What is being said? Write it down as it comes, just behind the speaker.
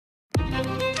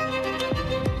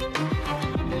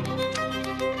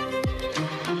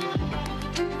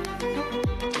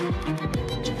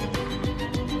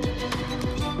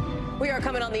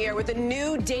on the air with a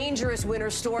new dangerous winter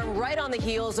storm right on the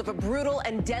heels of a brutal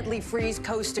and deadly freeze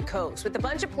coast to coast, with a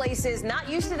bunch of places not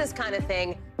used to this kind of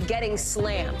thing getting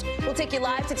slammed. We'll take you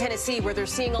live to Tennessee, where they're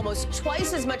seeing almost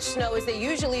twice as much snow as they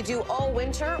usually do all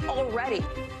winter already.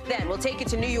 Then we'll take you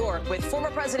to New York with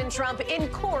former President Trump in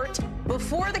court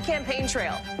before the campaign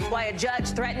trail, why a judge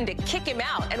threatened to kick him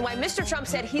out, and why Mr. Trump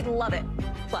said he'd love it.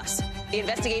 Plus, the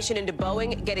investigation into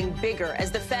Boeing getting bigger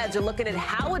as the feds are looking at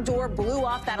how a door blew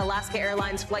off that Alaska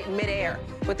Airlines flight midair,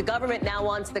 what the government now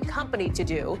wants the company to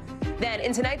do. Then,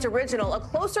 in tonight's original, a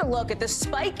closer look at the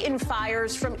spike in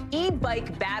fires from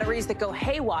e-bike batteries that go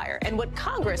haywire and what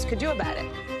Congress could do about it.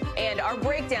 And our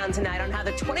breakdown tonight on how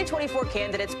the 2024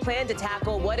 candidates plan to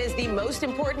tackle what is the most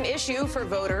important issue for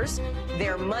voters,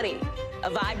 their money. A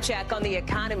vibe check on the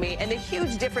economy and the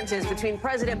huge differences between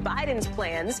President Biden's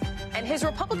plans and his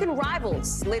Republican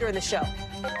rivals later in the show.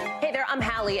 Hey there, I'm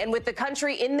Hallie, and with the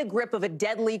country in the grip of a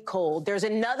deadly cold, there's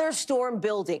another storm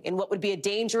building in what would be a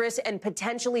dangerous and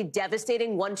potentially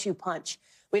devastating 1-2 punch.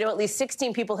 We know at least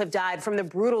 16 people have died from the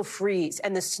brutal freeze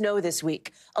and the snow this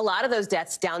week. A lot of those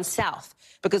deaths down south.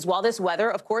 Because while this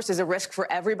weather, of course, is a risk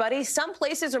for everybody, some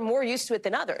places are more used to it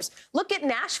than others. Look at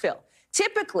Nashville.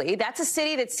 Typically, that's a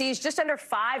city that sees just under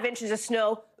 5 inches of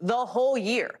snow the whole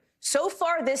year. So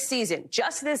far this season,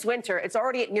 just this winter, it's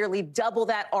already at nearly double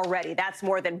that already. That's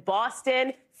more than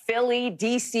Boston, Philly,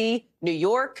 D.C., New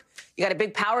York. You got a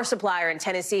big power supplier in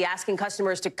Tennessee asking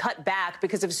customers to cut back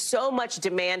because of so much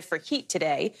demand for heat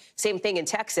today. Same thing in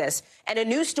Texas. And a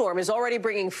new storm is already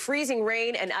bringing freezing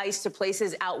rain and ice to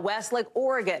places out west like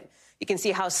Oregon. You can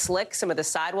see how slick some of the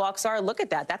sidewalks are. Look at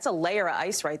that. That's a layer of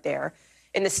ice right there.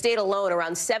 In the state alone,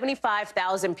 around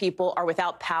 75,000 people are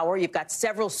without power. You've got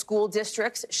several school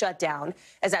districts shut down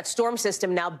as that storm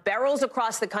system now barrels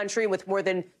across the country with more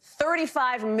than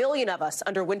 35 million of us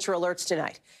under winter alerts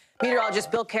tonight. Meteorologist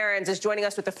Bill Cairns is joining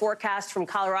us with the forecast from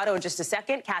Colorado in just a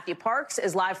second. Kathy Parks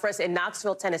is live for us in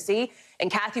Knoxville, Tennessee. And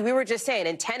Kathy, we were just saying,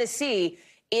 in Tennessee,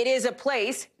 it is a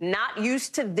place not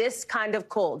used to this kind of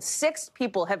cold. 6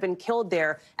 people have been killed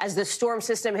there as the storm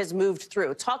system has moved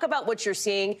through. Talk about what you're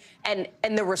seeing and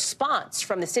the response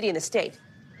from the city and the state.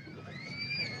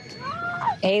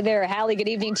 Hey there, Hallie. Good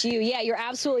evening to you. Yeah, you're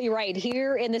absolutely right.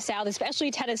 Here in the South,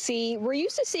 especially Tennessee, we're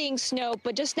used to seeing snow,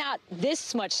 but just not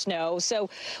this much snow. So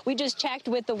we just checked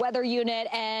with the weather unit,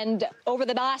 and over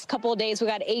the last couple of days, we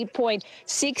got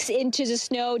 8.6 inches of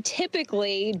snow.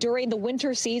 Typically, during the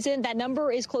winter season, that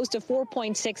number is close to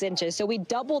 4.6 inches. So we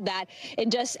doubled that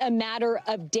in just a matter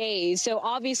of days. So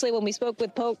obviously, when we spoke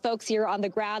with folks here on the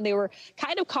ground, they were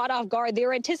kind of caught off guard. They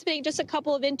were anticipating just a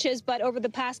couple of inches, but over the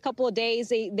past couple of days,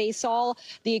 they saw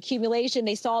the accumulation.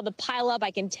 They saw the pileup.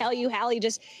 I can tell you, Hallie,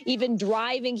 just even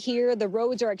driving here, the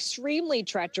roads are extremely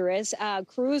treacherous.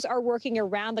 Crews are working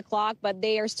around the clock, but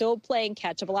they are still playing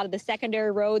catch up. A lot of the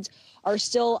secondary roads are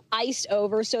still iced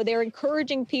over, so they're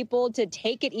encouraging people to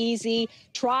take it easy,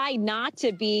 try not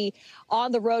to be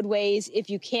on the roadways if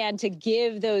you can, to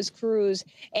give those crews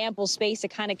ample space to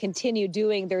kind of continue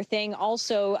doing their thing.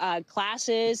 Also,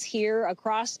 classes here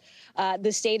across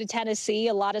the state of Tennessee,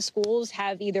 a lot of schools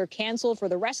have either canceled for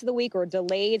the rest of the week or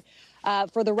delayed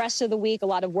for the rest of the week. A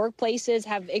lot of workplaces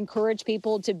have encouraged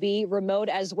people to be remote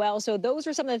as well. So those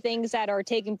are some of the things that are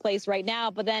taking place right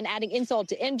now. But then adding insult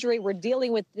to injury, we're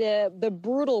dealing with the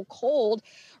brutal cold.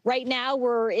 Right now,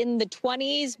 we're in the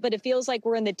 20s, but it feels like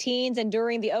we're in the teens. And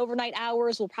during the overnight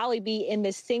hours, we'll probably be in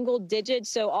the single digits.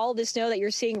 So all the snow that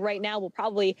you're seeing right now will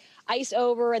probably ice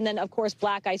over. And then, of course,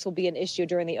 black ice will be an issue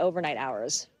during the overnight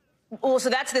hours. Well, so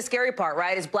that's the scary part,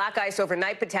 right, is black ice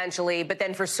overnight potentially. But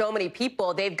then for so many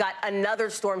people, they've got another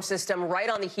storm system right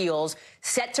on the heels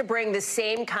set to bring the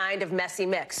same kind of messy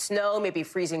mix. Snow, maybe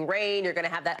freezing rain. You're going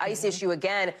to have that ice issue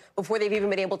again before they've even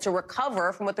been able to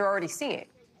recover from what they're already seeing.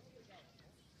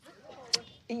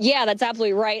 Yeah, that's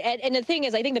absolutely right. And the thing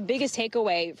is, I think the biggest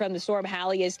takeaway from the storm,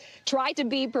 Hallie, is try to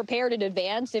be prepared in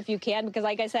advance if you can, because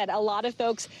like I said, a lot of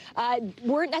folks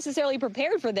weren't necessarily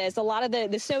prepared for this. A lot of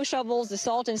the snow shovels, the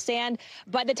salt and sand,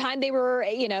 by the time they were,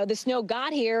 the snow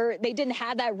got here, they didn't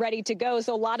have that ready to go.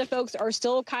 So a lot of folks are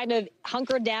still kind of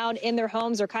hunkered down in their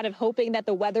homes or kind of hoping that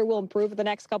the weather will improve for the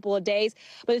next couple of days.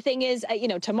 But the thing is,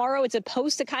 tomorrow it's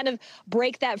supposed to kind of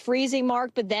break that freezing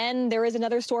mark. But then there is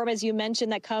another storm, as you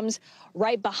mentioned, that comes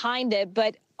right behind it.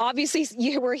 But obviously,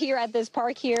 we're here at this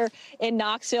park here in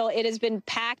Knoxville. It has been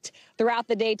packed throughout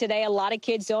the day today. A lot of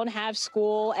kids don't have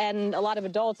school, and a lot of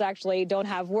adults actually don't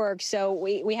have work. So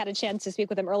we had a chance to speak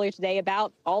with them earlier today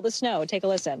about all the snow. Take a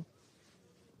listen.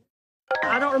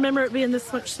 I don't remember it being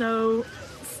this much snow,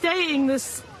 staying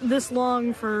this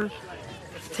long for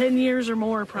 10 years or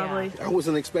more, probably. I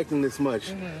wasn't expecting this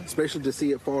much, especially to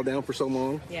see it fall down for so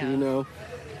long, you know.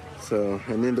 So,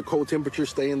 and then the cold temperatures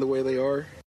staying the way they are.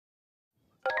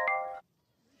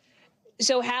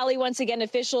 So, Hallie, once again,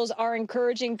 officials are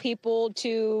encouraging people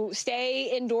to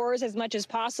stay indoors as much as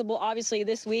possible. Obviously,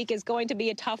 this week is going to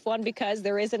be a tough one because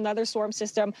there is another storm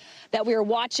system that we are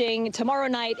watching tomorrow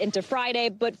night into Friday.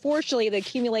 But fortunately, the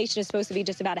accumulation is supposed to be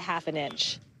just about a half an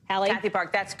inch. Hallie? Kathy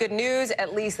Park, that's good news,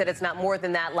 at least that it's not more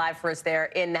than that. Live for us there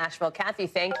in Nashville. Kathy,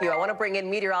 thank you. I want to bring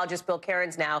in meteorologist Bill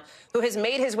Cairns now, who has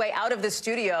made his way out of the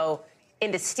studio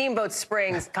into Steamboat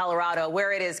Springs, Colorado,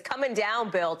 where it is coming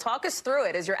down. Bill, talk us through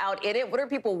it as you're out in it. What are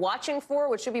people watching for?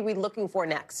 What should we be looking for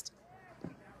next?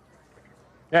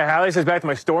 Yeah, Hallie says back to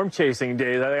my storm chasing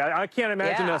days. I can't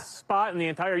imagine a spot in the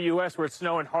entire U.S. where it's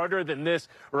snowing harder than this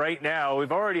right now.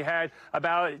 We've already had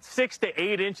about 6 to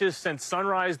 8 inches since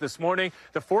sunrise this morning.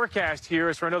 The forecast here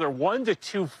is for another 1 to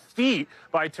 2 feet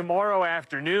by tomorrow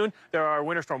afternoon. There are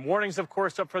winter storm warnings, of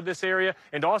course, up for this area,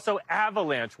 and also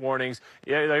avalanche warnings.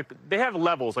 Yeah, they have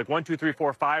levels like 1, 2, 3,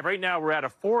 4, 5. Right now, we're at a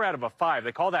 4 out of a 5.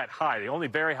 They call that high. The only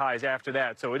very high is after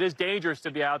that. So it is dangerous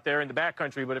to be out there in the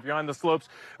backcountry, but if you're on the slopes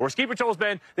where ski patrol's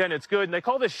been, then it's good. And they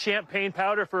call this champagne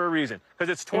powder for a reason, because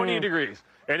it's 20 degrees.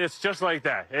 And it's just like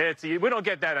that. We don't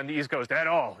get that on the East Coast at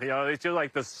all. You know, it's just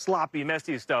like the sloppy,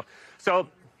 messy stuff. So,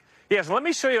 yes, let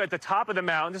me show you at the top of the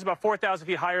mountain. This is about 4,000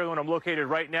 feet higher than I'm located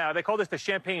right now. They call this the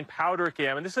Champagne Powder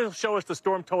Cam, and this will show us the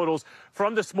storm totals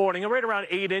from this morning. And right around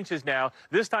 8 inches now.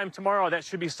 This time tomorrow, that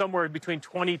should be somewhere between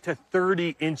 20 to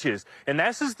 30 inches. And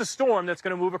this is the storm that's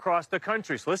going to move across the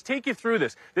country. So let's take you through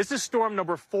this. This is storm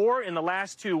number 4 in the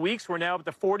last 2 weeks. We're now up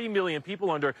to 40 million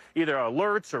people under either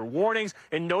alerts or warnings.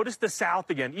 And notice the south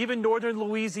again, even northern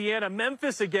Louisiana,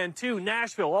 Memphis again, too,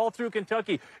 Nashville, all through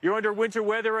Kentucky. You're under winter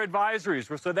weather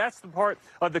advisories. So that's the part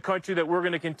of the country that we're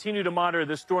going to continue to monitor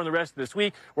this storm the rest of this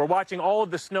week. We're watching all of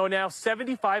the snow now.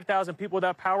 75,000 people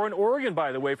without power in Oregon,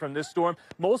 by the way, from this storm,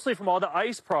 mostly from all the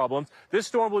ice problems. This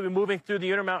storm will be moving through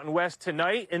the Intermountain West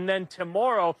tonight, and then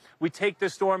tomorrow we take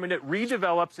this storm and it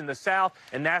redevelops in the south,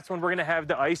 and that's when we're going to have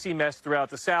the icy mess throughout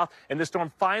the south. And the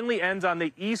storm finally ends on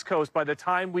the East Coast by the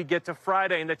time we get to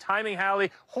Friday. And the timing,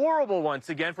 Hallie, horrible once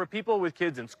again for people with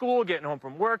kids in school, getting home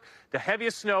from work. The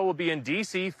heaviest snow will be in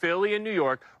D.C., Philly, and New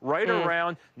York, right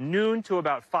around noon to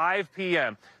about 5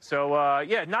 p.m. So,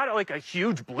 yeah, not like a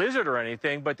huge blizzard or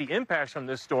anything, but the impacts from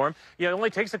this storm, it only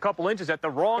takes a couple inches at the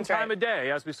wrong time of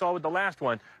day, as we saw with the last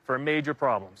one, for major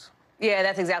problems. Yeah,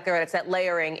 that's exactly right. It's that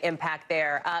layering impact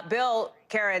there. Bill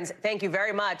Cairns, thank you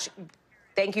very much.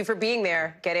 Thank you for being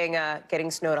there,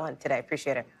 getting snowed on today.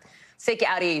 Appreciate it. Let's take you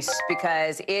out east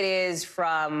because it is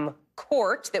from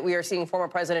court that we are seeing former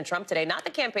President Trump today, not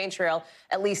the campaign trail,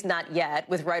 at least not yet,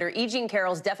 with writer E. Jean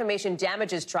Carroll's defamation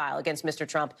damages trial against Mr.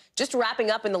 Trump just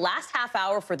wrapping up in the last half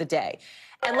hour for the day.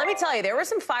 And let me tell you, there were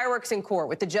some fireworks in court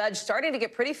with the judge starting to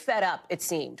get pretty fed up, it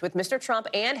seemed, with Mr. Trump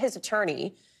and his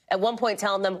attorney at one point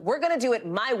telling them, we're going to do it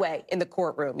my way in the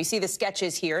courtroom. You see the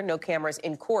sketches here, no cameras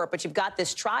in court, but you've got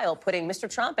this trial putting Mr.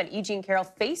 Trump and E. Jean Carroll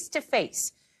face to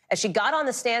face as she got on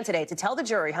the stand today to tell the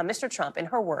jury how Mr. Trump, in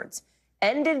her words,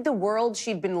 ended the world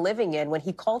she'd been living in when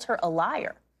he called her a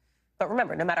liar. But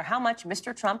remember, no matter how much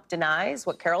Mr. Trump denies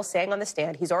what Carroll's saying on the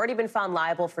stand, he's already been found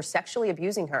liable for sexually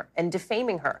abusing her and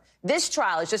defaming her. This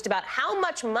trial is just about how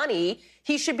much money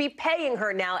he should be paying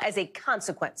her now as a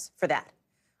consequence for that.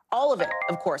 All of it,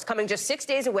 of course, coming just 6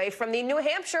 days away from the New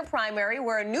Hampshire primary,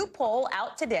 where a new poll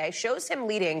out today shows him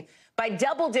leading by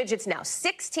double digits now,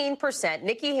 16%.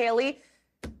 Nikki Haley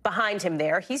behind him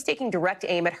there. He's taking direct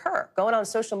aim at her, going on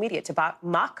social media to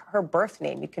mock her birth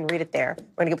name. You can read it there.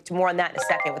 We're going to get to more on that in a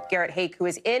second with Garrett Hake, who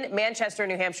is in Manchester,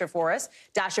 New Hampshire for us.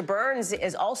 Dasha Burns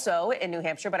is also in New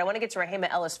Hampshire, but I want to get to Rahima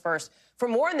Ellis first for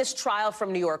more on this trial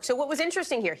from New York. So what was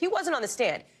interesting here, he wasn't on the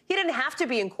stand. He didn't have to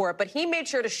be in court, but he made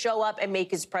sure to show up and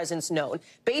make his presence known.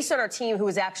 Based on our team who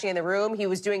was actually in the room, he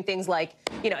was doing things like,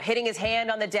 hitting his hand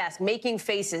on the desk, making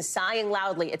faces, sighing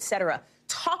loudly, etc.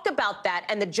 Talk about that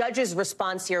and the judge's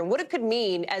response here and what it could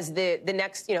mean as the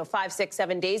next, 5, 6,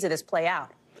 7 days of this play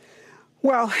out.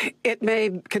 Well, it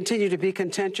may continue to be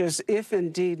contentious if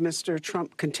indeed Mr.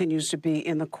 Trump continues to be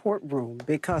in the courtroom,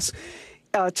 because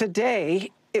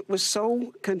today it was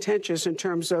so contentious in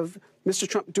terms of Mr.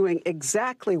 Trump doing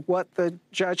exactly what the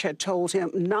judge had told him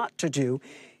not to do.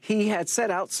 He had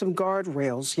set out some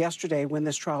guardrails yesterday when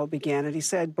this trial began, and he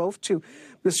said both to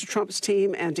Mr. Trump's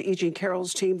team and to E. Jean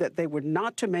Carroll's team that they were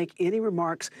not to make any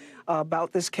remarks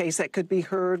about this case that could be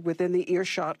heard within the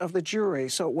earshot of the jury.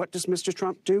 So what does Mr.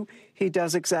 Trump do? He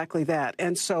does exactly that.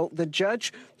 And so the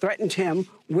judge threatened him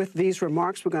with these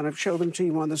remarks. We're going to show them to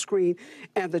you on the screen.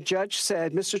 And the judge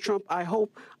said, Mr. Trump, I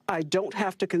hope I don't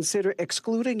have to consider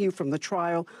excluding you from the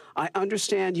trial. I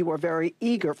understand you are very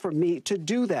eager for me to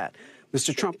do that.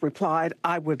 Mr. Trump replied,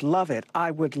 I would love it.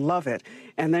 I would love it.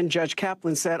 And then Judge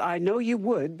Kaplan said, I know you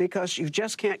would, because you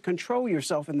just can't control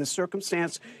yourself in this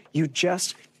circumstance. You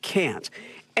just can't.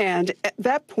 And at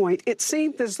that point, it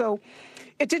seemed as though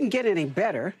it didn't get any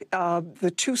better.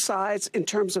 The two sides, in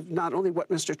terms of not only what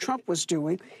Mr. Trump was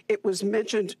doing, it was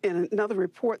mentioned in another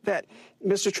report that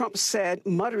Mr. Trump said,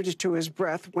 muttered to his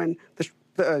breath when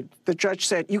the judge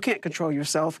said, you can't control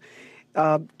yourself.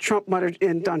 Trump muttered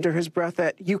under his breath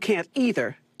that you can't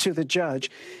either to the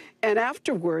judge. And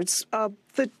afterwards,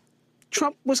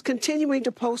 Trump was continuing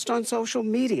to post on social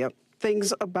media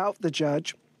things about the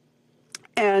judge.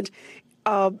 And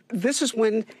this is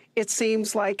when it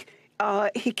seems like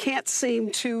he can't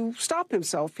seem to stop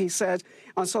himself. He said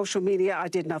on social media, I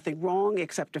did nothing wrong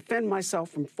except defend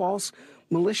myself from false,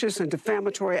 malicious, and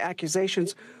defamatory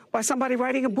accusations by somebody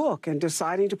writing a book and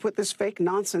deciding to put this fake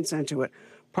nonsense into it,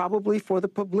 probably for the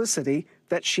publicity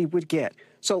that she would get.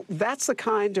 So that's the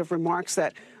kind of remarks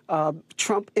that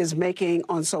Trump is making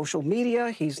on social media.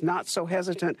 He's not so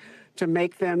hesitant to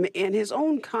make them in his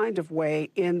own kind of way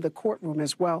in the courtroom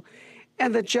as well.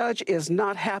 And the judge is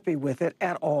not happy with it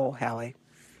at all, Hallie.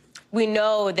 We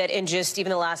know that in just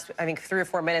even the last, I think, 3 or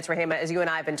 4 minutes, Rahima, as you and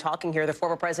I have been talking here, the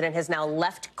former president has now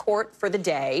left court for the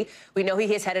day. We know he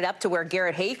has headed up to where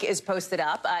Garrett Haake is posted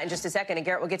up in just a second, and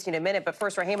Garrett will get to you in a minute. But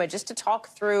first, Rahima, just to talk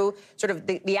through sort of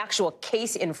the actual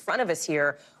case in front of us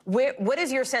here, what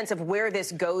is your sense of where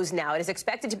this goes now? It is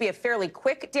expected to be a fairly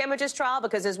quick damages trial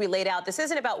because, as we laid out, this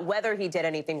isn't about whether he did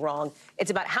anything wrong.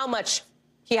 It's about how much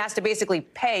he has to basically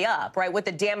pay up, right, what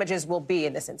the damages will be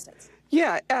in this instance.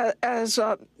 Yeah, as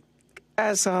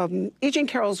E. Jean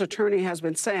Carroll's attorney has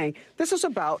been saying, this is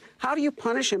about how do you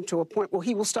punish him to a point where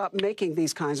he will stop making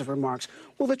these kinds of remarks.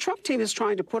 Well, the Trump team is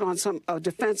trying to put on some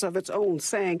defense of its own,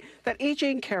 saying that E.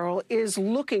 Jean Carroll is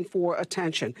looking for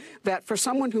attention, that for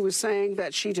someone who was saying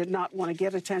that she did not want to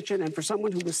get attention, and for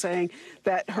someone who was saying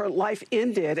that her life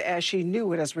ended as she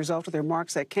knew it as a result of the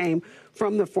remarks that came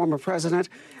from the former president,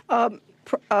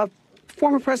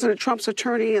 former President Trump's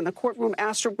attorney in the courtroom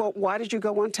asked her, well, why did you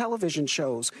go on television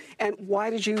shows? And why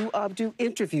did you do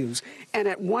interviews? And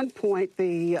at one point,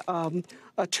 the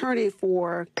attorney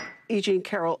for E. Jean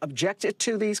Carroll objected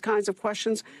to these kinds of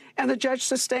questions, and the judge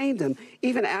sustained them,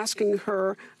 even asking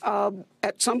her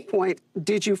at some point,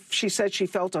 she said she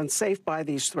felt unsafe by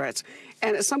these threats.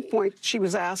 And at some point, she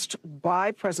was asked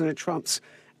by President Trump's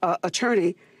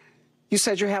attorney, you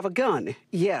said you have a gun.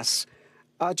 Yes.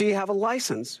 Do you have a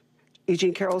license? E.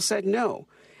 Jean Carroll said no.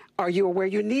 Are you aware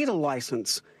you need a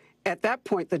license? At that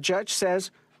point, the judge says,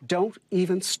 don't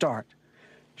even start.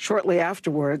 Shortly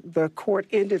afterward, the court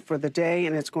ended for the day,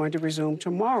 and it's going to resume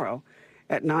tomorrow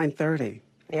at 9:30.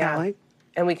 Yeah. Hallie?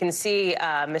 And we can see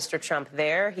Mr. Trump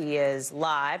there. He is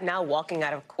live now, walking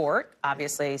out of court,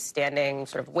 obviously standing,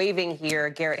 sort of waving here.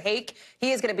 Garrett Haake,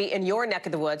 he is going to be in your neck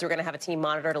of the woods. We're going to have a team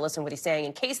monitor to listen to what he's saying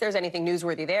in case there's anything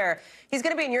newsworthy there. He's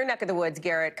going to be in your neck of the woods,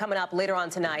 Garrett, coming up later on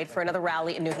tonight for another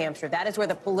rally in New Hampshire. That is where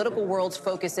the political world's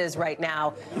focus is right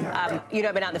now. You know,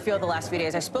 I've been out in the field the last few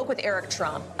days. I spoke with Eric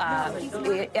Trump. I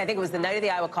think it was the night of the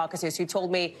Iowa caucuses, who told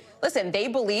me, listen, they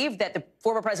believe that the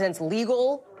former president's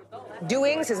legal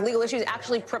doings, his legal issues,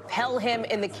 actually propel him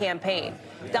in the campaign.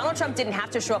 Donald Trump didn't have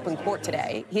to show up in court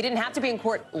today. He didn't have to be in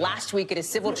court last week at his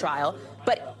civil trial.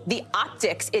 But the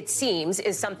optics, it seems,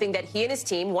 is something that he and his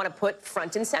team want to put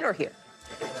front and center here.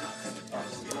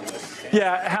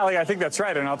 Yeah, Hallie, I think that's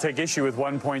right. And I'll take issue with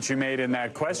one point you made in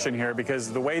that question here, because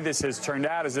the way this has turned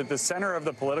out is that the center of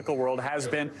the political world has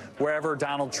been wherever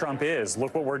Donald Trump is.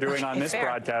 Look what we're doing on this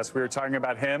broadcast. We were talking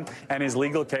about him and his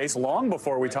legal case long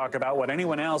before we talk about what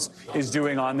anyone else is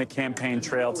doing on the campaign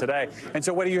trail today. And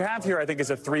so what you have here, I think,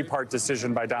 is a three-part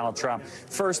decision by Donald Trump.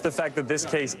 First, the fact that this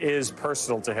case is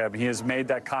personal to him. He has made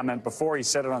that comment before. He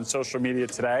said it on social media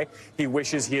today. He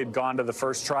wishes he had gone to the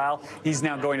first trial. He's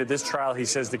now going to this trial, he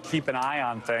says, to keep an eye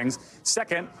on things.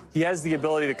 Second, he has the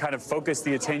ability to kind of focus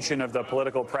the attention of the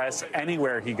political press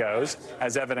anywhere he goes,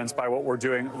 as evidenced by what we're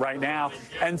doing right now.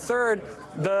 And third,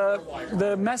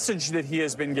 the message that he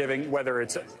has been giving, whether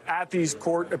it's at these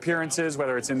court appearances,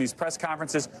 whether it's in these press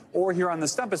conferences, or here on the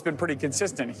stump, has been pretty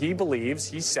consistent. He believes,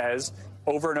 he says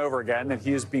over and over again, that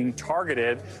he is being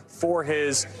targeted for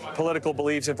his political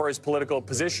beliefs and for his political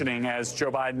positioning as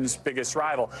Joe Biden's biggest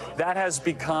rival. That has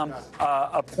become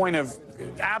a point of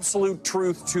absolute absolute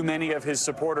truth to many of his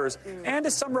supporters and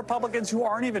to some Republicans who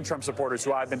aren't even Trump supporters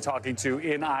who I've been talking to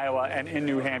in Iowa and in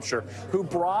New Hampshire, who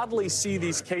broadly see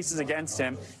these cases against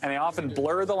him, and they often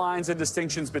blur the lines and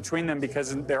distinctions between them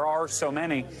because there are so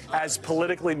many, as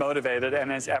politically motivated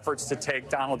and as efforts to take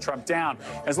Donald Trump down.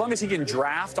 As long as he can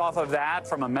draft off of that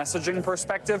from a messaging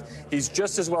perspective, he's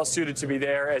just as well suited to be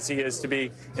there as he is to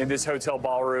be in this hotel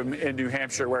ballroom in New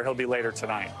Hampshire, where he'll be later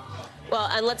tonight. Well,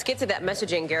 and let's get to that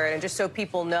messaging, Garrett, and just so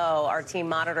people know, our team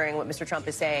monitoring what Mr. Trump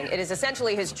is saying, it is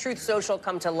essentially his Truth Social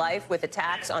come to life with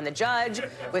attacks on the judge,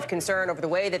 with concern over the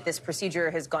way that this procedure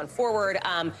has gone forward.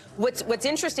 What's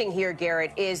interesting here,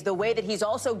 Garrett, is the way that he's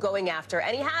also going after,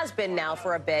 and he has been now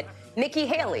for a bit, Nikki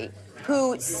Haley,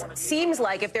 who seems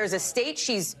like if there's a state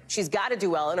she's got to do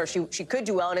well in, or she could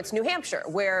do well in, it's New Hampshire,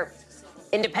 where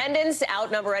independents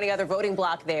outnumber any other voting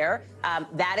bloc there.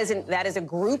 That is a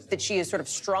group that she is sort of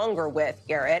stronger with,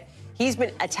 Garrett. He's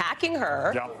been attacking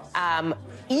her,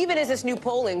 even as this new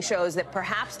polling shows that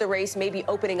perhaps the race may be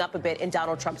opening up a bit in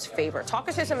Donald Trump's favor. Talk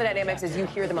us through some of the dynamics as you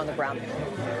hear them on the ground.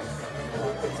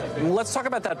 Let's talk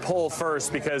about that poll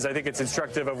first, because I think it's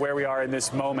instructive of where we are in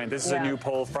this moment. This is a new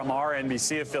poll from our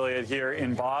NBC affiliate here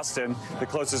in Boston, the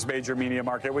closest major media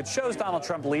market, which shows Donald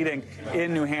Trump leading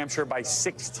in New Hampshire by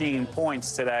 16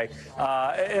 points today.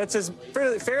 It's a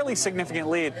fairly significant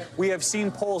lead. We have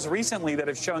seen polls recently that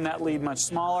have shown that lead much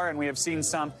smaller, and we have seen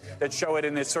some that show it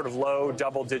in this sort of low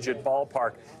double-digit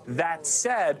ballpark. That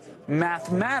said,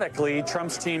 mathematically,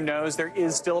 Trump's team knows there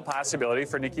is still a possibility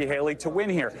for Nikki Haley to win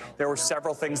here. There were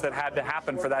several things that had to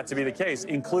happen for that to be the case,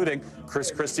 including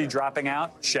Chris Christie dropping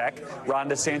out, check. Ron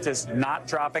DeSantis not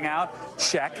dropping out,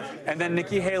 check. And then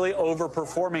Nikki Haley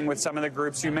overperforming with some of the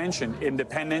groups you mentioned,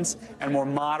 independents and more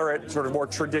moderate, sort of more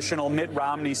traditional Mitt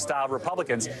Romney-style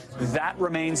Republicans. That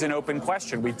remains an open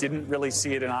question. We didn't really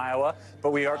see it in Iowa,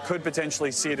 but we could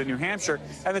potentially see it in New Hampshire.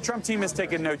 And the Trump team has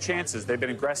taken no chances. They've been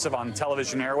aggressive on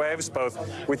television airwaves,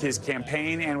 both with his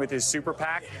campaign and with his super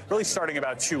PAC, really starting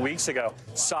about 2 weeks ago,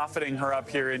 softening her up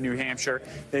here in New Hampshire.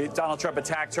 Donald Trump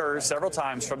attacked her several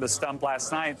times from the stump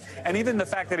last night. And even the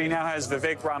fact that he now has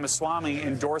Vivek Ramaswamy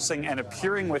endorsing and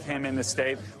appearing with him in the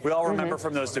state, we all remember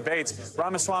from those debates,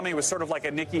 Ramaswamy was sort of like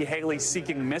a Nikki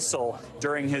Haley-seeking missile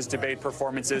during his debate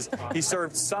performances. He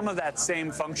served some of that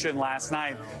same function last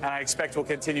night, and I expect we'll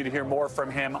continue to hear more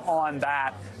from him on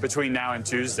that between now and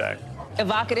Tuesday.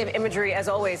 Evocative imagery, as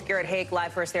always. Garrett Hake,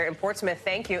 live for us there in Portsmouth.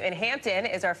 Thank you. In Hampton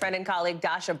is our friend and colleague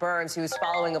Dasha Burns, who's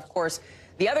following, of course,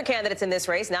 the other candidates in this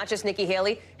race, not just Nikki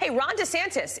Haley. Hey, Ron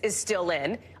DeSantis is still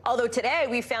in, although today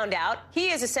we found out he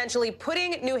is essentially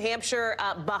putting New Hampshire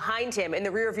behind him in the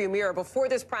rearview mirror before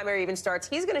this primary even starts.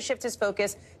 He's going to shift his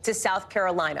focus to South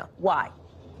Carolina. Why?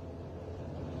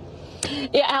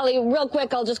 Yeah, Hallie, real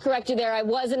quick, I'll just correct you there. I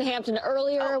was in Hampton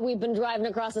earlier. We've been driving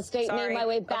across the state, made my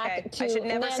way back to I should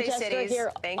never Manchester say cities.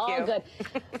 here. Thank All you. good.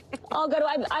 All good.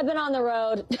 I've been on the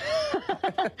road.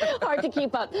 Hard to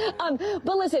keep up.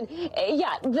 But listen,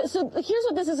 so here's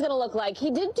what this is going to look like.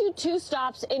 He did do 2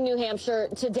 stops in New Hampshire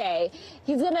today.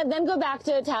 He's going to then go back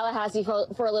to Tallahassee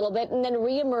for a little bit and then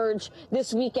reemerge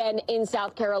this weekend in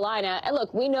South Carolina. And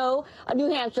look, we know New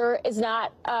Hampshire is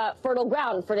not fertile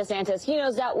ground for DeSantis. He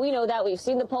knows that. We know that. We've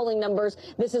seen the polling numbers.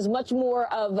 This is much more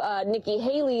of Nikki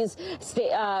Haley's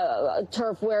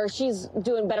turf, where she's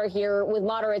doing better here with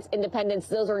moderates, independents.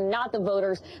 Those are not the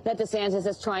voters that DeSantis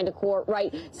is trying to court,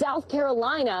 right? South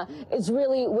Carolina is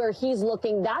really where he's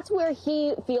looking. That's where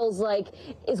he feels like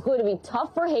is going to be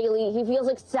tough for Haley. He feels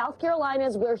like South Carolina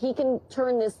is where he can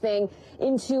turn this thing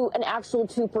into an actual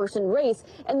 2-person race.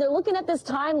 And they're looking at this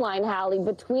timeline, Hallie,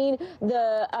 between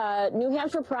the New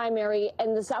Hampshire primary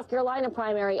and the South Carolina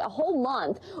primary, a whole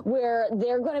month where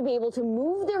they're going to be able to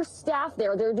move their staff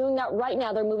there. They're doing that right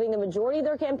now. They're moving the majority of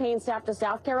their campaign staff to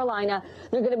South Carolina.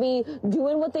 They're going to be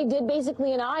doing what they did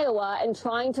basically in Iowa and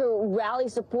trying to rally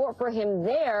support for him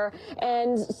there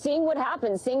and seeing what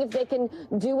happens, seeing if they can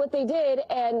do what they did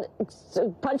and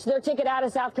punch their ticket out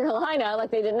of South Carolina like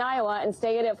they did in Iowa and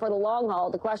stay in it for the long haul.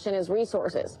 The question is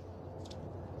resources.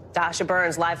 Dasha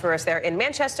Burns, live for us there in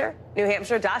Manchester, New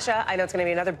Hampshire. Dasha, I know it's going to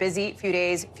be another busy few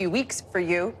days, few weeks for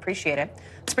you. Appreciate it.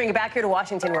 Let's bring it back here to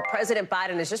Washington, where President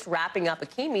Biden is just wrapping up a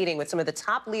key meeting with some of the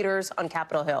top leaders on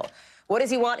Capitol Hill. What does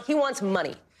he want? He wants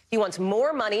money. He wants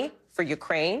more money for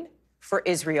Ukraine, for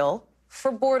Israel,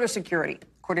 for border security,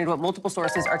 according to what multiple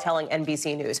sources are telling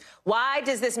NBC News. Why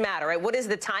does this matter, right? What is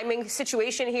the timing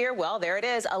situation here? Well, there it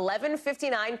is,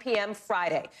 11:59 p.m.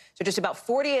 Friday. So just about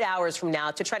 48 hours from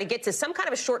now to try to get to some kind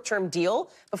of a short-term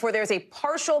deal before there's a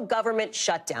partial government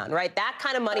shutdown, right? That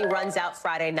kind of money runs out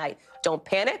Friday night. Don't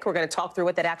panic. We're going to talk through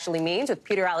what that actually means with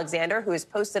Peter Alexander, who is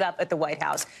posted up at the White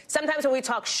House. Sometimes when we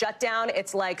talk shutdown,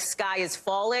 it's like sky is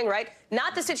falling, right?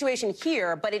 Not the situation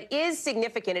here, but it is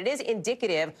significant. It is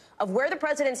indicative of where the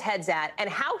president's head's at and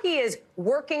how he is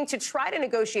working to try to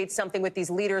negotiate something with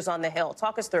these leaders on the Hill.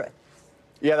 Talk us through it.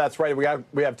 Yeah, that's right. We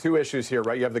have two issues here,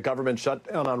 right? You have the government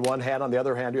shutdown on one hand. On the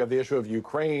other hand, you have the issue of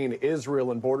Ukraine,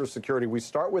 Israel, and border security. We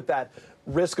start with that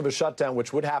risk of a shutdown,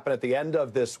 which would happen at the end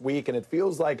of this week. And it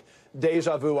feels like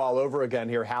deja vu all over again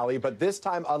here, Hallie. But this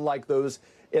time, unlike those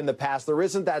in the past, there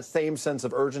isn't that same sense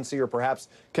of urgency or perhaps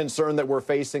concern that we're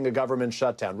facing a government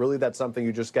shutdown. Really, that's something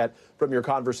you just get from your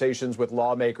conversations with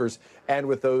lawmakers and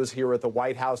with those here at the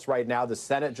White House right now. The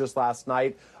Senate just last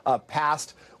night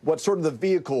passed what's sort of the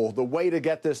vehicle, the way to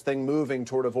get this thing moving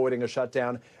toward avoiding a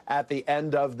shutdown at the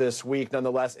end of this week.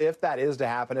 Nonetheless, if that is to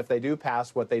happen, if they do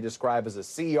pass what they describe as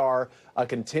a CR, a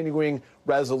continuing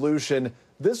resolution,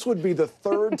 this would be the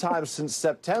third time since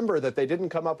September that they didn't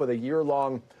come up with a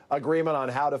year-long agreement on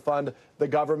how to fund the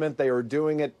government. They are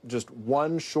doing it just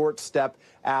one short step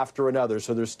after another.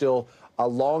 So there's still a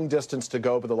long distance to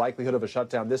go, but the likelihood of a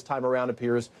shutdown this time around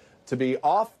appears to be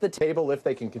off the table if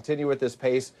they can continue at this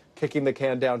pace, kicking the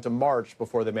can down to March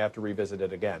before they may have to revisit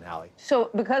it again, Hallie. So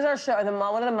because our show,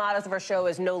 one of the mottos of our show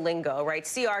is no lingo, right?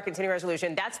 CR, continuing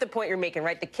resolution, that's the point you're making,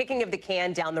 right? The kicking of the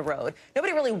can down the road.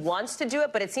 Nobody really wants to do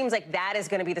it, but it seems like that is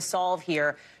going to be the solve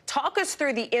here. Talk us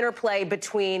through the interplay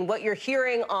between what you're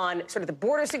hearing on sort of the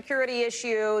border security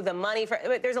issue, the money for,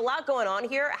 there's a lot going on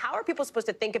here. How are people supposed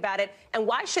to think about it, and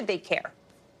why should they care?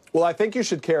 Well, I think you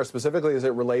should care, specifically as it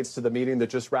relates to the meeting that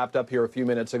just wrapped up here a few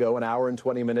minutes ago, an hour and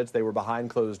 20 minutes. They were behind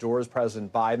closed doors.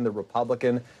 President Biden, the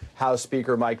Republican House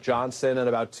Speaker Mike Johnson, and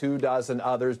about 24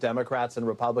 others, Democrats and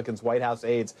Republicans, White House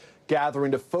aides,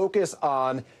 gathering to focus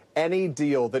on any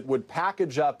deal that would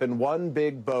package up in one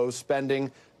big bow spending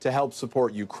to help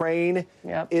support Ukraine,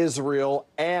 Israel,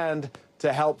 and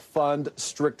to help fund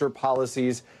stricter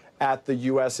policies at the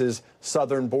U.S.'s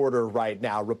southern border right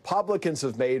now. Republicans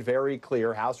have made very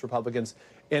clear, House Republicans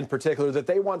in particular, that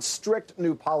they want strict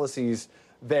new policies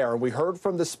there. We heard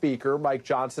from the Speaker, Mike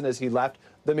Johnson, as he left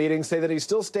the meeting, say that he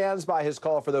still stands by his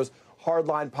call for those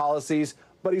hardline policies,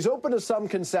 but he's open to some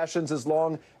concessions as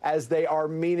long as they are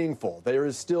meaningful. There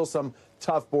is still some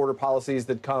tough border policies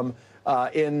that come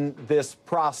in this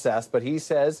process, but he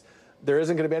says there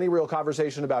isn't going to be any real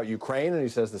conversation about Ukraine, and he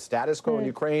says the status quo in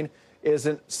Ukraine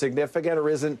isn't significant or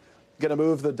isn't going to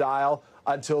move the dial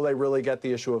until they really get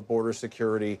the issue of border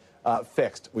security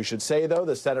fixed. We should say, though,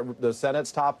 the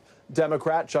Senate's top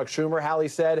Democrat, Chuck Schumer, Hallie,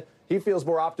 said he feels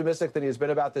more optimistic than he's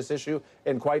been about this issue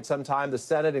in quite some time. The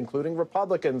Senate, including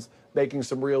Republicans, making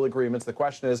some real agreements. The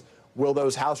question is, will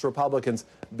those House Republicans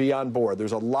be on board?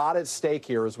 There's a lot at stake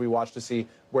here as we watch to see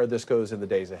where this goes in the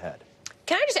days ahead.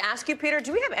 Can I just ask you, Peter,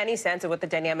 do we have any sense of what the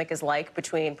dynamic is like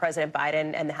between President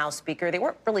Biden and the House Speaker? They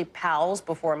weren't really pals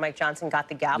before Mike Johnson got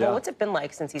the gavel. Yeah. What's it been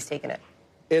like since he's taken it?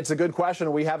 It's a good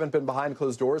question. We haven't been behind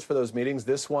closed doors for those meetings.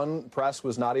 This one, press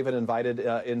was not even invited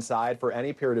inside for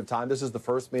any period of time. This is the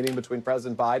first meeting between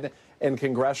President Biden and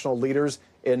congressional leaders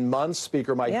in months.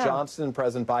 Speaker Mike Johnson and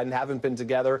President Biden haven't been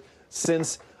together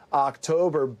since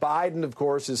October. Biden, of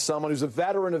course, is someone who's a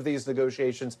veteran of these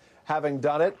negotiations, having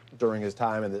done it during his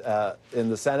time in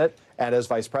the Senate and as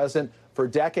vice president for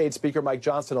decades. Speaker Mike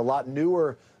Johnson, a lot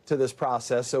newer to this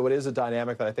process, so it is a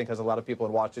dynamic that I think has a lot of people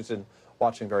in Washington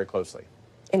watching very closely.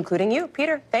 Including you,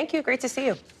 Peter. Thank you. Great to see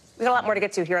you. We've got a lot more to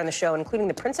get to here on the show, including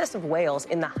the Princess of Wales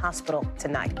in the hospital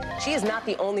tonight. She is not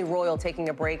the only royal taking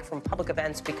a break from public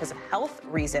events because of health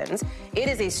reasons. It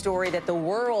is a story that the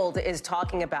world is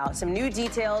talking about. Some new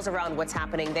details around what's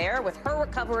happening there with her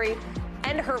recovery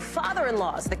and her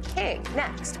father-in-law's, the king,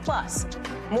 next. Plus,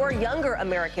 more younger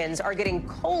Americans are getting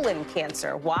colon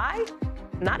cancer. Why?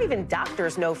 Not even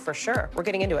doctors know for sure. We're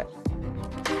getting into it.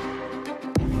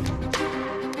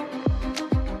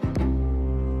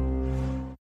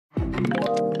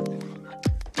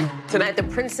 Tonight, the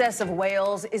Princess of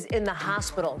Wales is in the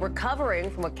hospital, recovering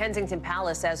from what Kensington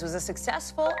Palace says was a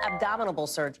successful abdominal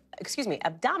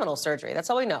surgery. That's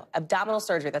all we know. Abdominal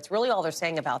surgery. That's really all they're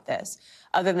saying about this,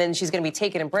 other than she's going to be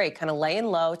taking a break, kind of laying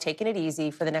low, taking it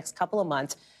easy for the next couple of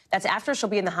months. That's after she'll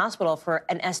be in the hospital for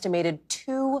an estimated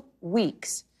 2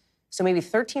 weeks. So maybe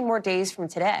 13 more days from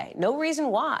today. No reason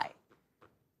why.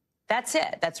 That's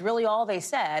it. That's really all they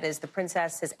said, is the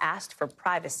princess has asked for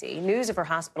privacy. News of her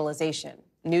hospitalization,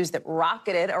 news that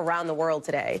rocketed around the world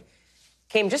today,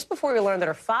 came just before we learned that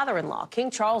her father-in-law,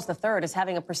 King Charles III, is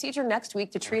having a procedure next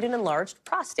week to treat an enlarged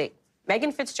prostate.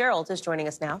 Megan Fitzgerald is joining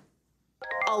us now.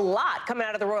 A lot coming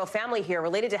out of the royal family here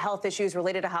related to health issues,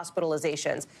 related to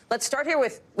hospitalizations. Let's start here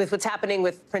with what's happening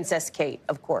with Princess Kate,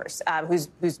 of course,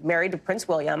 who's married to Prince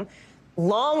William.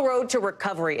 Long road to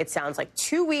recovery, it sounds like.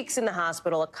 2 weeks in the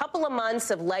hospital, a couple of months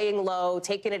of laying low,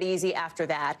 taking it easy after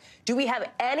that. Do we have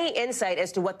any insight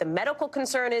as to what the medical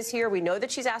concern is here? We know that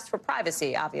she's asked for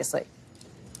privacy, obviously.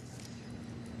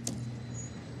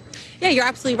 Yeah, you're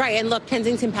absolutely right. And look,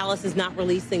 Kensington Palace is not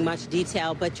releasing much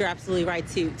detail, but you're absolutely right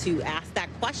to ask that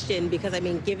question because, I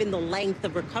mean, given the length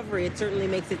of recovery, it certainly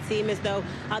makes it seem as though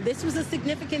this was a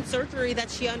significant surgery that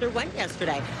she underwent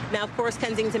yesterday. Now, of course,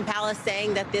 Kensington Palace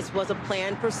saying that this was a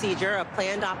planned procedure, a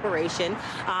planned operation,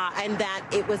 and that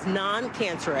it was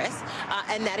non-cancerous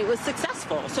and that it was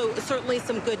successful. So certainly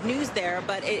some good news there,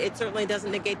 but it certainly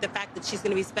doesn't negate the fact that she's going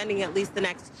to be spending at least the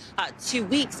next 2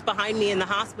 weeks behind me in the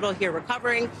hospital here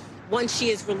recovering. Once she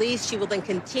is released, she will then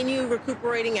continue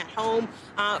recuperating at home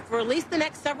for at least the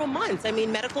next several months. I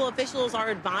mean, medical officials are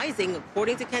advising,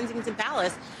 according to Kensington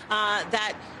Palace,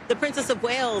 that the Princess of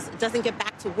Wales doesn't get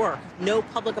back to work. No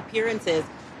public appearances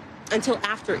until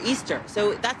after Easter.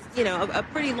 So that's, you know, a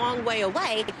pretty long way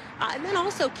away. And then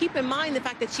also keep in mind the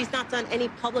fact that she's not done any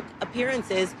public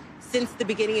appearances since the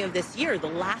beginning of this year. The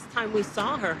last time we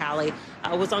saw her, Hallie,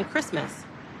 was on Christmas.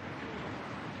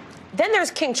 Then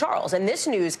there's King Charles, and this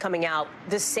news coming out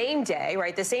the same day,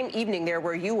 right, the same evening there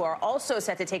where you are, also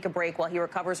set to take a break while he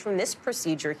recovers from this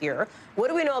procedure here. What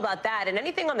do we know about that, and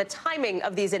anything on the timing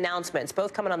of these announcements,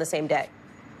 both coming on the same day?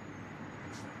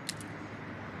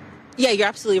 Yeah, you're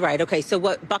absolutely right. Okay, so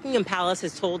what Buckingham Palace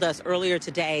has told us earlier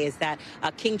today is that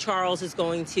King Charles is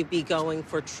going to be going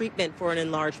for treatment for an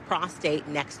enlarged prostate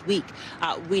next week.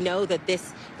 We know that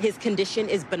his condition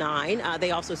is benign.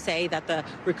 They also say that the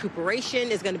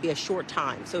recuperation is going to be a short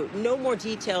time, so no more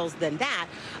details than that.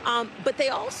 But they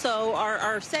also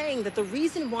are saying that the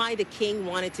reason why the king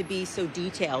wanted to be so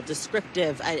detailed,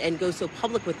 descriptive, and go so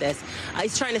public with this,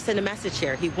 he's trying to send a message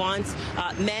here. He wants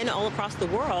men all across the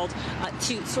world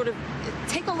to sort of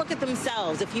take a look at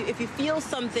themselves. If you feel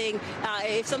something,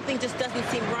 if something just doesn't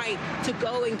seem right, to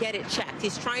go and get it checked.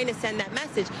 He's trying to send that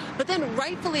message. But then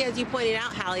rightfully, as you pointed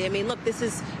out, Hallie, I mean, look, this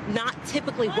is not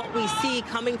typically what we see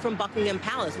coming from Buckingham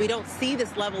Palace. We don't see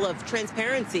this level of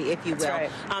transparency, if you will. Right.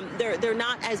 They're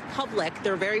not as public.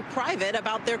 They're very private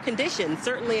about their condition,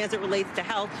 certainly as it relates to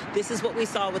health. This is what we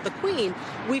saw with the Queen.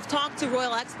 We've talked to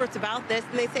royal experts about this,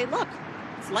 and they say, look,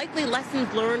 it's likely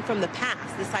lessons learned from the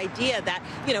past. This idea that,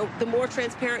 you know, the more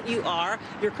transparent you are,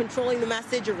 you're controlling the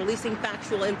message, you're releasing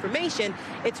factual information,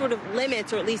 it sort of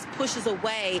limits or at least pushes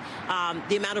away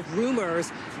the amount of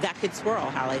rumors that could swirl,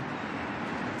 Hallie.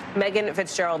 Megan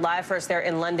Fitzgerald, live for us there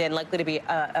in London. Likely to be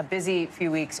a busy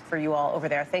few weeks for you all over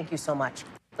there. Thank you so much.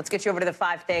 Let's get you over to the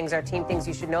 5 things our team thinks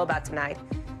you should know about tonight.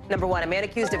 Number 1, a man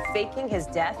accused of faking his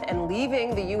death and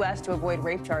leaving the U.S. to avoid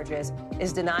rape charges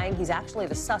is denying he's actually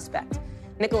the suspect.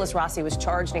 Nicholas Rossi was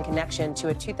charged in connection to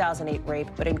a 2008 rape,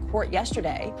 but in court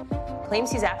yesterday claims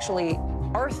he's actually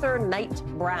Arthur Knight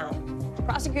Brown.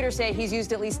 Prosecutors say he's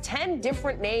used at least 10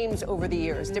 different names over the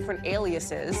years, different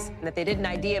aliases, and that they didn't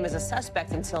ID him as a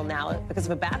suspect until now because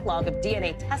of a backlog of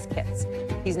DNA test kits.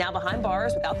 He's now behind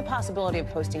bars without the possibility of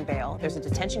posting bail. There's a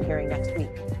detention hearing next week.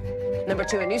 Number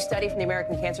 2, a new study from the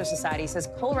American Cancer Society says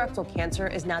colorectal cancer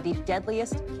is now the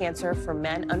deadliest cancer for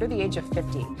men under the age of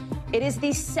 50. It is the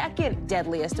 2nd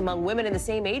deadliest among women in the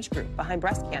same age group, behind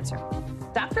breast cancer.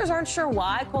 Doctors aren't sure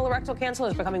why colorectal cancer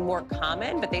is becoming more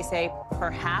common, but they say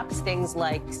perhaps things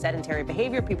like sedentary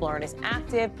behavior, people aren't as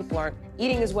active, people aren't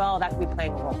eating as well, that could be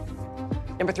playing a role.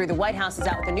 Number 3, the White House is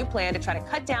out with a new plan to try to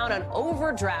cut down on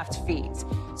overdraft fees.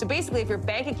 So basically, if your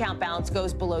bank account balance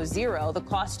goes below 0, the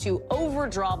cost to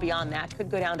overdraw beyond that could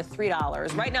go down to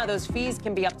 $3. Right now, those fees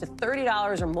can be up to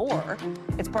 $30 or more.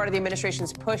 It's part of the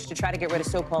administration's push to try to get rid of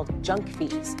so-called junk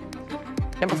fees.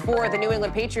 Number 4, the New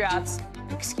England Patriots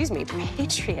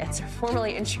are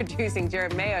formally introducing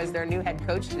Jerod Mayo as their new head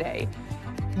coach today.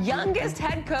 Youngest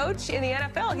head coach in the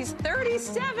NFL. He's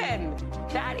 37.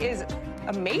 That is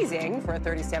amazing for a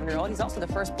 37-year-old. He's also the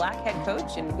first black head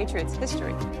coach in Patriots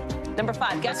history. Number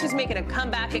 5, guess who's making a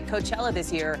comeback at Coachella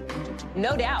this year?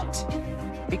 No Doubt.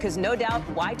 Because no doubt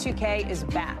Y2K is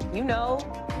back. You know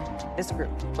this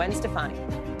group, Gwen Stefani.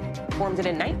 Formed it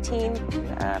in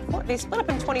they split up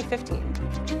in 2015.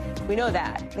 We know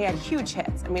that. They had huge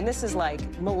hits. I mean, this is like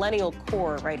millennial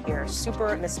core right here.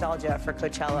 Super nostalgia for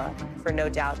Coachella, for No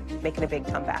Doubt, making a big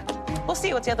comeback. We'll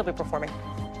see what they'll be performing.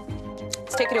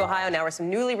 Let's take you to Ohio now, where some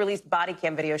newly released body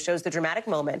cam video shows the dramatic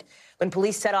moment when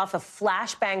police set off a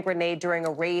flashbang grenade during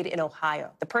a raid in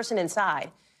Ohio. The person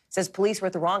inside says police were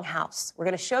at the wrong house. We're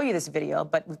going to show you this video,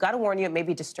 but we've got to warn you, it may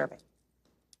be disturbing.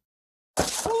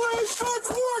 Who is search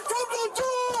warrant, come to the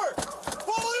door!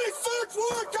 Police search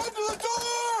warrant, come to the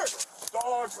door!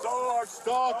 Dogs, dogs,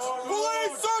 dogs.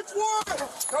 Police search warrant!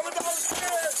 Coming down the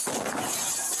stairs!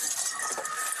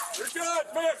 You're good,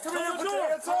 man. Come here, put your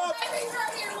hands up.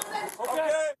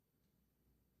 Okay.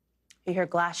 You hear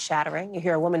glass shattering. You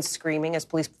hear a woman screaming as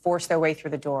police force their way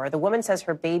through the door. The woman says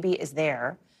her baby is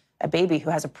there, a baby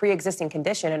who has a pre-existing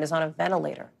condition and is on a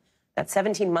ventilator. That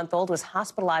 17-month-old was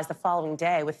hospitalized the following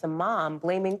day, with the mom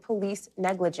blaming police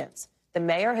negligence. The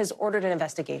mayor has ordered an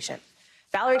investigation.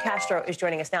 Valerie Castro is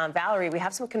joining us now. And Valerie, we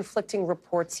have some conflicting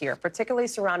reports here, particularly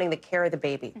surrounding the care of the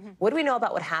baby. What do we know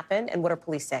about what happened, and what are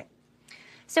police saying?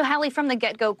 So, Hallie, from the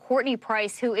get-go, Courtney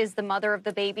Price, who is the mother of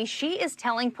the baby, she is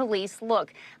telling police,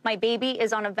 look, my baby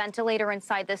is on a ventilator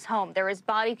inside this home. There is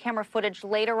body camera footage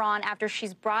later on after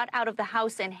she's brought out of the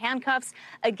house in handcuffs,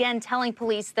 again telling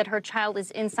police that her child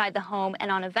is inside the home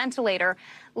and on a ventilator.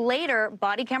 Later,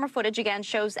 body camera footage again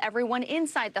shows everyone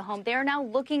inside the home. They're now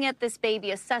looking at this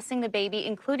baby, assessing the baby,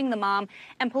 including the mom.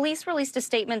 And police released a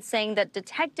statement saying that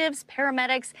detectives,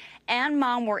 paramedics, and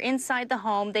mom were inside the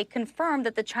home. They confirmed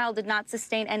that the child did not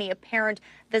sustain any apparent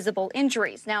visible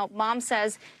injuries. Now, mom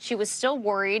says she was still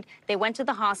worried. They went to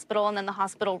the hospital, and then the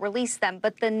hospital released them.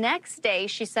 But the next day,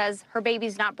 she says her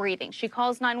baby's not breathing. She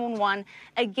calls 911.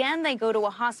 Again, they go to a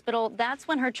hospital. That's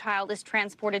when her child is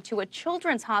transported to a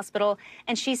children's hospital.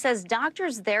 And she says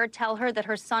doctors there tell her that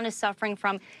her son is suffering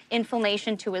from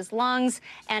inflammation to his lungs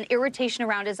and irritation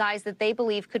around his eyes that they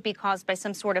believe could be caused by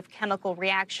some sort of chemical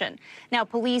reaction. Now,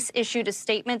 police issued a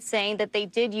statement saying that they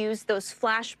did use those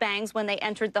flashbangs when they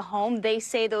entered the home. They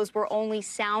say those were only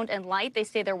sound and light. They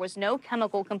say there was no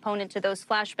chemical component to those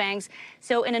flashbangs.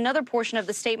 So in another portion of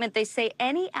the statement, they say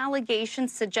any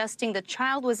allegations suggesting the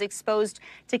child was exposed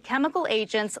to chemical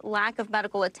agents, lack of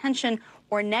medical attention,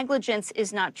 or negligence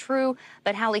is not true.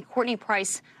 But Hallie, Courtney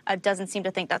Price doesn't seem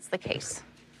to think that's the case.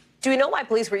 Do we know why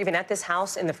police were even at this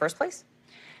house in the first place?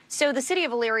 So the city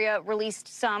of Elyria released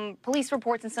some police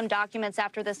reports and some documents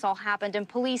after this all happened, and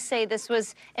police say this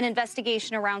was an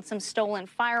investigation around some stolen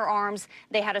firearms.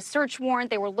 They had a search warrant.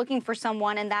 They were looking for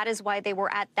someone, and that is why they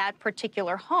were at that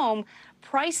particular home.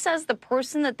 Price says the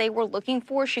person that they were looking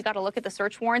for, she got a look at the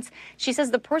search warrants. She says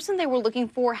the person they were looking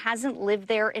for hasn't lived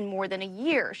there in more than a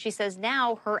year. She says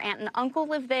now her aunt and uncle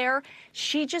live there.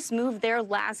 She just moved there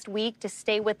last week to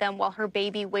stay with them while her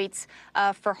baby waits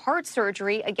for heart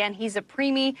surgery. Again, he's a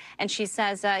preemie, and she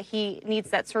says he needs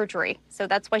that surgery. So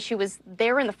that's why she was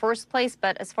there in the first place.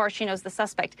 But as far as she knows, the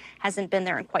suspect hasn't been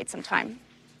there in quite some time.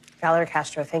 Valerie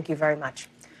Castro, thank you very much.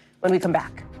 When we come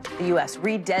back, the U.S.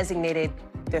 redesignated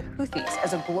the Houthis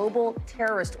as a global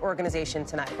terrorist organization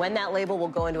tonight. When that label will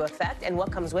go into effect and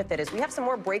what comes with it, is we have some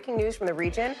more breaking news from the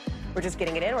region. We're just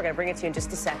getting it in. We're going to bring it to you in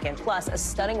just a second. Plus, a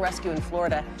stunning rescue in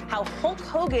Florida. How Hulk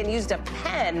Hogan used a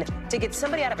pen to get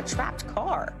somebody out of a trapped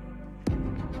car.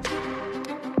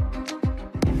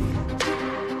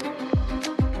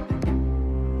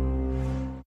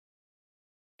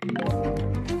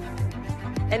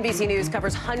 NBC News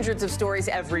covers hundreds of stories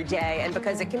every day, and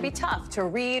because it can be tough to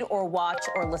read or watch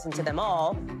or listen to them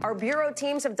all, our bureau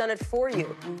teams have done it for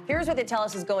you. Here's what they tell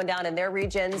us is going down in their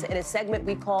regions in a segment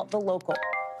we call The Local.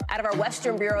 Out of our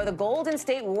Western Bureau, the Golden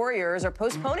State Warriors are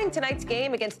postponing tonight's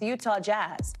game against the Utah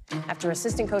Jazz after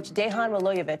assistant coach Dejan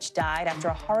Milojevic died after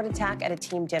a heart attack at a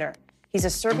team dinner. He's a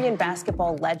Serbian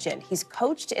basketball legend. He's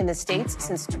coached in the States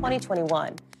since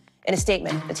 2021. In a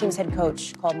statement, the team's head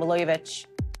coach called Milojevic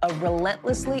a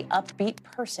relentlessly upbeat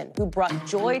person who brought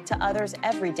joy to others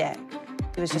every day.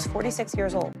 He was just 46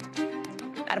 years old.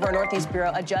 Out of our Northeast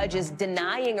Bureau, a judge is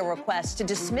denying a request to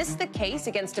dismiss the case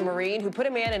against a Marine who put a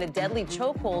man in a deadly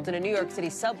chokehold in a New York City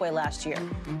subway last year.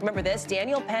 Remember this?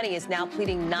 Daniel Penny is now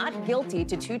pleading not guilty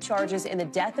to 2 charges in the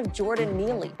death of Jordan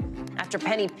Neely after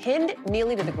Penny pinned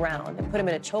Neely to the ground and put him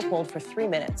in a chokehold for 3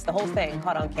 minutes. The whole thing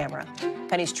caught on camera.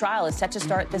 Penny's trial is set to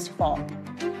start this fall.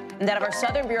 And out of our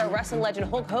Southern Bureau, wrestling legend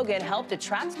Hulk Hogan helped a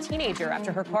trapped teenager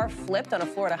after her car flipped on a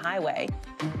Florida highway.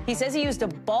 He says he used a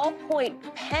ballpoint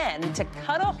pen to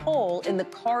cut a hole in the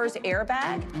car's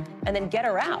airbag and then get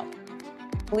her out.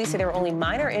 Police say there were only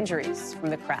minor injuries from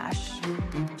the crash.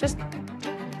 Just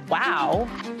wow.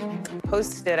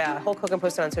 Hulk Hogan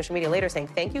posted on social media later saying,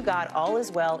 "Thank you, God, all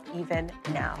is well, even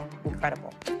now."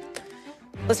 Incredible.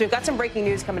 Listen, we've got some breaking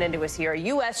news coming into us here. A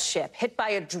U.S. ship hit by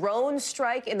a drone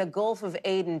strike in the Gulf of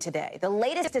Aden today. The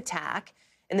latest attack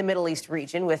in the Middle East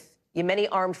region, with Yemeni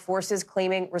armed forces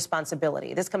claiming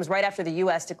responsibility. This comes right after the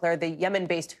U.S. declared the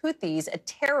Yemen-based Houthis a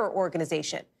terror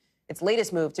organization. Its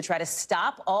latest move to try to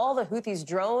stop all the Houthis'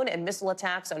 drone and missile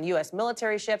attacks on U.S.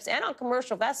 military ships and on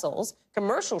commercial vessels,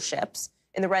 commercial ships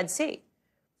in the Red Sea.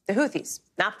 The Houthis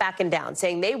not backing down,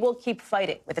 saying they will keep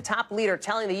fighting, with the top leader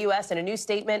telling the U.S. in a new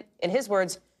statement, in his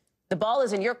words, "The ball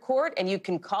is in your court and you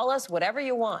can call us whatever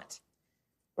you want."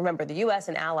 Remember, the U.S.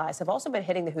 and allies have also been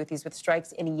hitting the Houthis with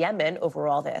strikes in Yemen over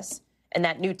all this. And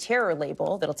that new terror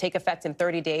label that'll take effect in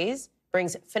 30 days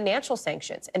brings financial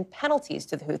sanctions and penalties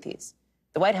to the Houthis.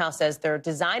 The White House says they're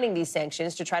designing these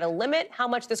sanctions to try to limit how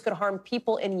much this could harm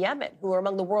people in Yemen, who are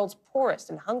among the world's poorest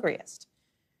and hungriest.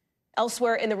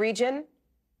 Elsewhere in the region,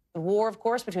 the war, of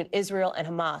course, between Israel and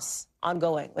Hamas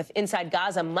ongoing, with inside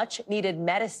Gaza much-needed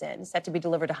medicine set to be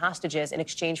delivered to hostages in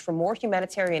exchange for more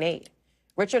humanitarian aid.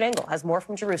 Richard Engel has more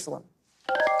from Jerusalem.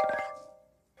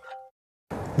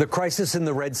 The crisis in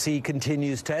the Red Sea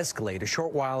continues to escalate. A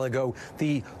short while ago,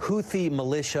 the Houthi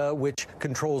militia, which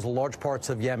controls large parts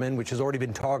of Yemen, which has already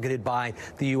been targeted by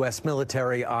the U.S.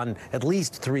 military on at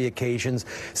least 3 occasions,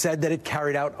 said that it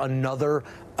carried out another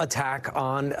attack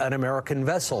on an American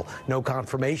vessel. No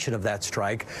confirmation of that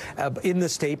strike. In the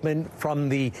statement from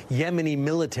the Yemeni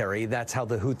military, that's how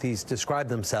the Houthis describe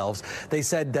themselves, they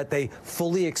said that they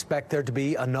fully expect there to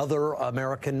be another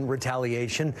American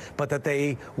retaliation, but that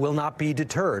they will not be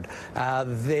deterred.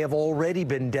 They have already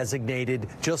been designated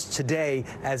just today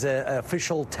as an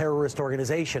official terrorist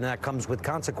organization. That comes with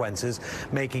consequences,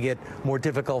 making it more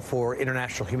difficult for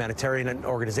international humanitarian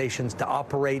organizations to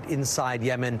operate inside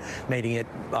Yemen, making it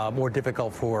more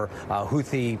difficult for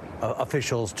Houthi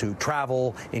officials to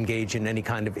travel, engage in any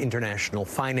kind of international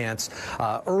finance.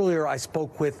 Earlier, I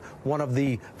spoke with one of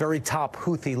the very top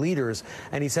Houthi leaders,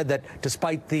 and he said that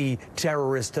despite the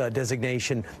terrorist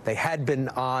designation, they had been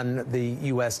on the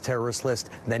U.S. terrorist list,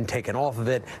 then taken off of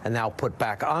it, and now put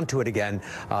back onto it again.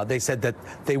 They said that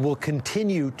they will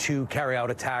continue to carry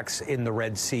out attacks in the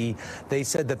Red Sea. They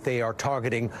said that they are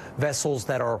targeting vessels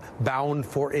that are bound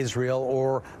for Israel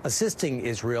or assisting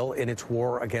Israel in its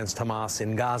war against Hamas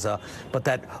in Gaza, but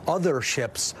that other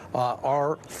ships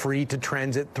are free to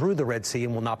transit through the Red Sea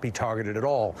and will not be targeted at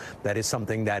all. That is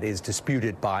something that is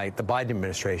disputed by the Biden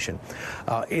administration.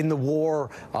 In the war,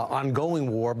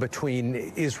 ongoing war between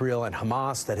Israel and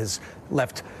Hamas that has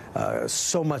left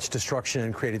so much destruction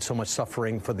and created so much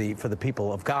suffering for the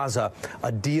people of Gaza,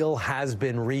 a deal has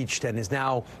been reached and is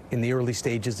now in the early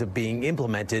stages of being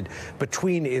implemented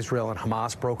between Israel and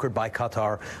Hamas, brokered by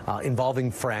Qatar,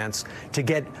 involving France, to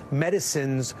get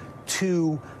medicines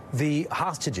to the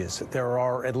hostages. There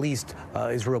are at least,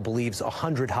 Israel believes,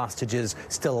 100 hostages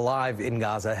still alive in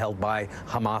Gaza held by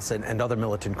Hamas and other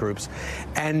militant groups.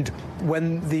 And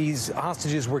when these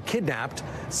hostages were kidnapped,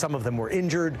 some of them were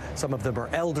injured, some of them are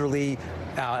elderly.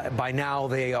 By now,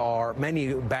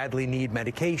 many badly need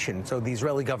medication. So the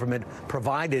Israeli government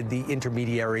provided the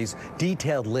intermediaries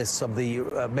detailed lists of the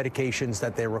medications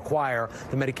that they require.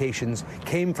 The medications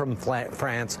came from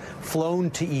France, flown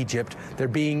to Egypt. They're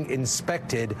being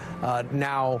inspected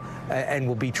now and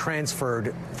will be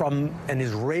transferred from an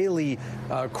Israeli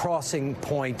crossing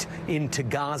point into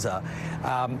Gaza.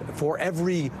 For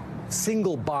every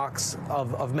single box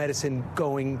of medicine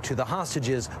going to the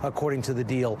hostages, according to the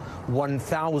deal,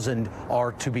 1,000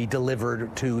 are to be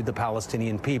delivered to the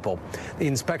Palestinian people. The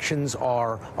inspections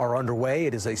are underway.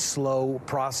 It is a slow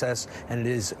process, and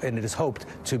it is hoped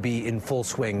to be in full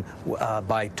swing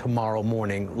by tomorrow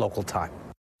morning local time.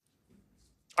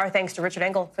 Our thanks to Richard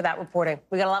Engel for that reporting.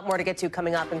 We got a lot more to get to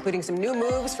coming up, including some new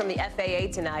moves from the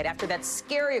FAA tonight after that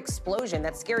scary explosion,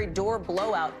 that scary door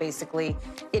blowout, basically,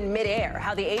 in midair.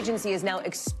 How the agency is now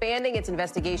expanding its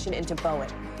investigation into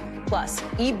Boeing. Plus,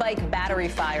 e-bike battery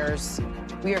fires.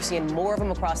 We are seeing more of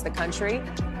them across the country,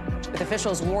 with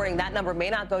officials warning that number may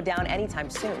not go down anytime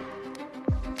soon.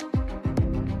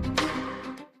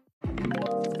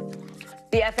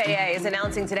 The FAA is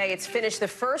announcing today it's finished the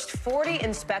first 40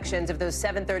 inspections of those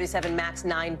 737 MAX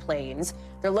 9 planes.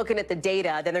 They're looking at the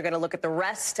data, then they're going to look at the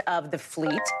rest of the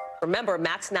fleet. Remember,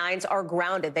 MAX 9s are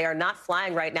grounded. They are not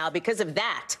flying right now because of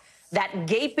that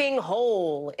gaping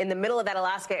hole in the middle of that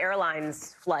Alaska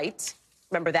Airlines flight.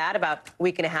 Remember that about a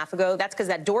week and a half ago? That's because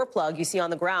that door plug you see on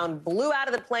the ground blew out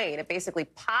of the plane. It basically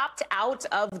popped out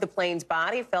of the plane's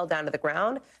body, fell down to the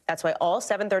ground. That's why all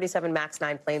 737 MAX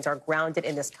 9 planes are grounded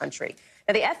in this country.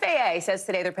 Now, the FAA says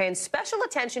today they're paying special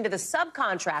attention to the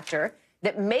subcontractor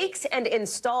that makes and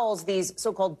installs these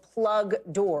so-called plug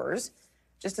doors.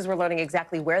 Just as we're learning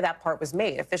exactly where that part was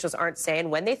made, officials aren't saying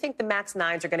when they think the MAX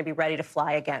 9s are going to be ready to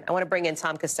fly again. I want to bring in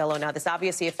Tom Costello now. This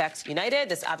obviously affects United.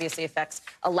 This obviously affects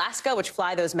Alaska, which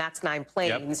fly those MAX 9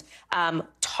 planes. Yep.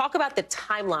 Talk about the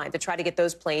timeline to try to get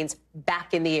those planes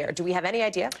back in the air. Do we have any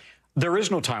idea? There is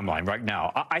no timeline right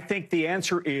now. I think the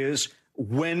answer is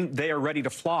when they are ready to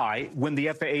fly, when the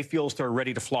FAA feels they're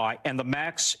ready to fly, and the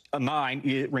MAX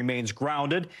 9 remains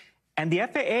grounded. And the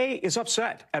FAA is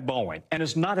upset at Boeing and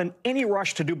is not in any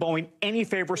rush to do Boeing any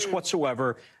favors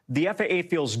whatsoever. The FAA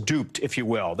feels duped, if you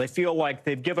will. They feel like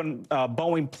they've given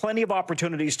Boeing plenty of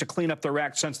opportunities to clean up their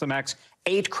act since the MAX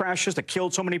 8 crashes that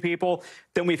killed so many people.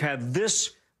 Then we've had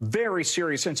this very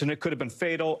serious incident. It could have been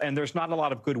fatal, and there's not a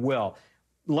lot of goodwill.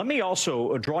 Let me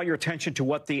also draw your attention to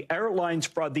what the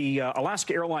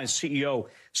Alaska Airlines CEO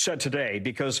said today,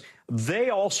 because they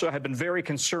also have been very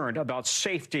concerned about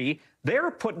safety.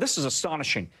 This is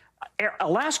astonishing.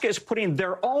 Alaska is putting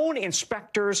their own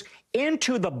inspectors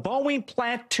into the Boeing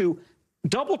plant to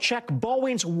double-check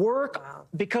Boeing's work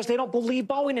because they don't believe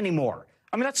Boeing anymore.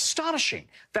 I mean, that's astonishing.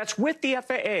 That's with the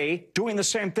FAA doing the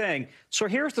same thing. So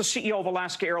here's the CEO of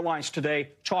Alaska Airlines today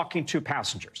talking to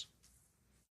passengers.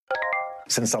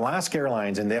 Since Alaska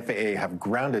Airlines and the FAA have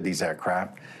grounded these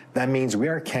aircraft, that means we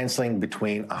are canceling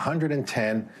between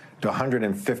 110 to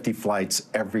 150 flights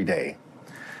every day.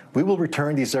 We will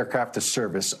return these aircraft to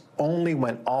service only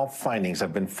when all findings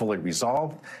have been fully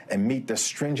resolved and meet the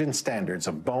stringent standards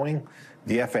of Boeing,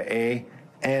 the FAA,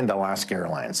 and Alaska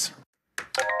Airlines.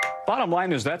 Bottom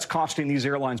line is that's costing these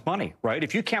airlines money, right?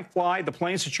 If you can't fly the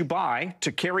planes that you buy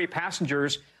to carry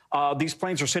passengers, these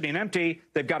planes are sitting empty.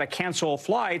 They've got to cancel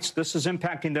flights. This is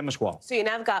impacting them as well. So you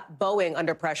now have got Boeing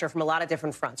under pressure from a lot of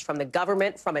different fronts, from the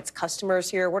government, from its customers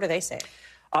here. What are they saying?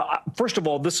 First of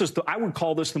all, I would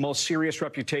call this the most serious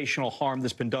reputational harm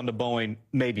that's been done to Boeing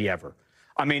maybe ever.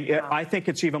 I mean, I think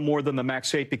it's even more than the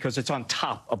MAX 8 because it's on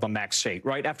top of the MAX 8,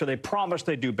 right? After they promised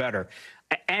they'd do better.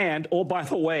 And, oh, by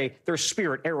the way, there's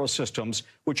Spirit Aerosystems,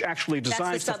 which actually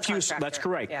designs the fuselage. That's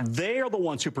correct. Yeah. They are the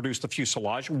ones who produce the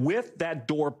fuselage with that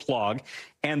door plug.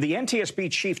 And the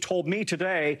NTSB chief told me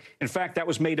today, in fact, that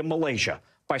was made in Malaysia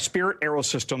by Spirit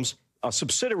Aerosystems, a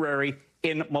subsidiary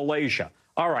in Malaysia.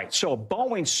 All right, so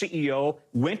Boeing's CEO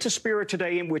went to Spirit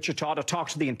today in Wichita to talk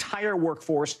to the entire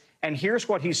workforce. And here's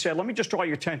what he said. Let me just draw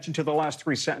your attention to the last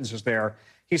 3 sentences there.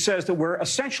 He says that we're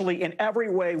essentially, in every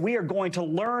way, we are going to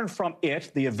learn from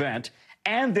it, the event,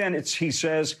 and then he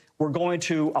says we're going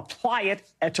to apply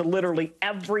it to literally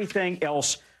everything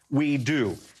else we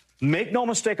do. Make no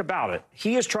mistake about it.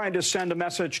 He is trying to send a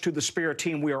message to the Spirit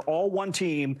team. We are all one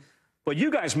team. But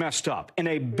you guys messed up in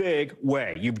a big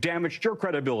way. You've damaged your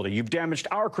credibility. You've damaged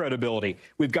our credibility.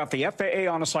 We've got the FAA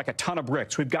on us like a ton of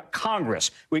bricks. We've got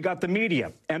Congress. We've got the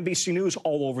media, NBC News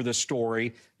all over this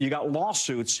story. You got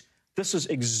lawsuits. This is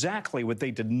exactly what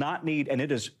they did not need, and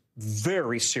it is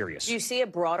very serious. Do you see a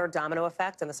broader domino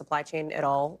effect on the supply chain at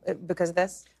all because of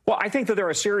this? Well, I think that there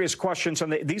are serious questions,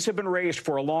 and these have been raised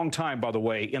for a long time, by the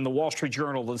way, in the Wall Street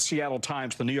Journal, the Seattle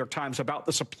Times, the New York Times, about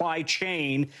the supply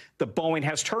chain that Boeing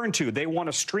has turned to. They want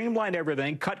to streamline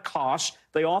everything, cut costs.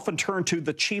 They often turn to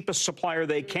the cheapest supplier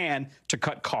they can to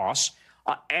cut costs.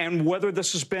 And whether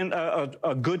this has been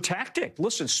a good tactic.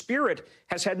 Listen, Spirit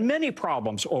has had many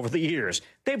problems over the years.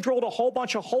 They've drilled a whole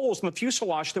bunch of holes in the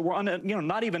fuselage that were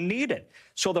not even needed.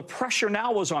 So the pressure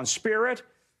now was on Spirit,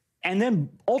 and then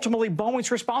ultimately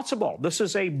Boeing's responsible. This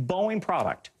is a Boeing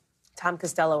product. Tom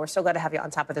Costello, we're so glad to have you on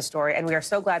top of the story. And we are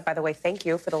so glad, by the way, thank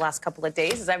you for the last couple of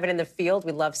days. As I've been in the field,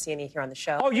 we love seeing you here on the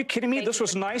show. Oh, you kidding me? This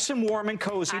was nice and warm and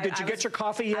cozy. Did you get your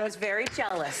coffee yet? I was very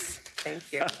jealous.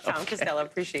 Thank you. Tom Costello,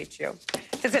 appreciate you.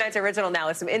 To tonight's original now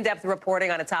is some in-depth reporting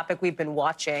on a topic we've been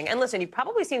watching. And listen, you've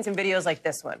probably seen some videos like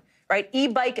this one, right?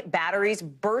 E-bike batteries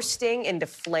bursting into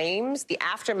flames. The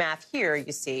aftermath here,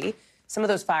 you see, some of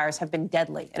those fires have been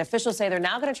deadly. And officials say they're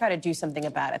now going to try to do something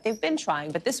about it. They've been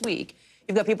trying, but this week,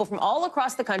 you've got people from all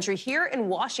across the country here in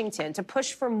Washington to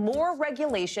push for more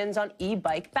regulations on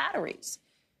e-bike batteries.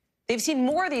 They've seen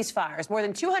more of these fires, more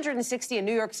than 260 in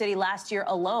New York City last year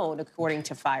alone, according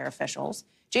to fire officials.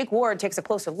 Jake Ward takes a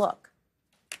closer look.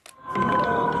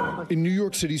 In New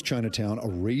York City's Chinatown, a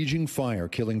raging fire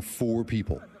killing 4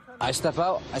 people. I step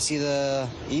out, I see the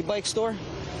e-bike store.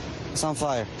 It's on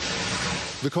fire.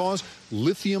 The cause?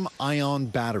 Lithium-ion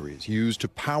batteries used to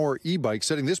power e-bikes,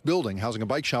 setting this building housing a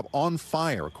bike shop on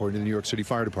fire, according to the New York City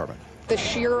Fire Department. The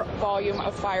sheer volume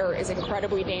of fire is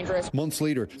incredibly dangerous. Months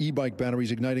later, e-bike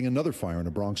batteries igniting another fire in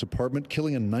a Bronx apartment,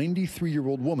 killing a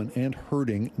 93-year-old woman and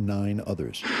hurting 9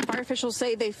 others. Fire officials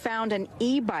say they found an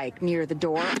e-bike near the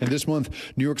door. And this month,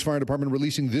 New York's fire department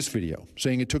releasing this video,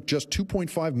 saying it took just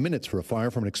 2.5 minutes for a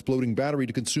fire from an exploding battery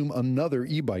to consume another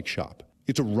e-bike shop.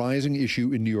 It's a rising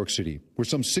issue in New York City, where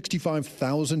some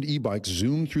 65,000 e-bikes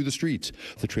zoom through the streets,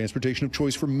 the transportation of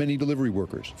choice for many delivery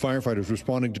workers. Firefighters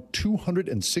responding to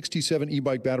 267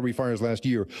 e-bike battery fires last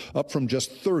year, up from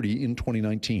just 30 in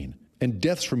 2019. And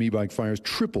deaths from e-bike fires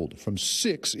tripled from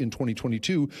 6 in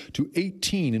 2022 to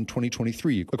 18 in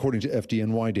 2023, according to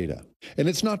FDNY data. And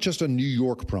it's not just a New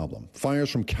York problem. Fires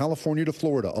from California to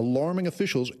Florida, alarming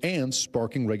officials and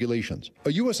sparking regulations.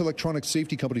 A U.S. electronics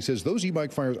safety company says those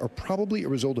e-bike fires are probably a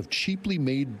result of cheaply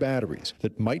made batteries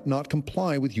that might not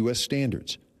comply with U.S.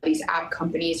 standards. These app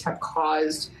companies have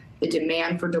caused the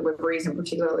demand for deliveries, and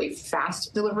particularly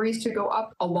fast deliveries, to go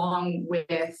up, along with,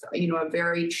 a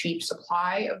very cheap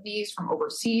supply of these from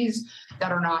overseas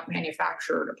that are not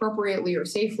manufactured appropriately or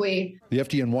safely. The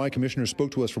FDNY commissioner spoke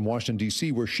to us from Washington,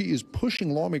 D.C., where she is pushing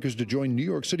lawmakers to join New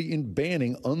York City in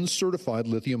banning uncertified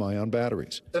lithium-ion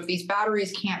batteries. So if these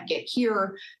batteries can't get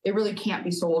here, they really can't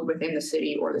be sold within the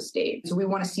city or the state. So we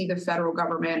want to see the federal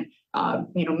government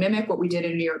mimic what we did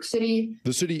in New York City.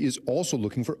 The city is also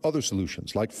looking for other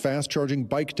solutions like fast-charging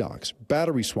bike docks,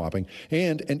 battery swapping,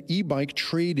 and an e-bike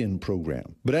trade-in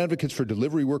program. But advocates for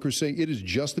delivery workers say it is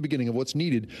just the beginning of what's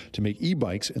needed to make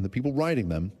e-bikes and the people riding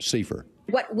them safer.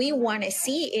 What we want to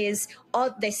see is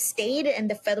all the state and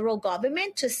the federal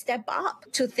government to step up,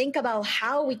 to think about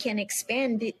how we can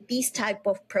expand these type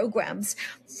of programs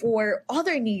for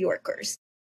other New Yorkers.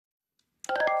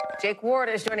 Jake Ward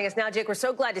is joining us now. Jake, we're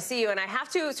so glad to see you. And I have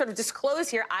to sort of disclose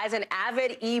here, as an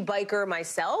avid e-biker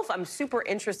myself, I'm super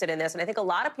interested in this. And I think a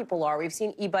lot of people are. We've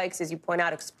seen e-bikes, as you point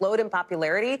out, explode in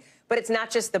popularity. But it's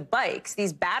not just the bikes.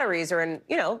 These batteries are in,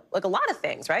 like a lot of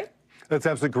things, right? That's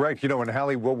absolutely correct. And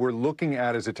Hallie, what we're looking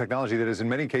at is a technology that is in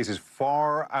many cases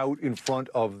far out in front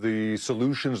of the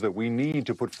solutions that we need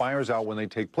to put fires out when they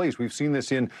take place. We've seen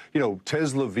this in,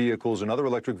 Tesla vehicles and other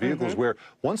electric vehicles where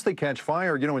once they catch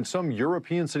fire, in some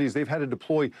European cities, they've had to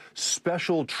deploy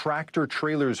special tractor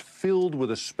trailers filled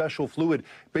with a special fluid,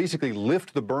 basically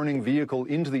lift the burning vehicle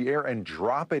into the air and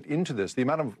drop it into this. The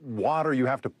amount of water you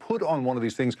have to put on one of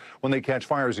these things when they catch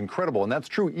fire is incredible. And that's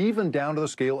true even down to the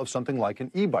scale of something like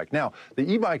an e-bike. Now, the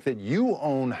e-bike that you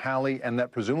own, Hallie, and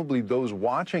that presumably those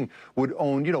watching would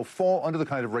own, fall under the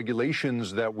kind of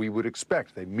regulations that we would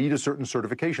expect. They meet a certain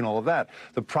certification, all of that.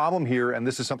 The problem here, and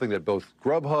this is something that both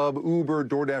Grubhub, Uber,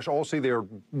 DoorDash all say they're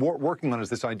working on, is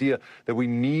this idea that we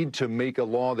need to make a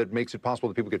law that makes it possible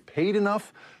that people get paid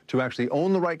enough to actually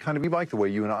own the right kind of e-bike, the way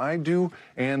you and I do,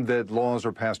 and that laws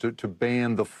are passed to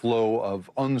ban the flow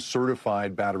of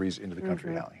uncertified batteries into the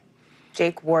country, Hallie.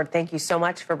 Jake Ward, thank you so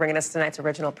much for bringing us tonight's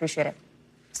original. Appreciate it.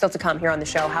 Still to come here on the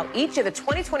show, how each of the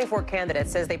 2024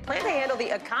 candidates says they plan to handle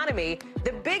the economy,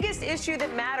 the biggest issue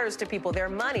that matters to people, their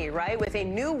money, right? With a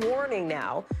new warning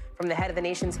now from the head of the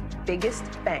nation's biggest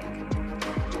bank.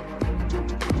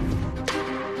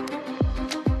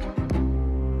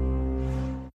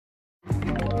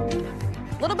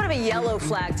 A little bit of a yellow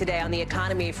flag today on the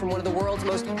economy from one of the world's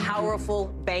most powerful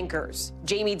bankers,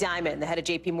 Jamie Dimon, the head of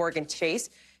J.P. Morgan Chase.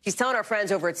 He's telling our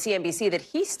friends over at CNBC that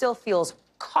he still feels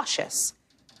cautious.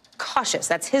 Cautious,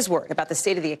 that's his word, about the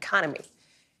state of the economy.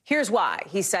 Here's why.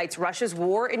 He cites Russia's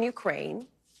war in Ukraine,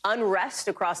 unrest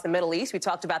across the Middle East. We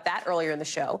talked about that earlier in the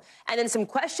show. And then some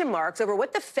question marks over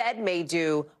what the Fed may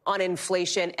do on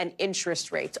inflation and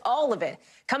interest rates. All of it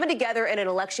coming together in an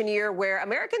election year where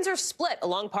Americans are split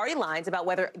along party lines about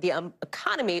whether the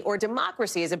economy or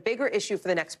democracy is a bigger issue for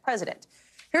the next president.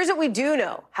 Here's what we do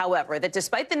know, however, that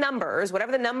despite the numbers,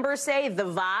 whatever the numbers say, the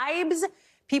vibes,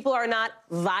 people are not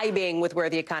vibing with where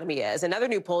the economy is. Another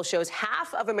new poll shows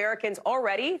half of Americans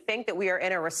already think that we are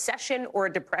in a recession or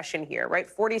a depression here, right?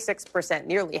 46%,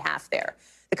 nearly half there.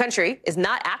 The country is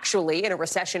not actually in a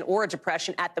recession or a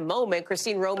depression at the moment.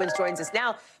 Christine Romans joins us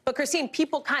now. But Christine,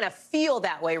 people kind of feel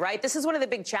that way, right? This is one of the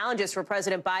big challenges for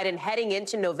President Biden heading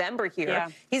into November here. Yeah.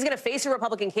 He's going to face a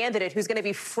Republican candidate who's going to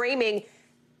be framing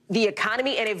the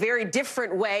economy in a very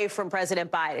different way from President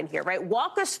Biden here, right?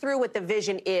 Walk us through what the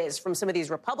vision is from some of these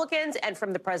Republicans and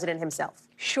from the president himself.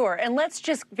 Sure. And let's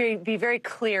just be very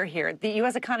clear here. The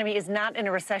U.S. economy is not in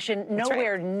a recession,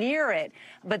 nowhere near it.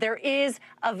 But there is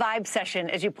a vibe session,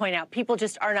 as you point out. People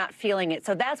just are not feeling it.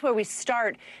 So that's where we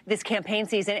start this campaign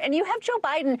season. And you have Joe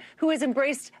Biden, who has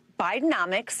embraced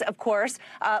Bidenomics, of course.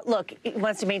 Look, he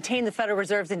wants to maintain the Federal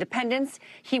Reserve's independence.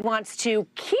 He wants to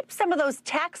keep some of those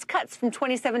tax cuts from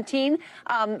 2017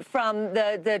 from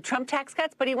the Trump tax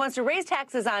cuts, but he wants to raise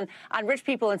taxes on rich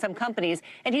people and some companies.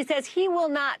 And he says he will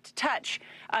not touch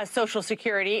Social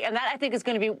Security. And that, I think, is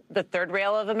going to be the third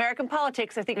rail of American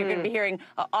politics. I think you're going to be hearing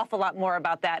an awful lot more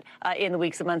about that in the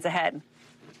weeks and months ahead.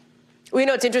 Well, you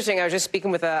know, it's interesting. I was just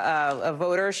speaking with a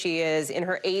voter. She is in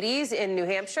her 80s in New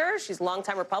Hampshire. She's a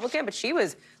longtime Republican, but she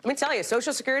was, let me tell you,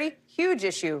 Social Security, huge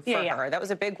issue for her. That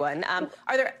was a big one. Are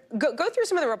there, go through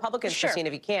some of the Republicans, Christine,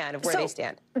 if you can, of where they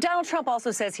stand. Donald Trump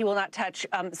also says he will not touch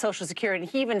Social Security.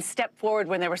 He even stepped forward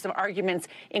when there were some arguments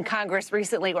in Congress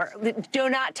recently where do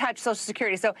not touch Social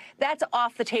Security. So that's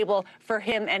off the table for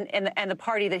him and the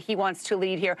party that he wants to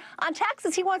lead here. On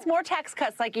taxes, he wants more tax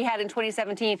cuts like he had in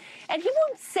 2017. And he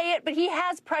won't say it, but he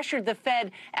has pressured the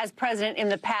Fed as president in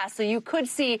the past. So you could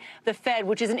see the Fed,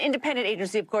 which is an independent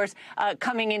agency, of course,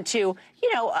 coming into,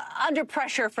 you know, under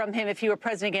pressure from him if he were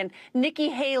president again. Nikki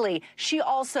Haley, she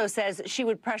also says she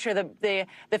would pressure the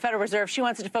Federal Reserve. She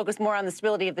wants it to focus more on the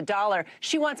stability of the dollar.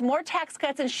 She wants more tax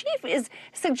cuts, and she is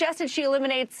suggested she would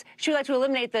like to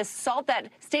eliminate the SALT, that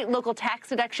state and local tax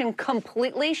deduction,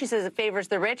 completely. She says it favors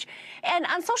the rich. And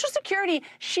on Social Security,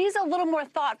 she's a little more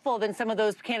thoughtful than some of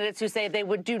those candidates who say they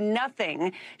would do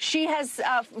nothing. She has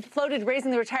floated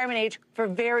raising the retirement age for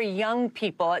very young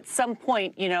people. At some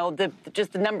point, you know,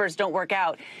 just the numbers don't work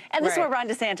out. And this is where Ron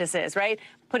DeSantis is, right?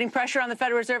 Putting pressure on the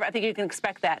Federal Reserve. I think you can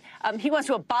expect that. He wants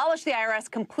to abolish the IRS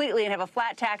completely and have a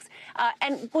flat tax.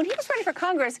 And when he was running for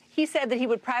Congress, he said that he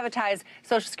would privatize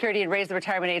Social Security and raise the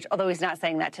retirement age, although he's not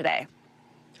saying that today.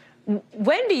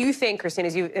 When do you think, Christine,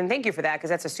 and thank you for that, because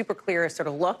that's a super clear sort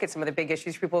of look at some of the big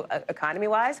issues for people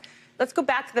economy-wise. Let's go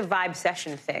back to the vibe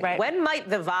session thing. When might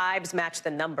the vibes match the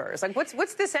numbers? Like,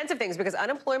 what's the sense of things? Because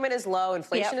unemployment is low,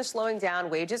 inflation is slowing down,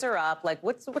 wages are up. Like,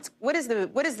 what is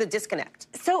the disconnect?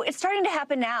 So it's starting to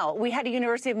happen now. We had a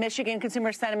University of Michigan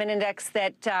Consumer Sentiment Index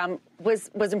that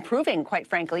was improving, quite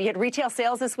frankly. You had retail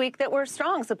sales this week that were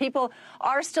strong, so people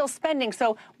are still spending.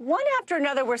 So one after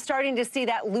another, we're starting to see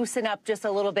that loosen up just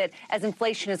a little bit as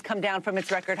inflation has come down from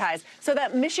its record highs. So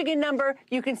that Michigan number,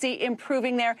 you can see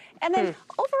improving there. And then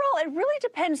overall, it really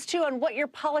depends, too, on what your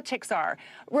politics are.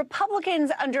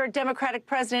 Republicans under a Democratic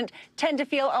president tend to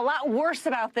feel a lot worse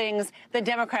about things than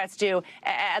Democrats do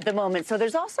at the moment. So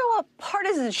there's also a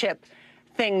partisanship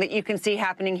thing that you can see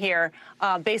happening here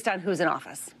based on who's in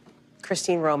office.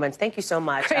 Christine Romans, thank you so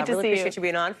much. Great to really see appreciate you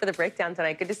being on for the breakdown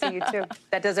tonight. Good to see you, too.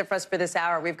 That does it for us for this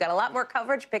hour. We've got a lot more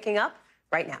coverage picking up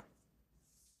right now.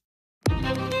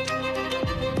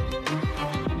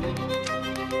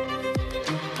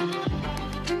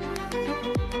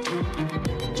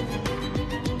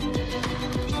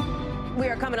 We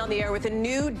are coming on the air with a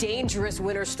new dangerous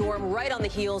winter storm right on the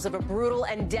heels of a brutal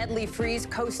and deadly freeze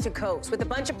coast to coast, with a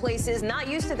bunch of places not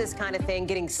used to this kind of thing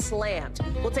getting slammed.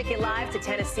 We'll take you live to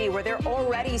Tennessee, where they're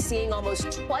already seeing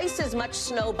almost twice as much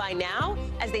snow by now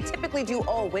as they typically do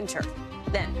all winter.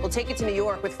 Then we'll take you to New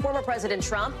York with former President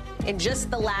Trump in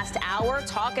just the last hour,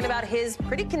 talking about his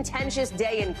pretty contentious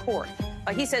day in court.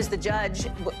 He says the judge,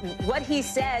 what he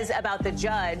says about the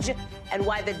judge, and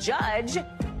why the judge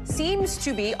seems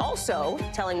to be also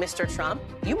telling Mr. Trump,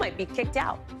 you might be kicked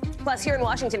out. Plus, here in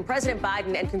Washington, President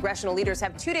Biden and congressional leaders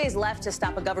have 2 days left to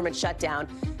stop a government shutdown.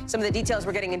 Some of the details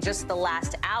we're getting in just the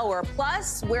last hour,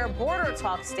 plus where border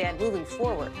talks stand moving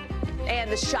forward.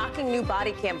 And the shocking new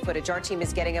body cam footage our team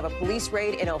is getting of a police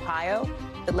raid in Ohio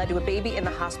that led to a baby in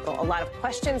the hospital. A lot of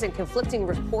questions and conflicting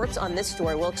reports on this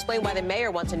story. We'll explain why the mayor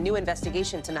wants a new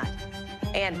investigation tonight.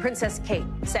 And Princess Kate,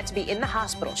 set to be in the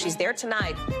hospital. She's there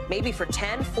tonight, maybe for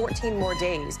 10, 14 more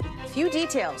days. Few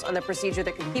details on the procedure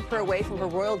that could keep her away from her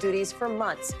royal duties for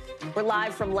months. We're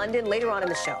live from London later on in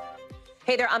the show.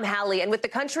 Hey there, I'm Hallie, and with the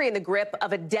country in the grip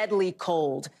of a deadly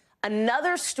cold,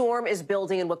 another storm is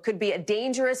building in what could be a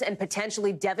dangerous and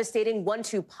potentially devastating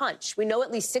 1-2 punch. We know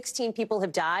at least 16 people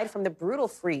have died from the brutal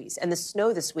freeze and the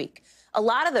snow this week. A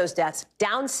lot of those deaths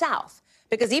down south.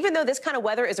 Because even though this kind of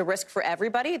weather is a risk for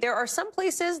everybody, there are some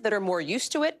places that are more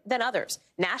used to it than others.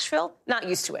 Nashville, not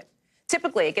used to it.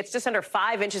 Typically, it gets just under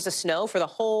 5 inches of snow for the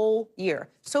whole year.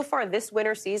 So far this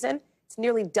winter season, it's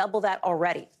nearly double that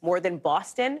already. More than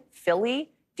Boston,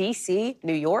 Philly, D.C.,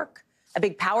 New York. A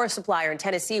big power supplier in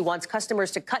Tennessee wants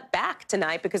customers to cut back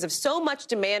tonight because of so much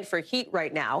demand for heat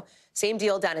right now. Same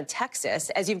deal down in Texas,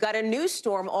 as you've got a new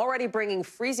storm already bringing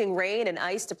freezing rain and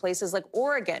ice to places like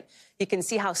Oregon. You can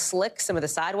see how slick some of the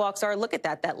sidewalks are. Look at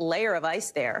that layer of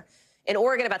ice there. In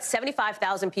Oregon, about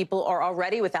 75,000 people are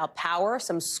already without power.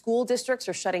 Some school districts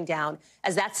are shutting down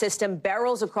as that system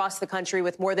barrels across the country,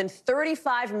 with more than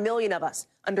 35 million of us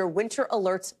under winter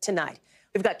alerts tonight.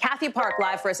 We've got Kathy Park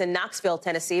live for us in Knoxville,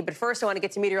 Tennessee. But first, I want to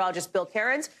get to meteorologist Bill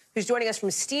Cairns, who's joining us from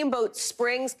Steamboat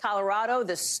Springs, Colorado.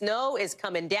 The snow is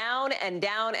coming down and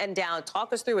down and down.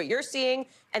 Talk us through what you're seeing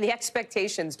and the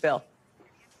expectations, Bill.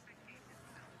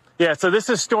 Yeah, so this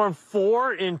is storm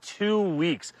 4 in 2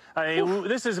 weeks. I mean,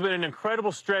 this has been an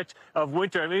incredible stretch of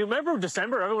winter. I mean, remember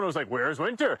December, everyone was like, where's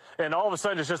winter? And all of a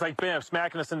sudden, it's just like, bam,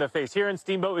 smacking us in the face. Here in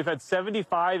Steamboat, we've had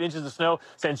 75 inches of snow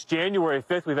since January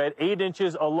 5th. We've had 8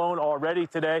 inches alone already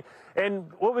today.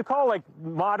 And what we call like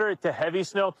moderate to heavy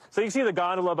snow. So you see the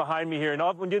gondola behind me here. And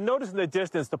when you notice in the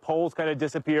distance, the poles kind of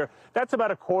disappear. That's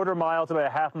about a quarter mile to about a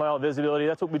half-mile visibility.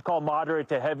 That's what we'd call moderate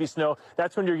to heavy snow.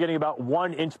 That's when you're getting about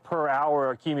 1 inch per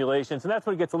hour accumulations. And that's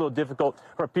when it gets a little difficult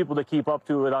for people to keep up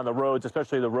to it on the roads,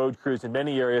 especially the road crews in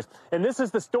many areas. And this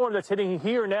is the storm that's hitting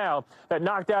here now that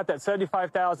knocked out that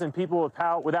 75,000 people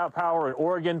without power in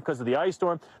Oregon because of the ice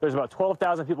storm. There's about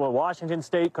 12,000 people in Washington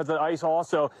State because of the ice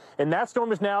also. And that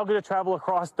storm is now going to travel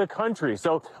across the country.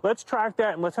 So let's track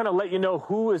that and let's kind of let you know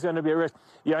who is going to be at risk.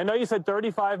 Yeah, I know you said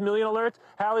 35 million alerts.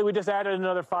 Hallie, we just added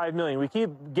another 5 million. We keep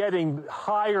getting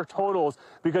higher totals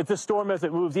because this storm, as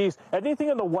it moves east, anything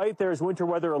in the white there is winter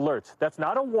weather alerts. That's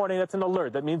not a warning, that's an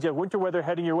alert. That means you have winter weather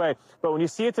heading your way. But when you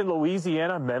see it's in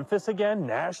Louisiana, Memphis again,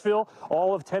 Nashville,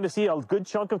 all of Tennessee, a good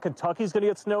chunk of Kentucky is going to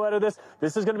get snow out of this.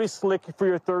 This is going to be slick for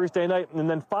your Thursday night. And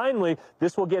then finally,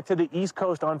 this will get to the East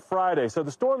Coast on Friday. So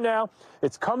the storm now,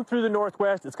 it's come through the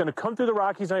Northwest. It's going to come through the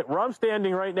Rockies tonight. Where I'm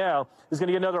standing right now is going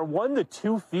to get another 1 to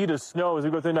 2 feet of snow as we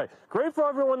go through the night. Great for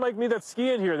everyone like me that's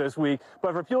skiing here this week.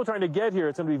 But for people trying to get here,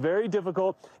 it's going to be very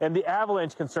difficult. And the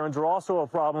avalanche concerns are also a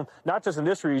problem, not just in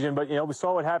this region, but, you know, we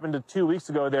saw what happened 2 weeks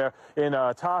ago there in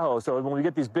Tahoe. So when we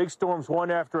get these big storms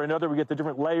one after another, we get the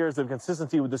different layers of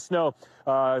consistency with the snow.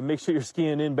 Make sure you're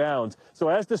skiing inbounds. So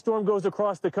as the storm goes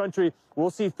across the country, we'll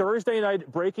see Thursday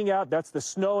night breaking out. That's the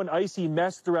snow and icy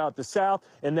mess throughout the south.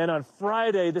 And then on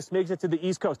Friday, this makes it to the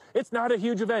East Coast. It's not a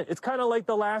huge event. It's kind of like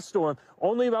the last storm,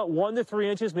 only about 1 to 3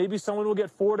 inches. Maybe someone will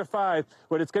get 4 to 5,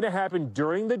 but it's going to happen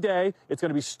during the day. It's going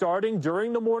to be starting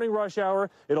during the morning rush hour.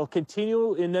 It'll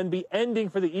continue and then be ending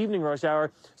for the evening rush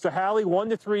hour. So Hallie, 1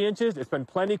 to 3 inches. It's been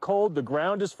plenty cold. The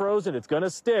ground is frozen. It's going to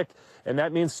stick. And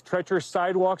that means treacherous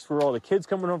sidewalks for all the kids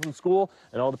coming home from school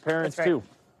and all the parents too.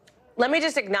 Let me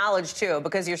just acknowledge, too,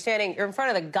 because you're in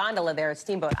front of the gondola there at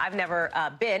Steamboat. I've never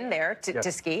been there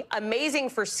to ski. Amazing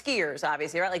for skiers,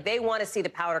 obviously, right? Like, they want to see the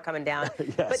powder coming down.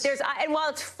 Yes. But and while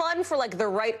it's fun for, like, the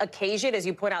right occasion, as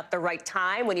you point out, the right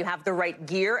time, when you have the right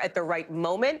gear at the right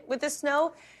moment with the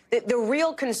snow, the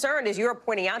real concern, as you're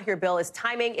pointing out here, Bill, is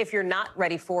timing if you're not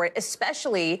ready for it,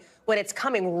 especially when it's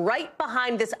coming right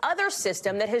behind this other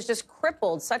system that has just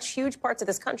crippled such huge parts of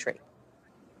this country.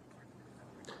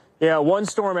 Yeah, one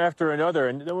storm after another.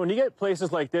 And when you get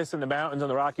places like this in the mountains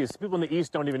and the Rockies, people in the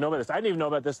east don't even know about this. I didn't even know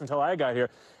about this until I got here,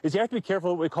 is you have to be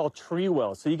careful what we call tree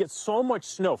wells. So you get so much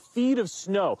snow, feet of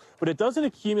snow, but it doesn't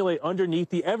accumulate underneath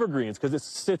the evergreens because it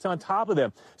sits on top of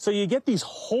them. So you get these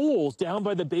holes down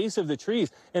by the base of the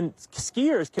trees, and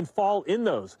skiers can fall in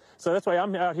those. So that's why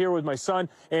I'm out here with my son.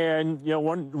 And, you know,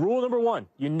 rule number one,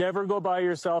 you never go by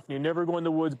yourself. You never go in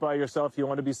the woods by yourself. You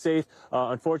want to be safe.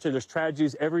 Unfortunately, there's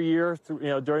tragedies every year,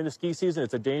 during the ski season.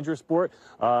 It's a dangerous sport,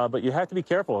 but you have to be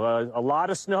careful. A lot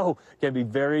of snow can be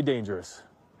very dangerous.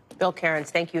 Bill Cairns,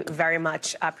 thank you very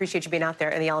much. I appreciate you being out there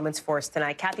in the elements for us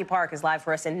tonight. Kathy Park is live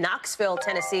for us in Knoxville,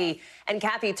 Tennessee. And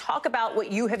Kathy, talk about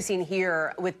what you have seen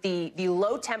here with the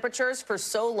low temperatures for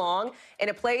so long in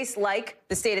a place like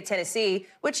the state of Tennessee,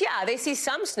 which, yeah, they see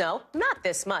some snow, not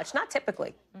this much, not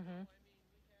typically.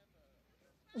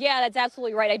 Yeah, that's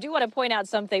absolutely right. I do want to point out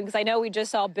something because I know we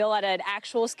just saw Bill at an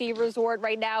actual ski resort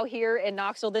right now here in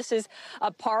Knoxville. This is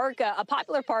a park, a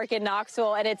popular park in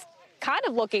Knoxville, and it's kind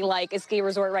of looking like a ski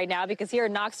resort right now because here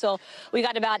in Knoxville, we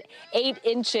got about 8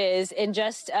 inches in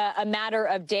just a matter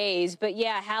of days. But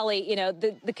yeah, Hallie, you know,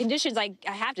 the conditions, I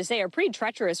have to say, are pretty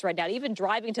treacherous right now. Even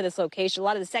driving to this location, a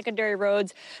lot of the secondary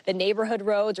roads, the neighborhood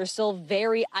roads are still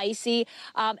very icy.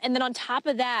 And then on top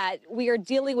of that, we are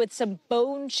dealing with some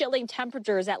bone-chilling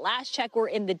temperatures. At last check, we're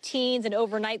in the teens, and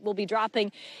overnight we'll be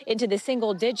dropping into the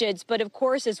single digits. But of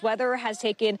course, this weather has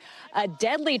taken a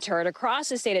deadly turn across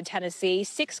the state of Tennessee.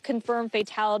 6 confirmed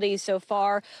fatalities so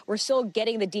far. We're still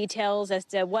getting the details as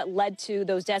to what led to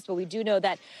those deaths, but we do know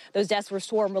that those deaths were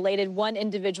storm-related.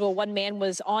 One man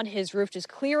was on his roof, just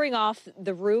clearing off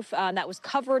the roof that was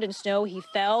covered in snow. He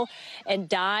fell and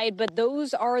died, but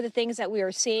those are the things that we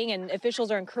are seeing, and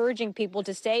officials are encouraging people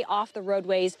to stay off the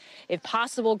roadways. If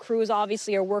possible, crews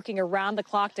obviously are working around the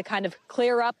clock to kind of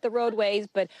clear up the roadways,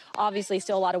 but obviously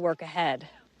still a lot of work ahead.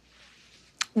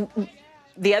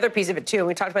 The other piece of it, too, and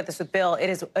we talked about this with Bill, it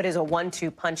is a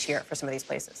 1-2 punch here for some of these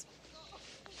places.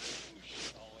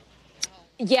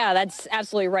 Yeah, that's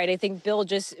absolutely right. I think Bill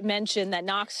just mentioned that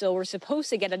Knoxville, we're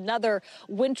supposed to get another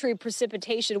wintry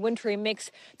precipitation, wintry mix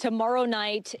tomorrow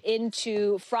night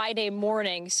into Friday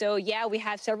morning. So, yeah, we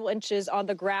have several inches on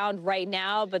the ground right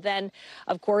now. But then,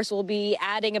 of course, we'll be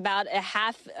adding about a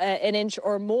half an inch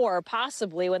or more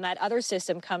possibly when that other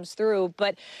system comes through.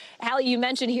 But, Hallie, you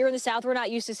mentioned here in the South, we're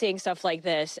not used to seeing stuff like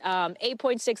this.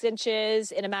 8.6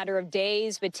 inches in a matter of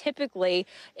days. But typically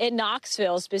in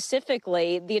Knoxville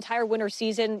specifically, the entire winter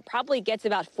season probably gets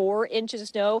about 4 inches of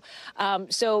snow.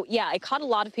 So, yeah, it caught a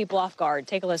lot of people off guard.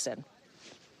 Take a listen.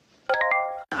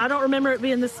 I don't remember it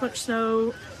being this much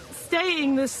snow,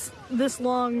 staying this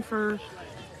long for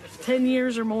 10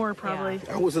 years or more, probably.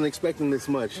 I wasn't expecting this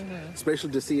much,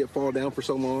 especially to see it fall down for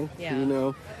so long, you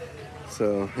know.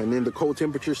 So, and then the cold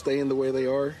temperatures staying the way they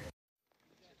are.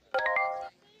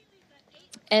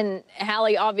 And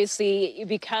Hallie, obviously,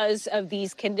 because of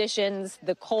these conditions,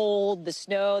 the cold, the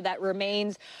snow that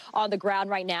remains on the ground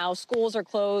right now, schools are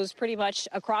closed pretty much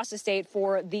across the state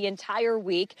for the entire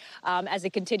week as they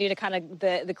continue to kind of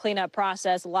the cleanup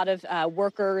process. A lot of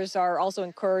workers are also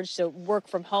encouraged to work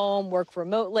from home, work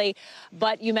remotely.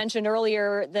 But you mentioned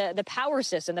earlier the power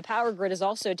system, the power grid is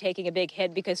also taking a big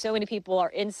hit because so many people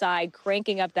are inside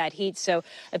cranking up that heat. So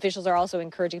officials are also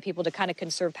encouraging people to kind of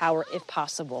conserve power if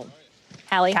possible.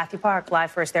 Hallie. Kathy Park,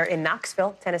 live for us there in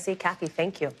Knoxville, Tennessee. Kathy,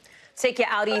 thank you. Let's take you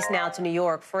out east now to New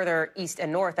York, further east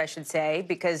and north, I should say,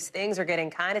 because things are getting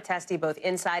kind of testy both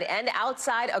inside and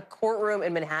outside a courtroom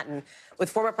in Manhattan with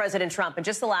former President Trump. In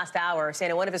just the last hour,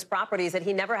 saying at one of his properties that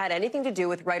he never had anything to do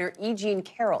with writer E. Jean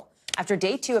Carroll after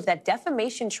day 2 of that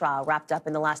defamation trial wrapped up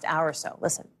in the last hour or so.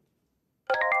 Listen.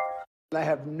 I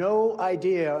have no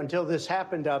idea until this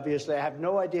happened, obviously. I have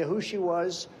no idea who she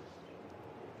was.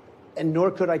 And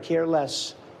nor could I care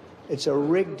less. It's a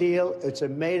rigged deal. It's a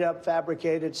made-up,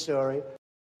 fabricated story.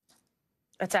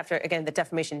 That's after, again, the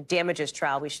defamation damages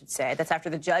trial, we should say. That's after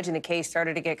the judge in the case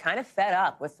started to get kind of fed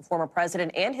up with the former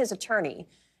president and his attorney,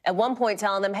 at one point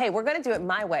telling them, hey, we're going to do it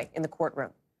my way in the courtroom.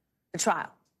 The trial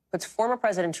puts former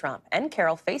President Trump and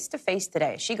Carroll face-to-face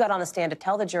today. She got on the stand to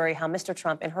tell the jury how Mr.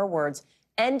 Trump, in her words,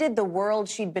 ended the world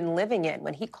she'd been living in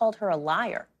when he called her a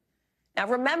liar. Now,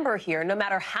 remember here, no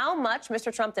matter how much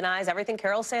Mr. Trump denies everything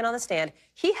Carroll's saying on the stand,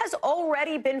 he has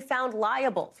already been found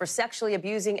liable for sexually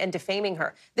abusing and defaming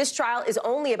her. This trial is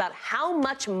only about how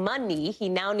much money he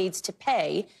now needs to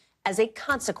pay as a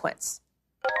consequence.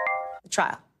 The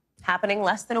trial happening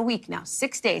less than a week now,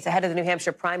 6 days ahead of the New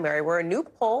Hampshire primary, where a new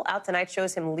poll out tonight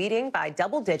shows him leading by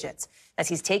double digits as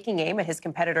he's taking aim at his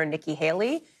competitor, Nikki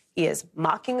Haley. He is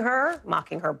mocking her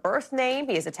birth name.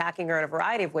 He is attacking her in a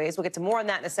variety of ways. We'll get to more on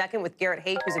that in a second with Garrett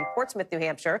Haake, who's in Portsmouth, New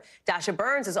Hampshire. Dasha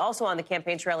Burns is also on the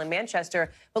campaign trail in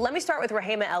Manchester. But let me start with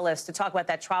Rahima Ellis to talk about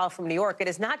that trial from New York. It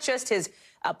is not just his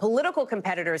political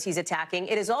competitors he's attacking.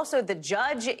 It is also the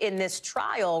judge in this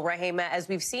trial, Rahima, as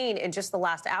we've seen in just the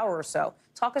last hour or so.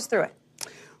 Talk us through it.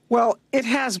 Well, it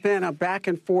has been a back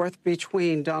and forth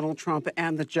between Donald Trump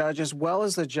and the judge, as well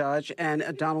as the judge and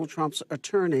Donald Trump's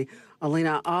attorney,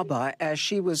 Alina Abba, as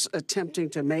she was attempting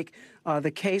to make the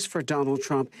case for Donald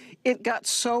Trump. It got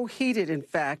so heated, in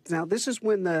fact. Now, this is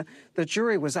when the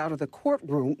jury was out of the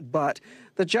courtroom, but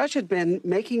the judge had been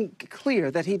making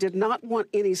clear that he did not want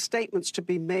any statements to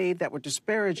be made that were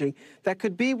disparaging that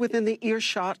could be within the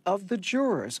earshot of the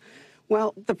jurors.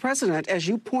 Well, the president, as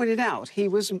you pointed out, he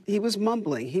was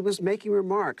mumbling. He was making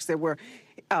remarks. There were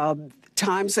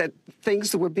times that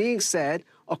things that were being said,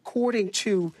 according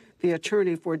to the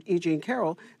attorney for E. Jean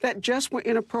Carroll, that just were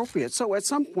inappropriate. So at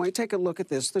some point, take a look at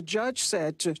this. The judge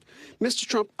said to Mr.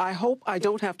 Trump, I hope I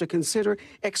don't have to consider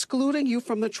excluding you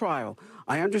from the trial.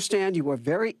 I understand you were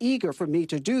very eager for me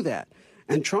to do that.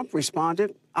 And Trump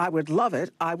responded, I would love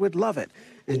it. I would love it.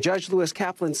 And Judge Lewis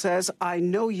Kaplan says, I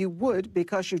know you would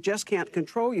because you just can't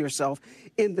control yourself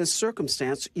in this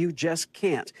circumstance. You just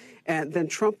can't. And then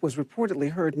Trump was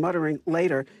reportedly heard muttering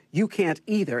later, you can't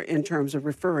either, in terms of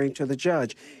referring to the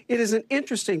judge. It is an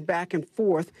interesting back and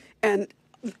forth. And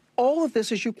all of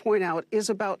this, as you point out, is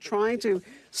about trying to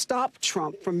stop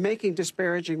Trump from making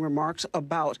disparaging remarks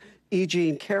about E.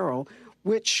 Jean Carroll,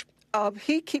 which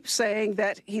he keeps saying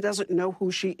that he doesn't know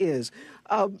who she is.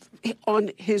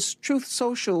 On his Truth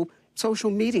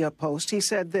Social media post, he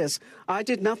said this, I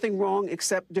did nothing wrong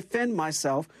except defend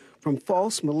myself from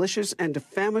false, malicious, and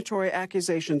defamatory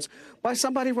accusations by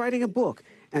somebody writing a book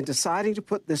and deciding to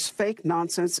put this fake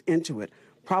nonsense into it,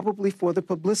 probably for the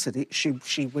publicity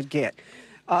she would get.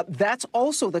 That's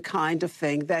also the kind of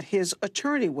thing that his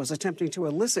attorney was attempting to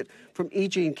elicit from E.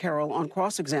 Jean Carroll on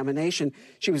cross-examination.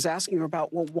 She was asking her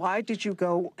about, well, why did you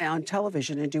go on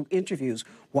television and do interviews?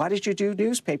 Why did you do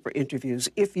newspaper interviews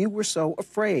if you were so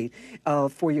afraid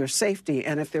for your safety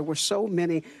and if there were so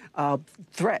many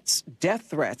threats, death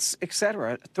threats,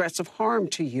 etc., threats of harm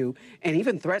to you and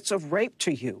even threats of rape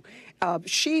to you?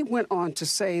 She went on to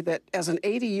say that as an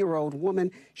 80-year-old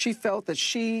woman, she felt that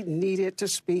she needed to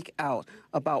speak out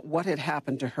about what had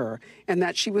happened to her and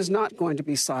that she was not going to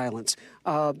be silenced.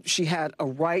 She had a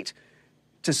right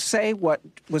to say what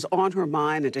was on her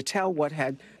mind and to tell what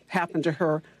had happened to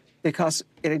her because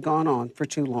it had gone on for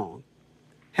too long.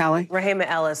 Hallie? Rahima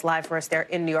Ellis, live for us there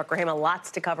in New York. Rahima,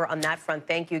 lots to cover on that front.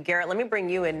 Thank you. Garrett, let me bring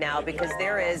you in now because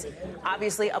there is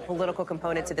obviously a political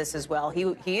component to this as well.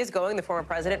 He is going, the former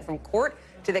president, from court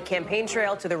to the campaign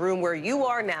trail to the room where you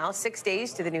are now, 6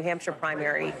 days to the New Hampshire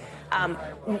primary.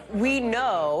 We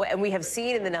know, and we have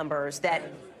seen in the numbers, that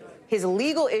his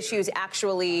legal issues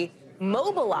actually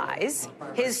mobilize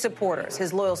his supporters,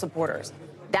 his loyal supporters.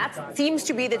 That seems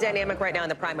to be the dynamic right now in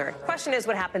the primary. Question is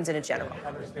what happens in a general.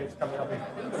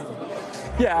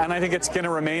 Yeah, and I think it's going to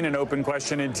remain an open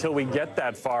question until we get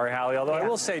that far, Hallie. Although I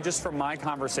will say, just from my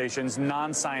conversations,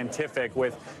 non-scientific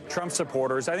with Trump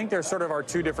supporters, I think there sort of are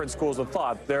two different schools of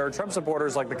thought. There are Trump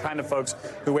supporters like the kind of folks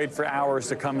who wait for hours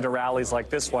to come to rallies like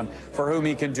this one, for whom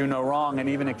he can do no wrong, and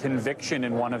even a conviction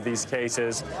in one of these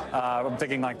cases. I'm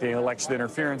thinking like the election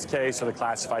interference case or the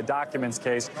classified documents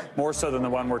case, more so than the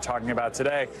one we're talking about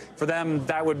today. For them,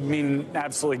 that would mean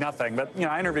absolutely nothing. But, you know,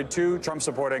 I interviewed two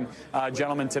Trump-supporting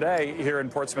gentlemen today here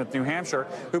in Portsmouth, New Hampshire,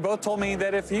 who both told me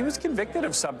that if he was convicted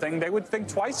of something, they would think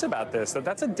twice about this, that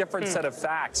that's a different set of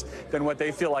facts than what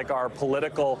they feel like are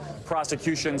political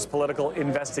prosecutions, political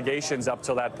investigations up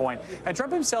till that point. And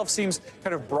Trump himself seems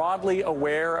kind of broadly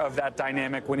aware of that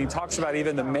dynamic when he talks about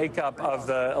even the makeup of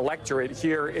the electorate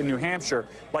here in New Hampshire,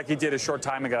 like he did a short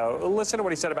time ago. Listen to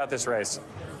what he said about this race.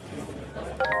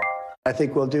 I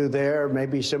think we'll do there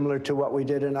maybe similar to what we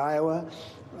did in Iowa.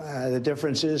 The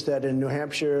difference is that in New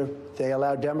Hampshire, they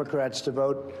allow Democrats to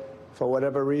vote for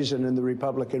whatever reason in the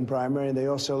Republican primary, and they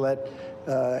also let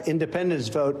independents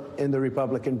vote in the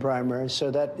Republican primary.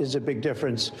 So that is a big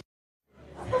difference.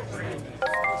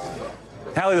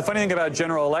 Hallie, the funny thing about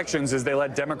general elections is they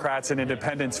let Democrats and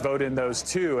independents vote in those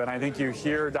too. And I think you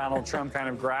hear Donald Trump kind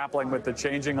of grappling with the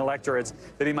changing electorates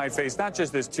that he might face, not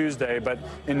just this Tuesday, but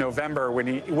in November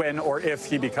when or if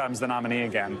he becomes the nominee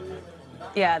again.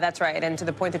 Yeah, that's right. And to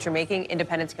the point that you're making,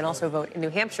 independents can also vote in New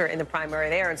Hampshire in the primary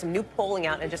there. And some new polling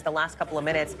out in just the last couple of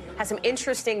minutes has some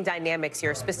interesting dynamics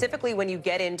here, specifically when you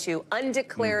get into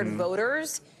undeclared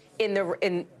voters in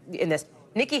this.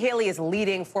 Nikki Haley is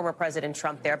leading former President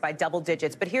Trump there by double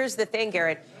digits. But here's the thing,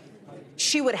 Garrett.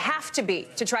 She would have to be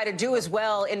to try to do as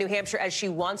well in New Hampshire as she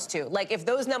wants to. Like, if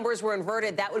those numbers were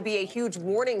inverted, that would be a huge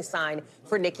warning sign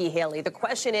for Nikki Haley. The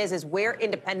question is where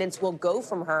independents will go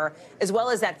from her, as well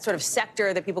as that sort of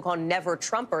sector that people call never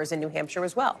Trumpers in New Hampshire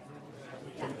as well.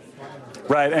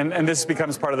 Right, and this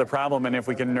becomes part of the problem. And if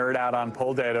we can nerd out on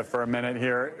poll data for a minute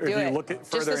here, if you look at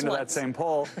further into that same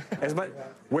poll,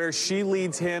 where she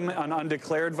leads him on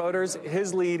undeclared voters,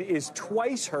 his lead is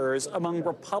twice hers among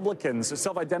Republicans,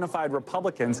 self-identified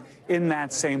Republicans in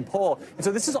that same poll. And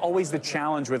so this is always the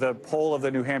challenge with a poll of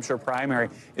the New Hampshire primary,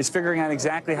 is figuring out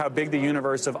exactly how big the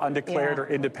universe of undeclared or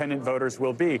independent voters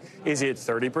will be. Is it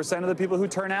 30% of the people who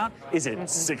turn out? Is it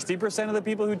 60% of the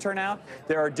people who turn out?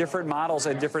 There are different models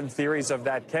and different theories of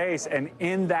that case, and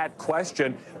in that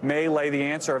question may lay the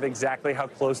answer of exactly how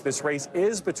close this race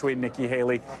is between Nikki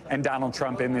Haley and Donald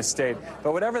Trump in this state.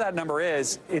 But whatever that number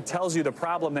is, it tells you the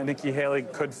problem that Nikki Haley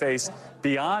could face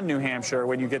beyond New Hampshire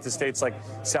when you get to states like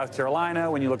South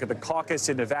Carolina, when you look at the caucus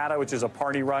in Nevada, which is a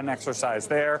party-run exercise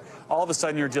there. All of a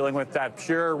sudden, you're dealing with that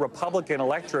pure Republican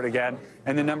electorate again,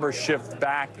 and the numbers shift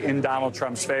back in Donald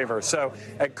Trump's favor. So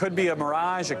it could be a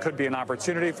mirage. It could be an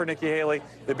opportunity for Nikki Haley.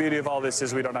 The beauty of all this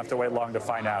is we don't have to wait long to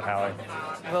find out, Hallie.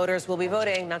 Voters will be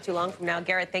voting not too long from now.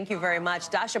 Garrett, thank you very much.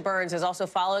 Dasha Burns is also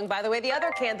following, by the way, the other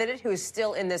candidate who is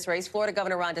still in this race, Florida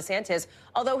Governor Ron DeSantis,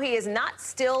 although he is not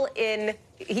still in,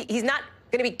 he's not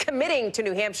going to be committing to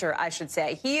New Hampshire, I should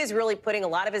say. He is really putting a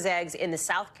lot of his eggs in the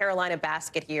South Carolina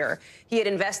basket here. He had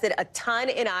invested a ton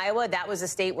in Iowa. That was a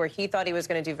state where he thought he was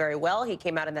going to do very well. He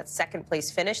came out in that second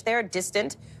place finish there,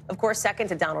 distant, of course, second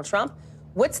to Donald Trump.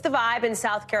 What's the vibe in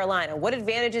South Carolina? What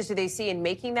advantages do they see in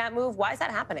making that move? Why is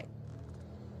that happening?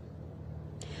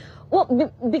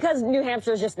 Well, because New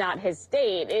Hampshire is just not his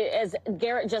state. As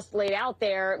Garrett just laid out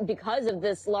there, because of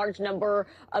this large number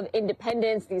of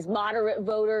independents, these moderate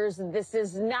voters, this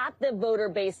is not the voter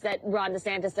base that Ron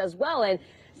DeSantis does well. And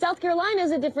South Carolina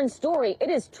is a different story. It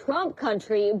is Trump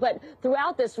country, but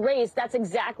throughout this race, that's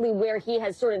exactly where he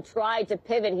has sort of tried to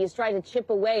pivot. He's tried to chip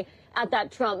away at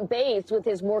that Trump base with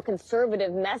his more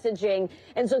conservative messaging.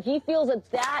 And so he feels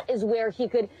that that is where he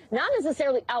could not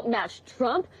necessarily outmatch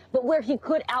Trump, but where he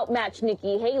could outmatch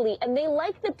Nikki Haley. And they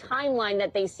like the timeline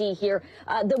that they see here,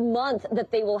 the month that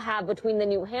they will have between the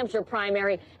New Hampshire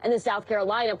primary and the South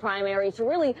Carolina primary to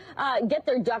really get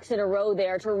their ducks in a row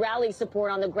there, to rally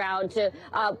support on the ground, to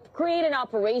create an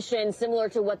operation similar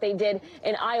to what they did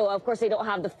in Iowa. Of course, they don't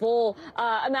have the full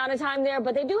amount of time there,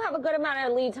 but they do have a good amount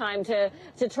of lead time to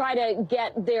try to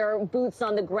get their boots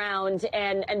on the ground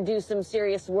and do some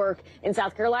serious work in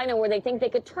South Carolina, where they think they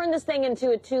could turn this thing into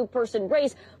a two-person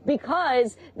race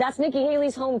because that's Nikki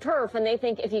Haley's home turf. And they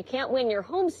think if you can't win your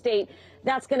home state,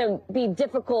 that's going to be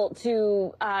difficult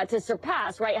to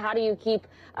surpass, right? How do you keep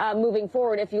moving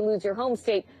forward if you lose your home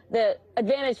state? The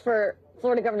advantage for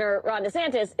Florida Governor Ron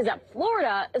DeSantis is that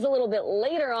Florida is a little bit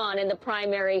later on in the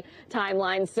primary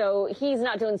timeline, so he's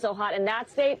not doing so hot in that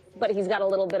state, but he's got a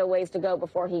little bit of ways to go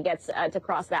before he gets to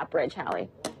cross that bridge, Hallie.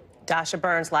 Dasha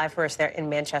Burns live for us there in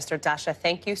Manchester. Dasha,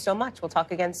 thank you so much. We'll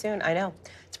talk again soon. I know.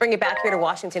 Let's bring you back here to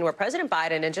Washington, where President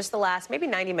Biden, in just the last maybe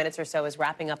 90 minutes or so, is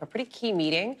wrapping up a pretty key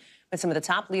meeting with some of the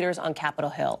top leaders on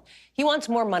Capitol Hill. He wants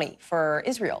more money for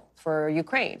Israel, for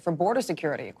Ukraine, for border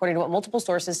security, according to what multiple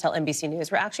sources tell NBC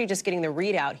News. We're actually just getting the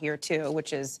readout here, too,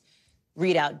 which is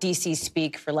readout DC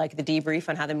speak for like the debrief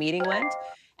on how the meeting went.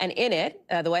 And in it,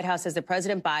 the White House says that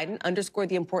President Biden underscored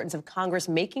the importance of Congress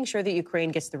making sure that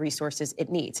Ukraine gets the resources it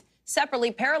needs.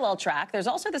 Separately, parallel track, there's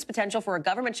also this potential for a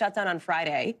government shutdown on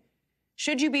Friday.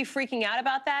 Should you be freaking out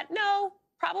about that? No,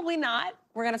 probably not.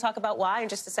 We're going to talk about why in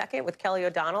just a second with Kelly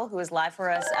O'Donnell, who is live for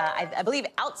us, I believe,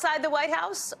 outside the White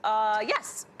House.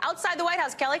 Yes, outside the White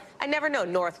House, Kelly. I never know.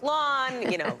 North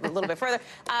Lawn, you know, a little bit further.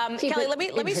 Kelly,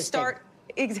 let me start.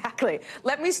 Exactly.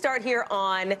 Let me start here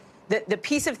on the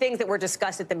piece of things that were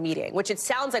discussed at the meeting, which it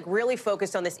sounds like really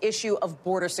focused on this issue of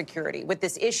border security, with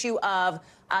this issue of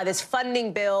this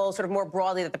funding bill, sort of more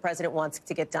broadly, that the president wants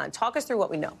to get done. Talk us through what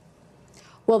we know.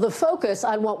 Well, the focus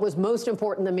on what was most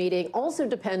important in the meeting also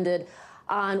depended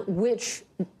on which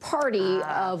party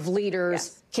of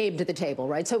leaders came to the table,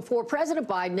 right? So for President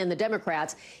Biden and the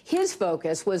Democrats, his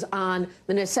focus was on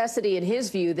the necessity, in his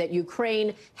view, that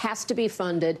Ukraine has to be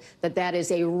funded, that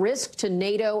is a risk to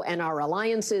NATO and our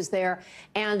alliances there,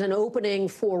 and an opening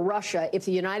for Russia if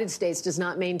the United States does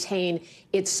not maintain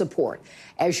its support.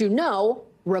 As you know,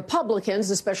 Republicans,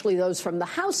 especially those from the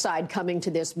House side coming to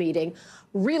this meeting,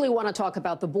 really want to talk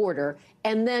about the border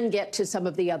and then get to some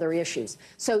of the other issues.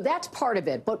 So that's part of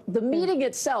it. But the meeting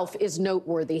itself is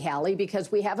noteworthy, Hallie,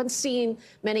 because we haven't seen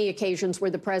many occasions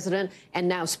where the president and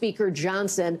now Speaker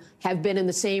Johnson have been in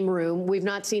the same room. We've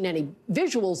not seen any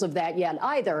visuals of that yet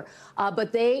either,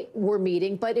 but they were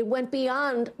meeting. But it went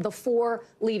beyond the four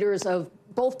leaders of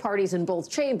both parties in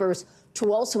both chambers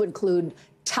to also include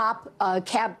top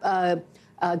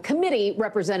committee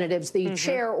representatives, the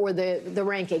chair or the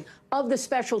ranking of the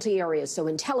specialty areas, so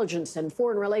intelligence and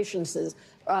foreign relations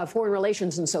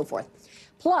and so forth.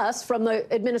 Plus, from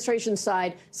the administration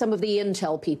side, some of the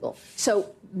intel people.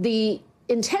 So the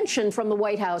intention from the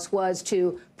White House was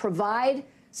to provide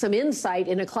some insight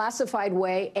in a classified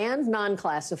way and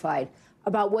non-classified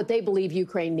about what they believe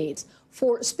Ukraine needs.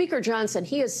 For Speaker Johnson,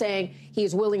 he is saying he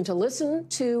is willing to listen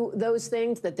to those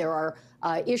things, that there are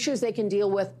issues they can deal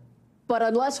with, but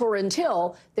unless or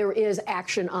until there is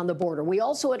action on the border. We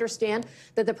also understand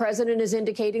that the president is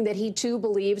indicating that he, too,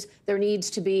 believes there needs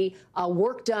to be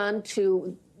work done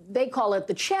to, they call it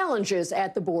the challenges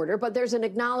at the border, but there's an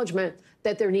acknowledgement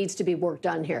that there needs to be work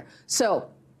done here. So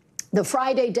the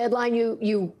Friday deadline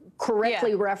you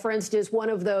correctly referenced is one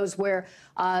of those where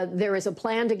there is a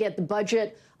plan to get the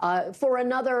budget for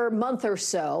another month or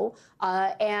so,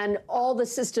 and all the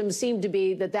systems seem to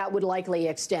be that would likely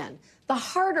extend. The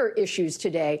harder issues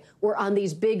today were on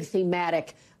these big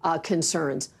thematic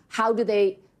concerns. How do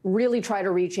they really try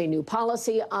to reach a new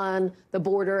policy on the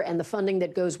border and the funding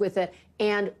that goes with it?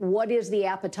 And what is the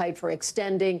appetite for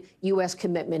extending U.S.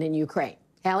 commitment in Ukraine?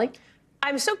 Hallie?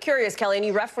 I'm so curious, Kelly, and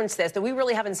you referenced this, that we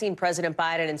really haven't seen President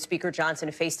Biden and Speaker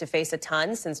Johnson face-to-face a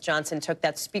ton since Johnson took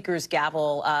that speaker's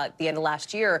gavel at the end of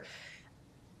last year.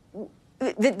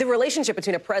 The relationship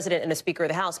between a president and a Speaker of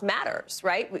the House matters,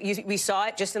 right? We saw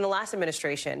it just in the last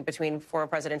administration between former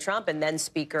President Trump and then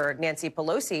Speaker Nancy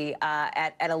Pelosi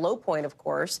at a low point, of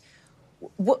course.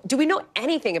 Do we know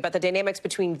anything about the dynamics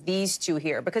between these two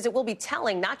here? Because it will be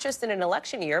telling, not just in an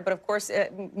election year, but, of course,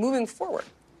 moving forward.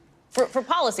 For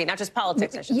policy, not just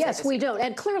politics, I should say. Yes, we don't.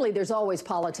 And clearly there's always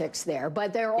politics there,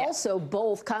 but they're also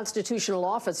both constitutional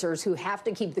officers who have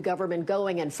to keep the government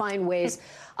going and find ways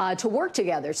to work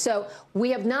together. So we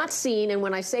have not seen, and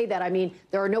when I say that, I mean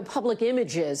there are no public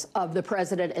images of the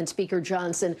president and Speaker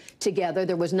Johnson together.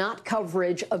 There was not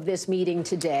coverage of this meeting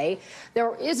today.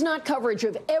 There is not coverage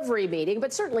of every meeting,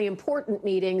 but certainly important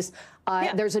meetings.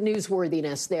 There's a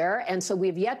newsworthiness there, and so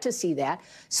we've yet to see that.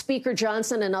 Speaker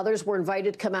Johnson and others were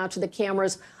invited to come out to the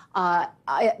cameras on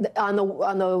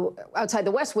the outside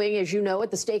the West Wing, as you know, at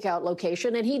the stakeout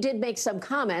location, and he did make some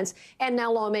comments. And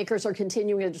now lawmakers are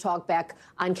continuing to talk back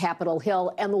on Capitol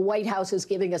Hill, and the White House is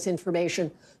giving us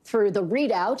information through the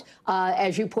readout,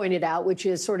 as you pointed out, which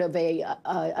is sort of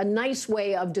a nice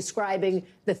way of describing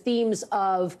the themes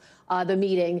of the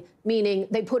meeting, meaning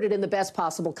they put it in the best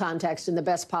possible context and the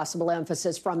best possible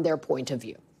emphasis from their point of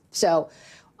view. So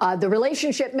the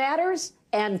relationship matters,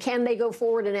 and can they go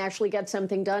forward and actually get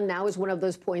something done? Now is one of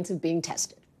those points of being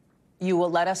tested. You will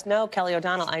let us know, Kelly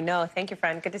O'Donnell. I know. Thank you,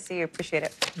 friend. Good to see you. Appreciate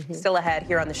it. Still ahead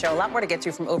here on the show. A lot more to get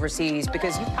to from overseas,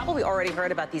 because you've probably already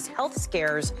heard about these health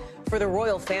scares for the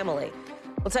royal family.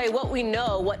 We'll tell you what we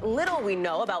know, what little we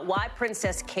know about why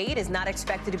Princess Kate is not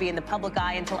expected to be in the public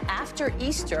eye until after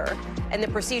Easter, and the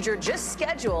procedure just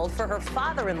scheduled for her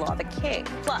father-in-law, the king.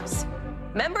 Plus,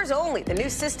 members only, the new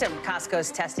system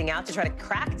Costco's testing out to try to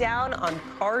crack down on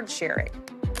card sharing.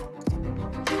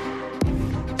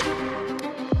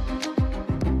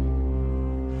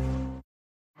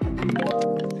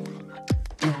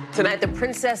 Tonight, the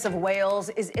Princess of Wales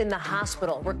is in the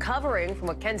hospital, recovering from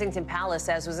what Kensington Palace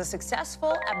says was a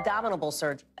successful abdominal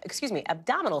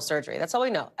surgery. That's all we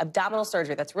know. Abdominal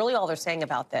surgery. That's really all they're saying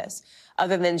about this,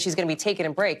 other than she's going to be taking a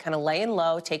break, kind of laying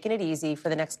low, taking it easy for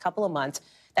the next couple of months.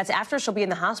 That's after she'll be in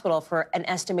the hospital for an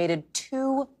estimated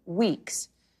 2 weeks.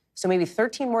 So maybe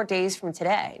 13 more days from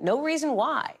today. No reason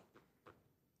why.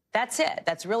 That's it.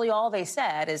 That's really all they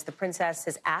said, is the princess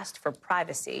has asked for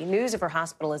privacy. News of her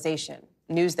hospitalization,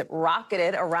 news that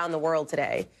rocketed around the world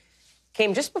today,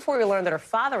 came just before we learned that her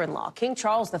father-in-law, King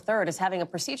Charles III, is having a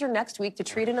procedure next week to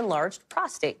treat an enlarged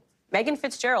prostate. Megan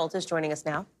Fitzgerald is joining us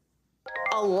now.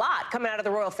 A lot coming out of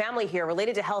the royal family here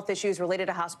related to health issues, related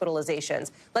to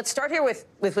hospitalizations. Let's start here with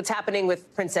what's happening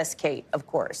with Princess Kate, of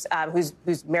course,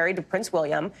 who's married to Prince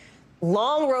William.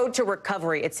 Long road to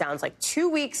recovery, it sounds like. 2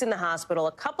 weeks in the hospital,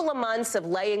 a couple of months of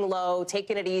laying low,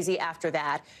 taking it easy after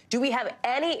that. Do we have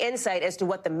any insight as to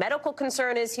what the medical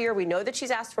concern is here? We know that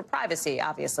she's asked for privacy,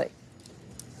 obviously.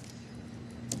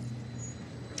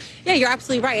 Yeah, you're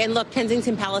absolutely right. And look,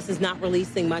 Kensington Palace is not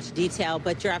releasing much detail,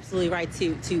 but you're absolutely right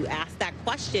to ask that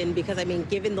question, because, I mean,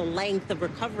 given the length of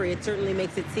recovery, it certainly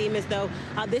makes it seem as though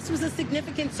this was a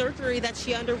significant surgery that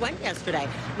she underwent yesterday.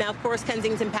 Now, of course,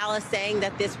 Kensington Palace saying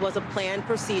that this was a planned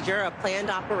procedure, a planned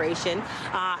operation,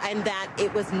 and that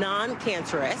it was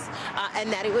non-cancerous,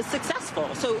 and that it was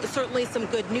successful. So certainly some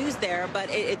good news there,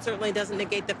 but it certainly doesn't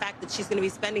negate the fact that she's going to be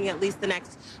spending at least the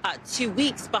next 2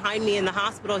 weeks behind me in the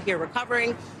hospital here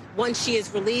recovering. Once she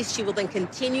is released, she will then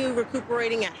continue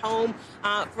recuperating at home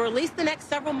for at least the next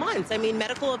several months. I mean,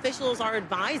 medical officials are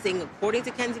advising, according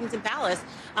to Kensington Palace,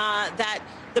 that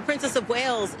the Princess of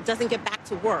Wales doesn't get back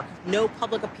to work, no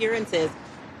public appearances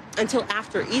until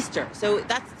after Easter. So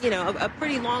that's, you know, a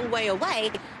pretty long way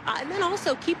away. And then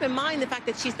also keep in mind the fact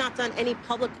that she's not done any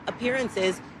public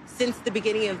appearances since the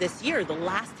beginning of this year. The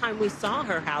last time we saw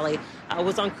her, Hallie,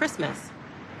 was on Christmas.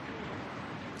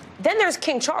 Then there's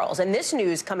King Charles, and this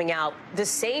news coming out the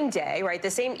same day, right,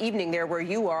 the same evening there where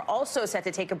you are, also set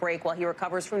to take a break while he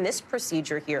recovers from this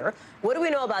procedure here. What do we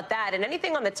know about that, and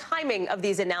anything on the timing of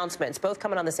these announcements, both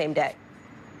coming on the same day?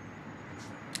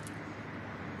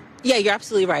 Yeah, you're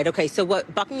absolutely right. Okay, so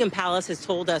what Buckingham Palace has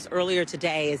told us earlier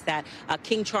today is that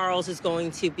King Charles is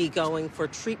going to be going for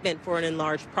treatment for an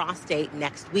enlarged prostate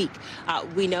next week.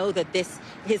 We know that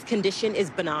his condition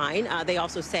is benign. They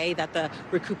also say that the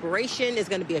recuperation is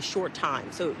going to be a short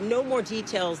time, so no more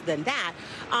details than that.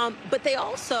 But they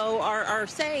also are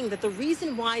saying that the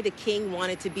reason why the king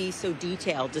wanted to be so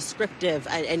detailed, descriptive,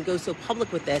 and go so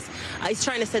public with this, he's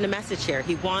trying to send a message here.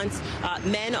 He wants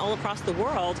men all across the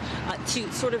world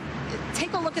to sort of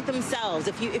take a look at themselves.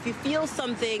 If you feel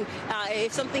something,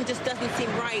 if something just doesn't seem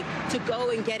right, to go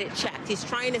and get it checked. He's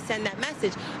trying to send that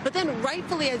message. But then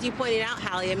rightfully, as you pointed out,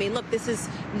 Hallie, I mean, look, this is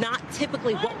not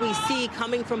typically what we see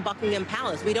coming from Buckingham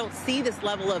Palace. We don't see this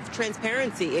level of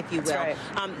transparency, if you will. That's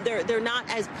right. They're not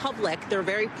as public. They're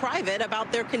very private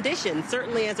about their condition,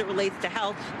 certainly as it relates to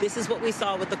health. This is what we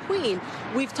saw with the Queen.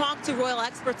 We've talked to royal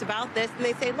experts about this, and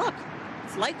they say, look,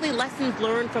 it's likely lessons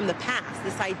learned from the past.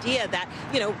 This idea that,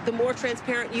 the more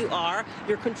transparent you are,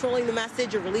 you're controlling the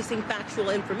message, you're releasing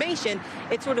factual information,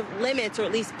 it sort of limits or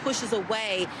at least pushes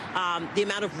away the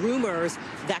amount of rumors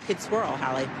that could swirl,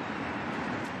 Hallie.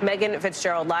 Megan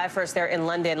Fitzgerald, live for us there in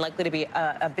London. Likely to be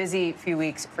a busy few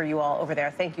weeks for you all over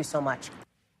there. Thank you so much.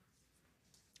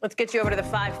 Let's get you over to the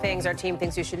 5 things our team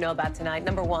thinks you should know about tonight.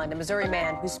 Number 1, a Missouri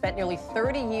man who spent nearly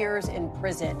 30 years in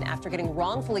prison after getting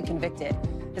wrongfully convicted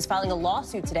is filing a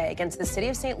lawsuit today against the city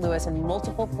of St. Louis and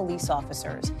multiple police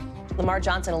officers. Lamar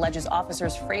Johnson alleges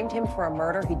officers framed him for a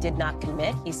murder he did not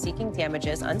commit. He's seeking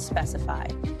damages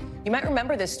unspecified. You might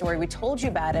remember this story. We told you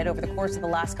about it over the course of the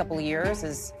last couple of years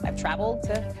as I've traveled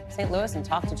to St. Louis and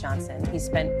talked to Johnson. He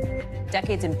spent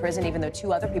decades in prison, even though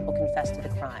 2 other people confessed to the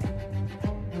crime.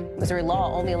 Missouri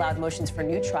law only allowed motions for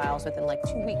new trials within like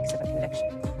 2 weeks of a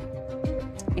conviction.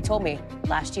 He told me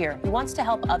last year he wants to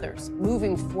help others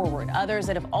moving forward, others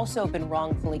that have also been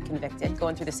wrongfully convicted,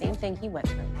 going through the same thing he went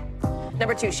through.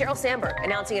 Number 2, Sheryl Sandberg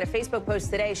announcing in a Facebook post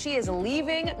today she is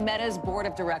leaving Meta's board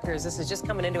of directors. This is just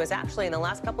coming into us actually in the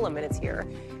last couple of minutes here.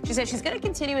 She said she's going to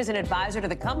continue as an advisor to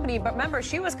the company, but remember,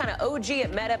 she was kind of OG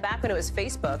at Meta back when it was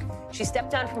Facebook. She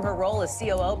stepped down from her role as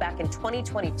COO back in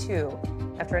 2022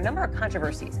 after a number of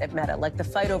controversies at Meta, like the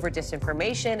fight over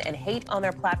disinformation and hate on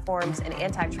their platforms and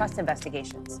antitrust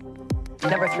investigations.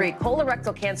 Number 3,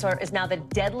 colorectal cancer is now the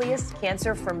deadliest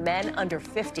cancer for men under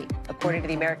 50, according to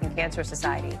the American Cancer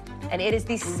Society. And it is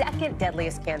the 2nd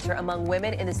deadliest cancer among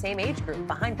women in the same age group,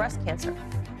 behind breast cancer.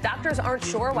 Doctors aren't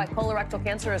sure why colorectal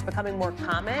cancer is becoming more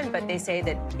common, but they say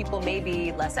that people may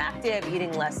be less active,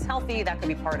 eating less healthy. That could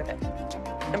be part of it.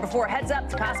 Number 4, heads up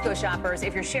to Costco shoppers.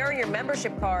 If you're sharing your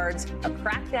membership cards, a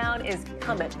crackdown is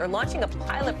coming. They're launching a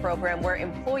pilot program where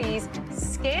employees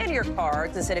scan your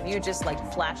cards instead of you just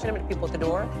flashing them at people at the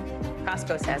door.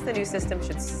 Costco says the new system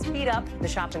should speed up the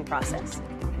shopping process.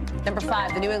 Number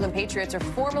 5, the New England Patriots are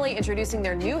formally introducing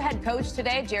their new head coach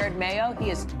today, Jared Mayo.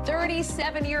 He is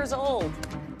 37 years old,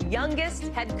 youngest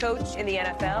head coach in the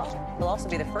NFL. He'll also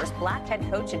be the first black head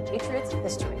coach in Patriots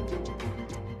history.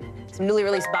 Some newly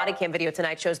released body cam video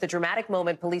tonight shows the dramatic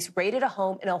moment police raided a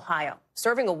home in Ohio,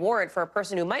 serving a warrant for a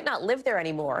person who might not live there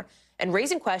anymore and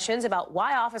raising questions about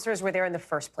why officers were there in the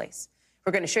first place.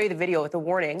 We're going to show you the video with a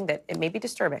warning that it may be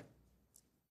disturbing.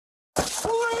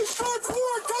 Police search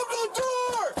warrant, come to the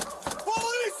door!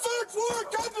 Police search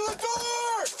warrant, come to the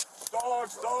door!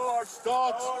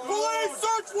 Dogs. Police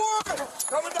search warrant!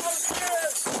 Coming down the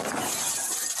stairs!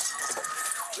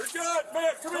 You're good,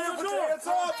 man. Come here, put your hands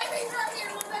up.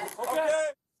 Okay.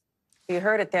 You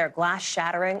heard it there, glass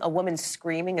shattering, a woman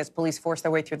screaming as police force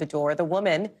their way through the door. The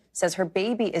woman says her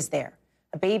baby is there,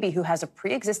 a baby who has a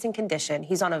pre-existing condition.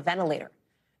 He's on a ventilator.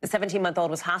 The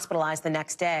 17-month-old was hospitalized the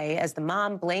next day as the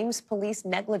mom blames police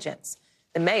negligence.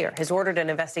 The mayor has ordered an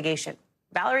investigation.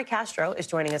 Valerie Castro is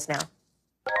joining us now.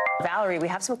 Valerie, we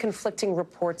have some conflicting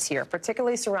reports here,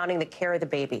 particularly surrounding the care of the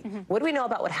baby. What do we know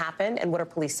about what happened and what are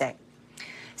police saying?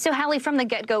 So, Hallie, from the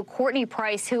get-go, Courtney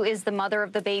Price, who is the mother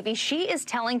of the baby, she is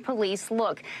telling police,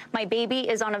 look, my baby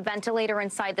is on a ventilator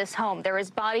inside this home. There is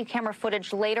body camera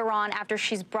footage later on after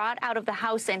she's brought out of the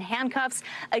house in handcuffs,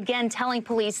 again telling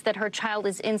police that her child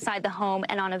is inside the home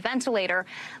and on a ventilator.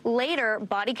 Later,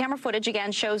 body camera footage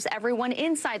again shows everyone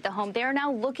inside the home. They're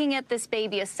now looking at this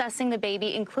baby, assessing the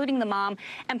baby, including the mom,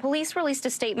 and police released a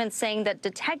statement saying that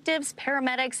detectives,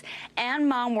 paramedics, and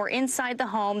mom were inside the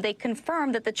home. They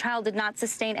confirmed that the child did not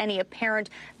sustain any apparent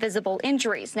visible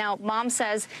injuries. Now, mom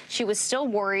says she was still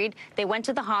worried. They went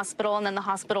to the hospital, and then the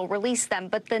hospital released them.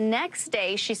 But the next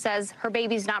day, she says her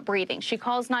baby's not breathing. She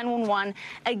calls 911.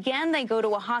 Again, they go to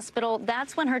a hospital.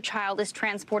 That's when her child is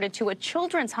transported to a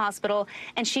children's hospital,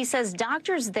 and she says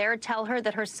doctors there tell her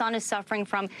that her son is suffering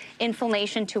from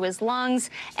inflammation to his lungs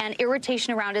and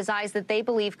irritation around his eyes that they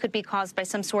believe could be caused by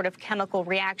some sort of chemical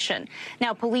reaction.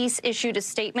 Now, police issued a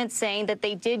statement saying that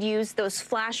they did use those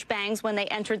flashbangs when they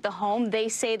entered the home. They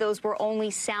say those were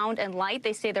only sound and light.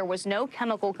 They say there was no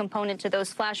chemical component to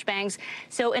those flashbangs.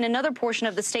 So in another portion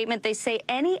of the statement, they say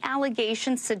any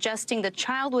allegations suggesting the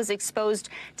child was exposed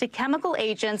to chemical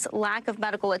agents, lack of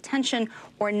medical attention,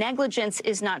 or negligence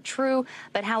is not true.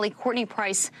 But Hallie, Courtney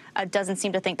Price doesn't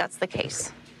seem to think that's the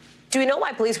case. Do we know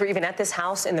why police were even at this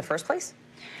house in the first place?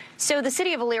 So the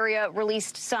city of Elyria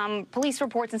released some police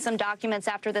reports and some documents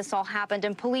after this all happened,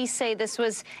 and police say this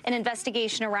was an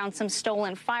investigation around some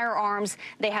stolen firearms.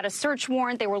 They had a search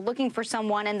warrant. They were looking for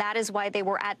someone, and that is why they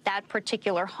were at that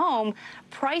particular home.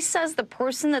 Price says the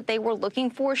person that they were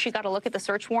looking for, she got a look at the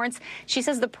search warrants. She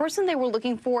says the person they were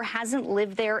looking for hasn't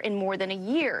lived there in more than a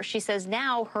year. She says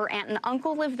now her aunt and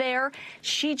uncle live there.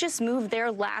 She just moved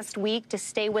there last week to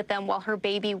stay with them while her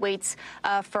baby waits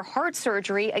for heart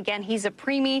surgery. Again, he's a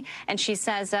preemie, and she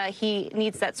says he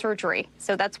needs that surgery.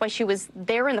 So that's why she was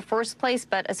there in the first place.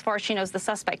 But as far as she knows, the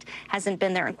suspect hasn't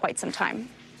been there in quite some time.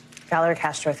 Valerie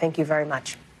Castro, thank you very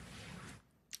much.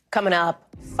 Coming up,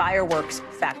 fireworks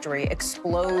factory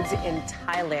explodes in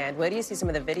Thailand. Where do you see some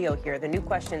of the video here? The new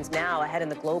questions now ahead in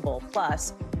the global.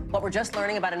 Plus, what we're just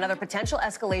learning about another potential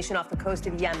escalation off the coast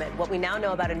of Yemen. What we now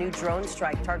know about a new drone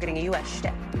strike targeting a U.S.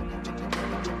 ship.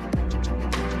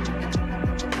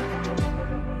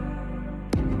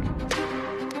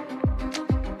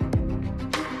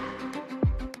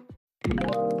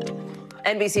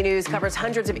 NBC News covers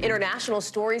hundreds of international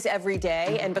stories every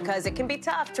day, and because it can be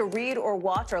tough to read or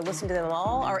watch or listen to them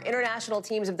all, our international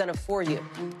teams have done it for you.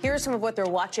 Here's some of what they're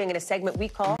watching in a segment we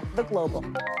call The Global.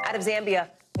 Out of Zambia,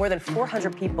 more than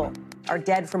 400 people are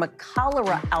dead from a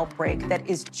cholera outbreak that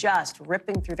is just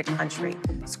ripping through the country.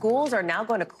 Schools are now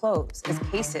going to close as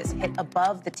cases hit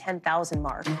above the 10,000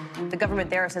 mark. The government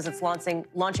there says it's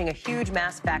launching a huge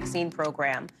mass vaccine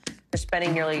program. They're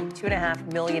spending nearly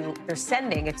 2.5 million. They're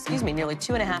sending, nearly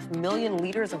 2.5 million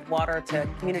liters of water to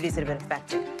communities that have been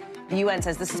affected. The UN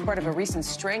says this is part of a recent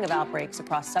string of outbreaks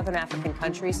across southern African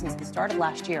countries since the start of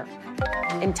last year.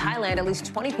 In Thailand, at least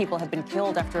 20 people have been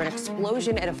killed after an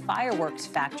explosion at a fireworks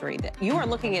factory. You are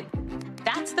looking at,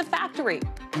 that's the factory.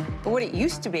 Or what it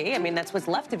used to be. I mean, that's what's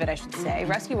left of it, I should say.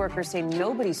 Rescue workers say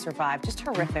nobody survived. Just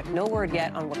horrific. No word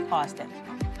yet on what caused it.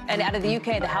 And out of the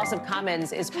UK, the House of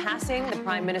Commons is passing the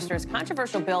Prime Minister's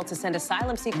controversial bill to send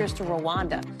asylum seekers to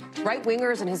Rwanda.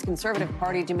 Right-wingers and his Conservative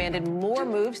Party demanded more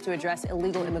moves to address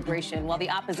illegal immigration, while the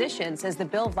opposition says the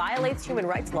bill violates human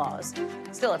rights laws.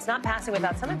 Still, it's not passing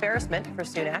without some embarrassment for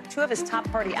Sunak. Two of his top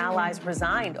party allies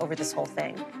resigned over this whole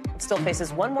thing. It still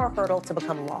faces one more hurdle to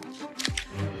become law.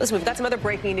 Listen, we've got some other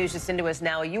breaking news just into us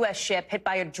now. A U.S. ship hit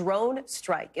by a drone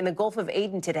strike in the Gulf of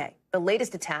Aden today, the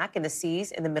latest attack in the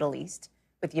seas in the Middle East,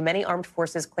 with Yemeni armed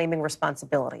forces claiming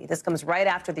responsibility. This comes right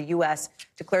after the U.S.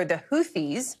 declared the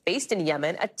Houthis, based in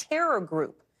Yemen, a terror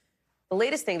group. The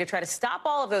latest thing to try to stop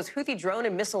all of those Houthi drone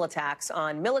and missile attacks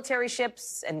on military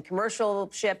ships and commercial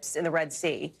ships in the Red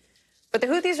Sea. But the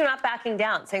Houthis are not backing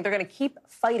down, saying they're going to keep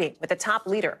fighting with the top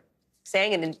leader,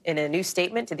 saying in a new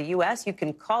statement to the U.S., you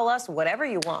can call us whatever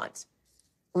you want.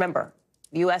 Remember,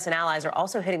 the U.S. and allies are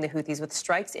also hitting the Houthis with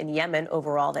strikes in Yemen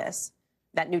over all this.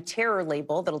 That new terror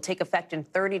label that'll take effect in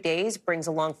 30 days brings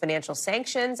along financial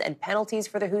sanctions and penalties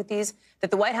for the Houthis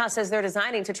that the White House says they're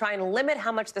designing to try and limit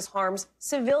how much this harms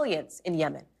civilians in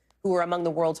Yemen, who are among the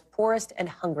world's poorest and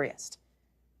hungriest.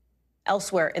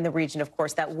 Elsewhere in the region, of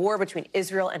course, that war between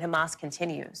Israel and Hamas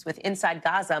continues, with inside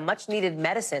Gaza much-needed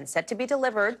medicine set to be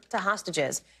delivered to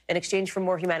hostages in exchange for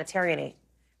more humanitarian aid.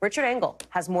 Richard Engel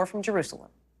has more from Jerusalem.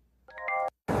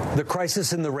 The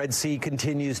crisis in the Red Sea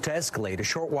continues to escalate. A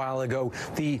short while ago,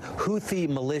 the Houthi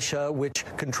militia, which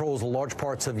controls large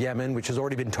parts of Yemen, which has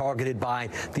already been targeted by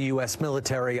the U.S.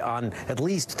 military on at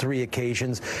least 3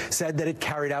 occasions, said that it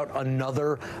carried out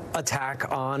another attack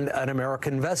on an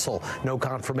American vessel. No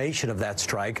confirmation of that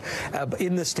strike.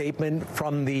 In the statement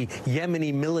from the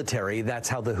Yemeni military, that's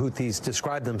how the Houthis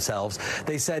describe themselves,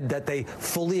 they said that they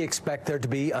fully expect there to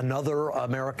be another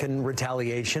American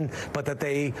retaliation, but that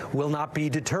they will not be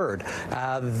deterred.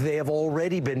 They have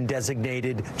already been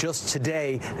designated just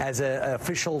today as an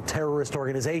official terrorist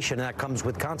organization. That comes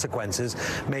with consequences,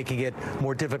 making it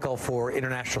more difficult for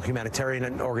international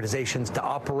humanitarian organizations to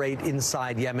operate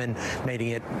inside Yemen, making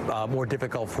it more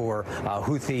difficult for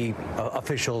Houthi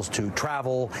officials to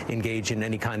travel, engage in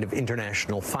any kind of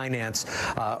international finance.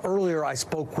 Earlier, I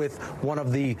spoke with one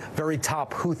of the very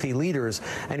top Houthi leaders,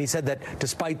 and he said that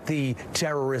despite the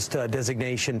terrorist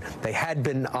designation, they had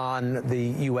been on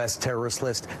the U.S. terrorist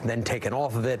list, then taken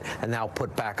off of it, and now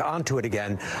put back onto it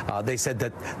again. They said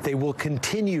that they will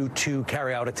continue to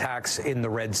carry out attacks in the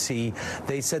Red Sea.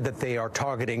 They said that they are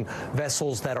targeting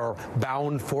vessels that are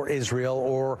bound for Israel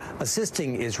or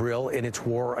assisting Israel in its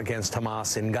war against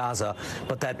Hamas in Gaza,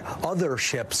 but that other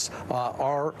ships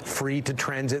are free to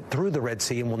transit through the Red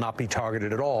Sea and will not be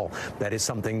targeted at all. That is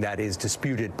something that is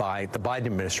disputed by the Biden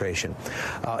administration.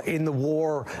 In the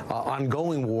war,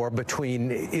 ongoing war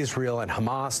between Israel and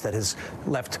Hamas, Hamas that has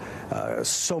left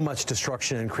so much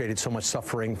destruction and created so much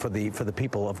suffering for the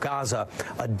people of Gaza.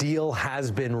 A deal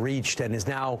has been reached and is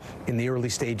now in the early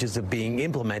stages of being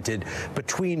implemented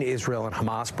between Israel and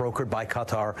Hamas, brokered by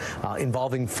Qatar,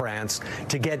 involving France,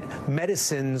 to get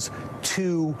medicines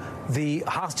to the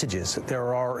hostages.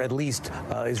 There are at least,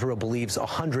 Israel believes,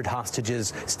 100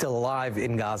 hostages still alive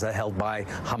in Gaza, held by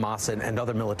Hamas and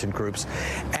other militant groups.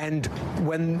 And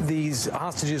when these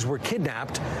hostages were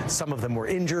kidnapped, some of them were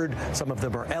injured, some of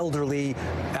them are elderly.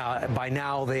 By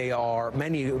now,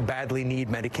 many badly need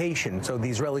medication. So the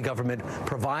Israeli government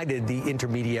provided the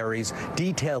intermediaries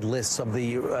detailed lists of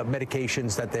the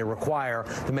medications that they require.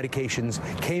 The medications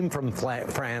came from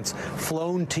France,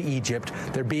 flown to Egypt.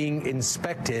 They're being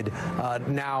inspected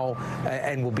now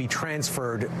and will be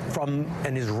transferred from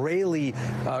an Israeli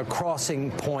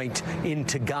crossing point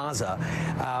into Gaza.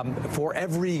 For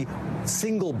every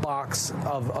single box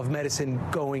of medicine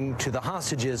going to the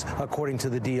hostages, according to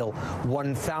the deal,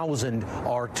 1,000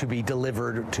 are to be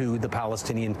delivered to the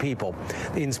Palestinian people.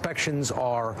 The inspections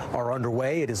are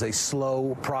underway. It is a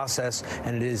slow process,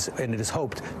 and it is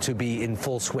hoped to be in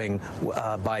full swing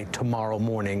by tomorrow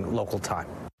morning local time.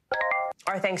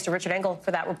 Our thanks to Richard Engel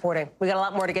for that reporting. We got a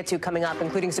lot more to get to coming up,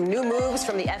 including some new moves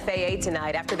from the FAA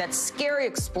tonight after that scary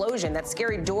explosion, that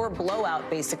scary door blowout,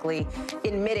 basically,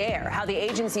 in midair. How the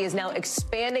agency is now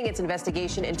expanding its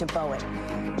investigation into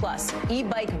Boeing. Plus,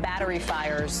 e-bike battery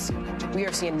fires. We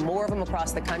are seeing more of them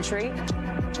across the country,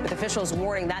 with officials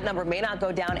warning that number may not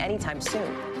go down anytime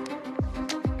soon.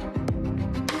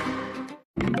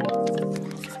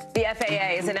 The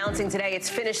FAA is announcing today it's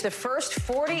finished the first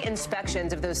 40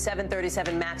 inspections of those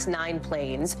 737 MAX 9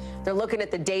 planes. They're looking at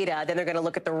the data, then they're going to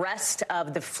look at the rest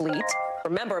of the fleet.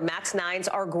 Remember, MAX 9s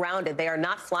are grounded. They are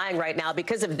not flying right now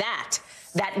because of that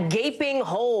gaping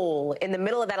hole in the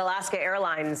middle of that Alaska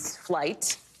Airlines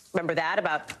flight. Remember that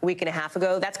about a week and a half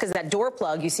ago? That's because that door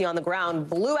plug you see on the ground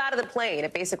blew out of the plane.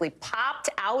 It basically popped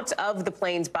out of the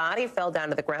plane's body, fell down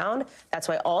to the ground. That's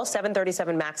why all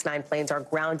 737 MAX 9 planes are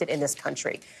grounded in this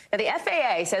country. Now, the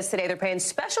FAA says today they're paying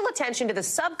special attention to the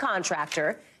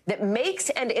subcontractor that makes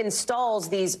and installs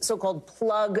these so-called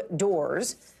plug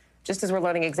doors. Just as we're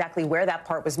learning exactly where that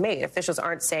part was made, officials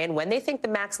aren't saying when they think the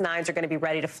MAX 9s are going to be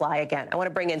ready to fly again. I want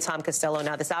to bring in Tom Costello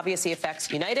now. This obviously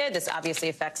affects United. This obviously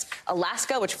affects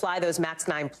Alaska, which fly those MAX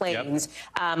 9 planes.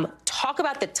 Yep. Talk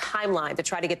about the timeline to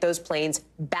try to get those planes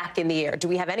back in the air. Do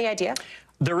we have any idea?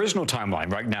 There is no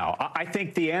timeline right now. I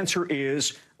think the answer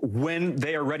is when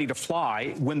they are ready to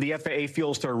fly, when the FAA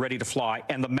feels they're ready to fly,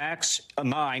 and the MAX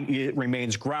 9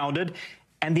 remains grounded.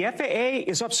 And the FAA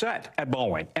is upset at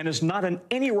Boeing and is not in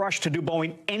any rush to do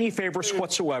Boeing any favors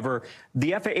whatsoever.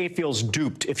 The FAA feels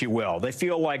duped, if you will. They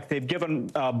feel like they've given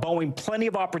Boeing plenty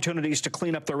of opportunities to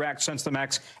clean up their act since the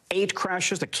MAX 8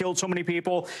 crashes that killed so many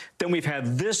people. Then we've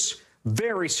had this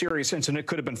very serious incident,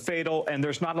 could have been fatal, and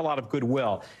there's not a lot of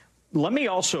goodwill. Let me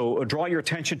also draw your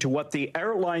attention to what the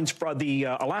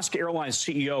Alaska Airlines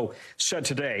CEO said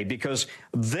today, because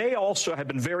they also have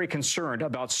been very concerned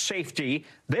about safety.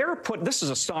 This is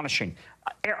astonishing.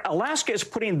 Alaska is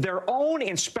putting their own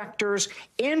inspectors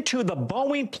into the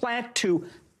Boeing plant to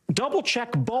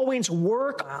double-check Boeing's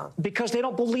work because they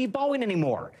don't believe Boeing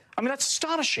anymore. I mean, that's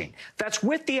astonishing. That's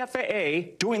with the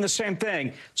FAA doing the same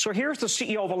thing. So here's the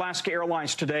CEO of Alaska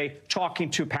Airlines today talking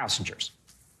to passengers.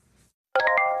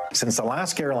 Since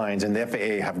Alaska Airlines and the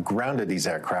FAA have grounded these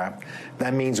aircraft,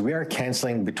 that means we are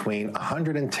canceling between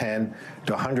 110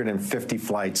 to 150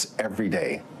 flights every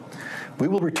day. We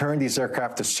will return these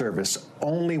aircraft to service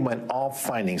only when all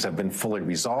findings have been fully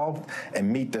resolved and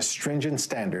meet the stringent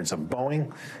standards of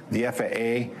Boeing, the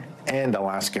FAA, and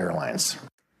Alaska Airlines.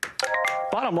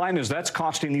 Bottom line is that's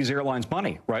costing these airlines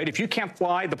money, right? If you can't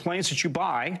fly the planes that you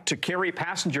buy to carry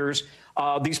passengers,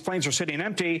 these planes are sitting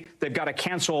empty. They've got to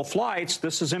cancel flights.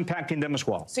 This is impacting them as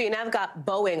well. So you now have got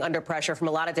Boeing under pressure from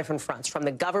a lot of different fronts, from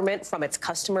the government, from its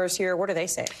customers here. What do they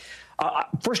say?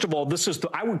 First of all,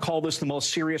 I would call this the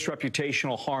most serious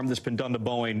reputational harm that's been done to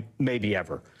Boeing maybe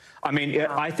ever. I mean,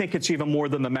 I think it's even more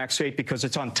than the MAX 8 because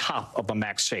it's on top of the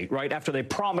MAX 8, right? After they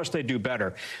promised they'd do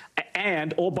better.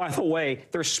 And, oh, by the way,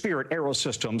 there's Spirit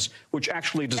Aerosystems, which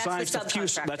actually designs the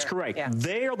fuselage. That's correct. Yeah.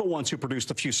 They are the ones who produce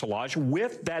the fuselage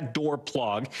with that door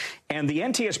plug. And the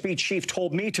NTSB chief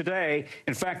told me today,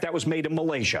 in fact, that was made in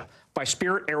Malaysia by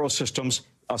Spirit Aerosystems,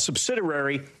 a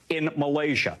subsidiary in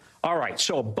Malaysia. All right,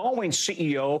 so a Boeing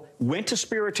CEO went to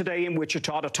Spirit today in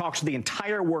Wichita to talk to the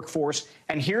entire workforce,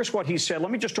 and here's what he said. Let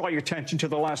me just draw your attention to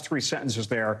the last 3 sentences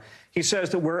there. He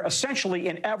says that we're essentially,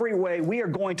 in every way, we are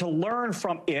going to learn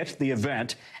from it, the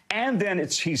event, and then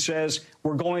he says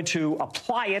we're going to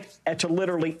apply it to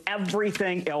literally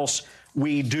everything else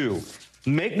we do.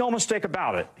 Make no mistake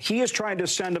about it. He is trying to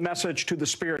send a message to the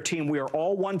Spirit team. We are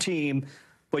all one team.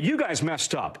 But you guys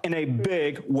messed up in a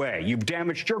big way. You've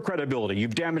damaged your credibility.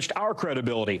 You've damaged our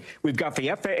credibility. We've got the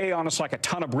FAA on us like a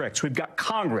ton of bricks. We've got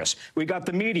Congress. We've got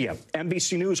the media,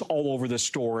 NBC News all over this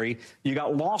story. You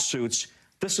got lawsuits.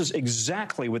 This is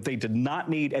exactly what they did not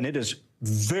need, and it is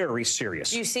very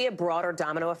serious. Do you see a broader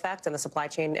domino effect on the supply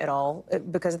chain at all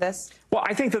because of this? Well,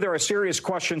 I think that there are serious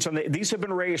questions, and these have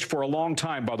been raised for a long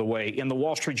time, by the way, in the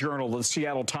Wall Street Journal, the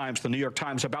Seattle Times, the New York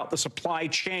Times, about the supply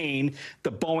chain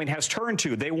that Boeing has turned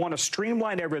to. They want to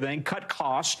streamline everything, cut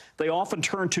costs. They often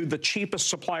turn to the cheapest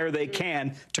supplier they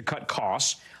can to cut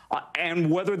costs. And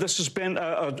whether this has been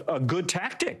a good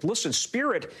tactic. Listen,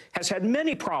 Spirit has had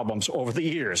many problems over the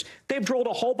years. They've drilled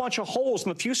a whole bunch of holes in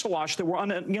the fuselage that were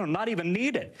not even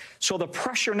needed. So the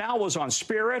pressure now is on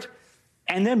Spirit,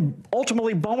 and then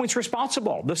ultimately Boeing's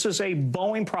responsible. This is a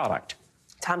Boeing product.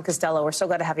 Tom Costello, we're so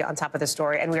glad to have you on top of this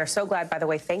story. And we are so glad, by the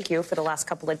way, thank you for the last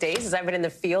couple of days. As I've been in the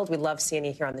field, we love seeing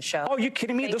you here on the show. Oh, you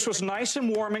kidding me? This was nice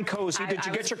and warm and cozy. Did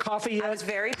you get your coffee yet? I was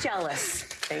very jealous.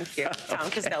 Thank you.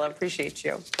 Tom Costello, appreciate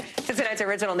you. To tonight's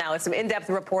original now is some in-depth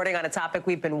reporting on a topic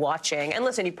we've been watching. And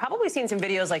listen, you've probably seen some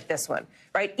videos like this one,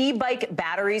 right? E-bike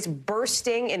batteries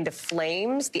bursting into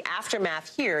flames. The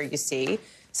aftermath here, you see.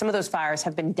 Some of those fires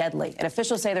have been deadly, and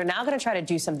officials say they're now going to try to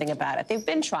do something about it. They've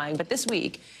been trying, but this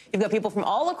week, you've got people from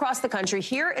all across the country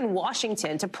here in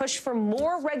Washington to push for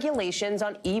more regulations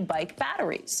on e-bike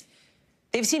batteries.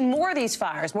 They've seen more of these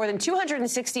fires, more than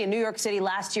 260 in New York City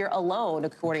last year alone,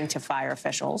 according to fire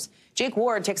officials. Jake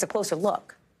Ward takes a closer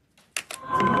look.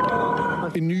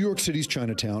 In New York City's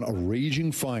Chinatown, a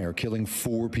raging fire killing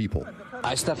 4 people.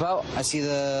 I step out, I see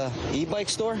the e-bike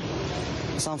store,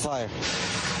 it's on fire.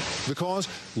 The cause?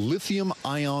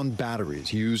 Lithium-ion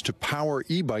batteries used to power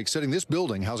e-bikes, setting this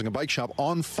building housing a bike shop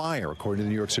on fire, according to the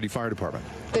New York City Fire Department.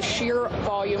 The sheer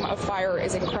volume of fire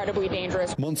is incredibly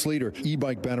dangerous. Months later,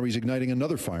 e-bike batteries igniting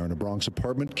another fire in a Bronx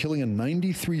apartment, killing a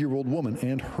 93-year-old woman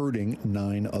and hurting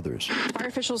 9 others. Fire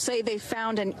officials say they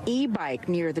found an e-bike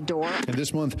near the door. And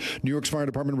this month, New York's Fire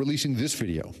Department releasing this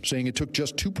video, saying it took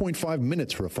just 2.5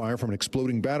 minutes for a fire from an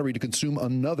exploding battery to consume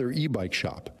another e-bike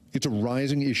shop. It's a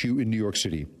rising issue in New York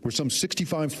City, where some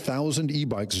 65,000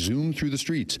 e-bikes zoom through the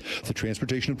streets, the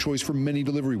transportation of choice for many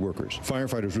delivery workers.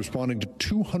 Firefighters responding to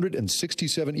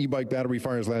 267 e-bike battery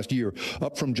fires last year,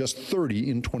 up from just 30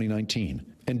 in 2019.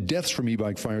 And deaths from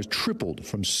e-bike fires tripled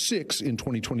from 6 in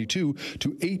 2022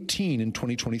 to 18 in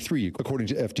 2023, according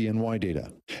to FDNY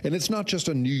data. And it's not just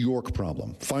a New York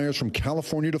problem. Fires from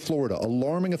California to Florida,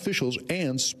 alarming officials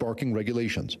and sparking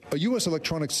regulations. A U.S.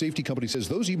 electronics safety company says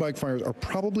those e-bike fires are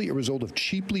probably a result of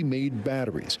cheaply made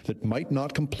batteries that might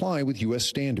not comply with U.S.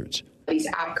 standards. These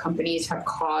app companies have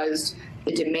caused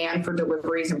the demand for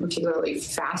deliveries, and particularly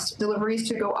fast deliveries,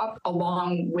 to go up,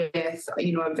 along with,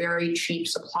 a very cheap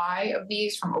supply of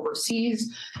these from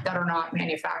overseas that are not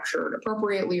manufactured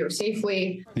appropriately or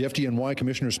safely. The FDNY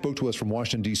commissioner spoke to us from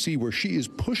Washington, D.C., where she is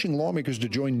pushing lawmakers to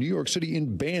join New York City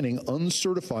in banning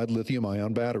uncertified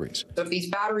lithium-ion batteries. So if these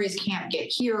batteries can't get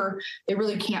here, they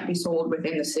really can't be sold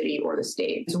within the city or the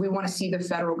state. So we want to see the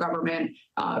federal government,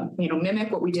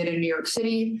 mimic what we did in New York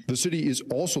City. The city is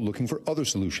also looking for other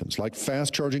solutions like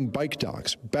fast-charging bike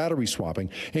docks, battery swapping,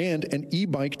 and an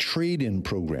e-bike trade-in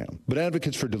program. But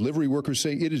advocates for delivery workers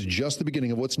say it is just the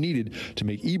beginning of what's needed to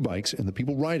make e-bikes and the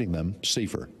people riding them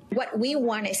safer. What we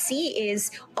want to see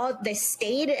is the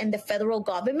state and the federal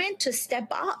government to step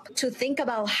up, to think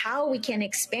about how we can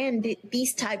expand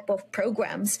these type of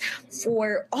programs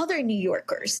for other New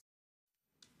Yorkers.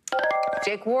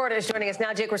 Jake Ward is joining us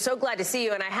now. Jake, we're so glad to see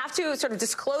you. And I have to sort of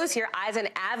disclose here, as an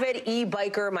avid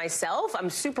e-biker myself, I'm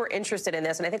super interested in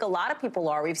this. And I think a lot of people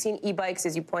are. We've seen e-bikes,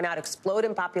 as you point out, explode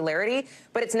in popularity.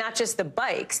 But it's not just the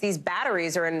bikes. These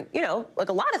batteries are in, like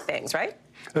a lot of things, right?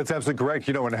 That's absolutely correct.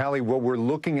 And Hallie, what we're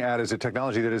looking at is a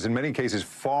technology that is in many cases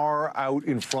far out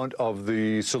in front of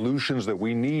the solutions that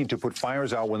we need to put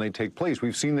fires out when they take place.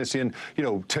 We've seen this in,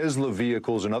 Tesla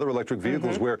vehicles and other electric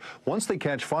vehicles where once they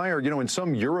catch fire, in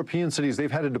some European cities,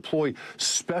 they've had to deploy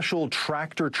special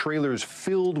tractor trailers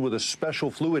filled with a special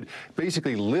fluid,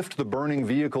 basically lift the burning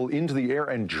vehicle into the air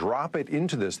and drop it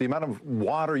into this. The amount of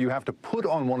water you have to put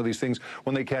on one of these things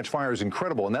when they catch fire is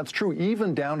incredible. And that's true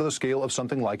even down to the scale of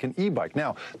something like an e-bike. Now,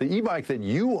 Now, the e-bike that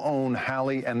you own,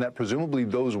 Hallie, and that presumably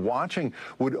those watching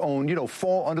would own,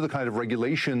 fall under the kind of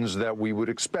regulations that we would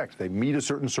expect. They meet a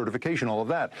certain certification, all of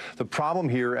that. The problem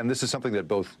here, and this is something that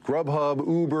both Grubhub,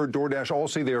 Uber, DoorDash all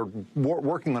say they are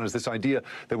working on, is this idea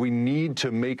that we need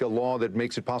to make a law that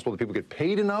makes it possible that people get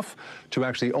paid enough to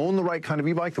actually own the right kind of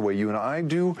e-bike, the way you and I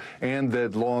do, and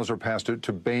that laws are passed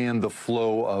to ban the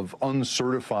flow of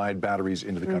uncertified batteries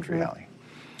into the country, Hallie.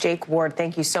 Jake Ward,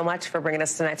 thank you so much for bringing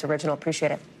us tonight's original.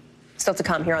 Appreciate it. Still to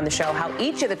come here on the show, how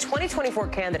each of the 2024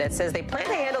 candidates says they plan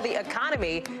to handle the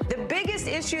economy, the biggest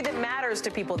issue that matters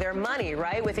to people, their money,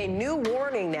 right? With a new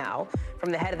warning now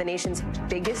from the head of the nation's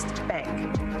biggest bank.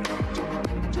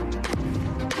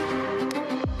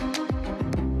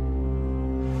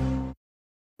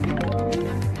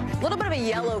 A little bit of a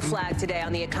yellow flag today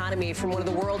on the economy from one of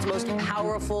the world's most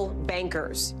powerful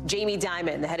bankers, Jamie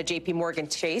Dimon, the head of J.P. Morgan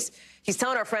Chase. He's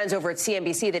telling our friends over at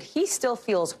CNBC that he still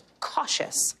feels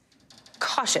cautious.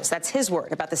 Cautious, that's his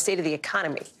word, about the state of the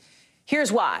economy.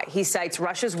 Here's why. He cites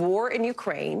Russia's war in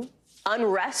Ukraine,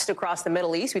 unrest across the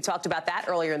Middle East. We talked about that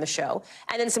earlier in the show.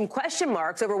 And then some question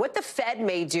marks over what the Fed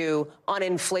may do on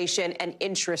inflation and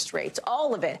interest rates.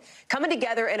 All of it coming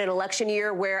together in an election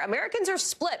year where Americans are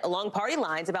split along party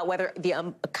lines about whether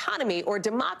the economy or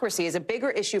democracy is a bigger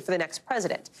issue for the next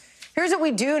president. Here's what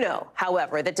we do know,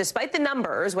 however, that despite the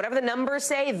numbers, whatever the numbers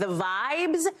say, the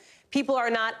vibes, people are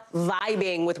not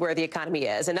vibing with where the economy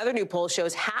is. Another new poll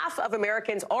shows half of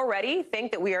Americans already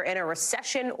think that we are in a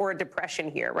recession or a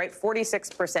depression here, right?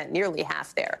 46%, nearly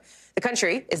half there. The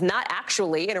country is not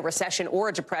actually in a recession or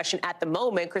a depression at the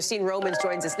moment. Christine Romans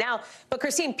joins us now. But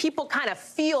Christine, people kind of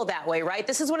feel that way, right?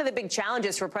 This is one of the big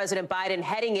challenges for President Biden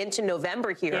heading into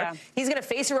November here. Yeah. He's going to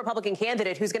face a Republican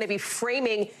candidate who's going to be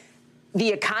framing the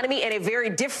economy in a very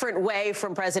different way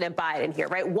from President Biden here,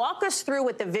 right? Walk us through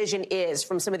what the vision is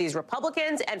from some of these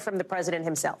Republicans and from the president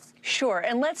himself. Sure.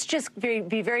 And let's just be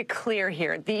very clear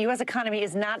here. The U.S. economy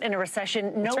is not in a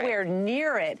recession, nowhere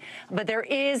near it. But there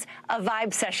is a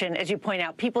vibe session, as you point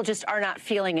out. People just are not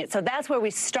feeling it. So that's where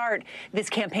we start this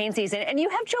campaign season. And you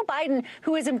have Joe Biden,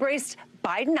 who has embraced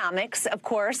Bidenomics, of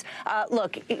course.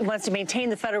 Look, he wants to maintain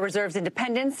the Federal Reserve's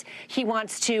independence. He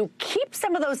wants to keep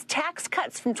some of those tax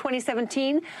cuts from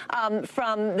 2017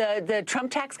 from the Trump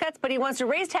tax cuts, but he wants to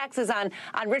raise taxes on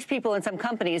rich people and some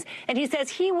companies. And he says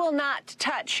he will not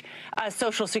touch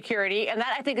Social Security. And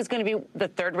that, I think, is going to be the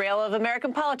third rail of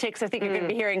American politics. I think you're going to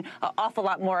be hearing an awful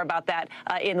lot more about that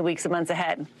in the weeks and months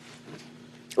ahead.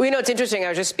 Well, it's interesting. I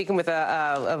was just speaking with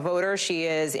a voter. She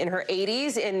is in her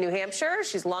 80s in New Hampshire.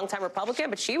 She's a longtime Republican,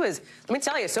 but she was, let me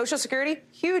tell you, Social Security,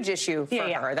 huge issue for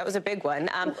her. That was a big one.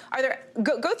 Are there,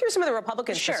 go through some of the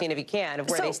Republicans, Christine, if you can, of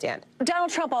where they stand. Donald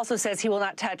Trump also says he will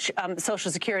not touch Social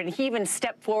Security. He even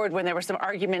stepped forward when there were some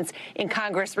arguments in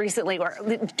Congress recently where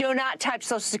do not touch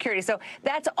Social Security. So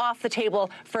that's off the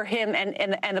table for him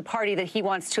and the party that he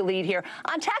wants to lead here.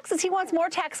 On taxes, he wants more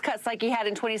tax cuts like he had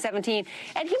in 2017.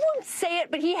 And he won't say it,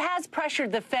 but he has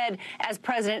pressured the Fed as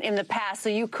president in the past. So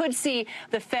you could see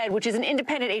the Fed, which is an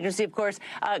independent agency, of course,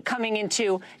 coming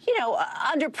into,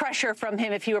 under pressure from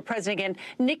him if he were president again.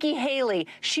 Nikki Haley,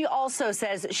 she also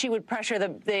says she would pressure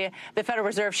the Federal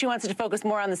Reserve. She wants it to focus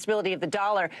more on the stability of the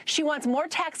dollar. She wants more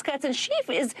tax cuts, and she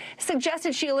is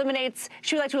suggested she would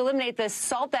like to eliminate the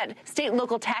SALT, that state and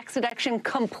local tax deduction,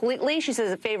 completely. She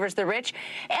says it favors the rich.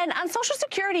 And on Social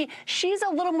Security, she's a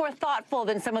little more thoughtful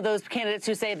than some of those candidates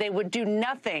who say they would do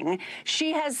nothing.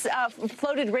 She has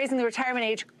floated raising the retirement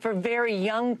age for very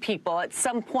young people. At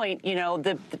some point,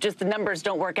 just the numbers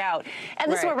don't work out.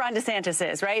 And this is where Ron DeSantis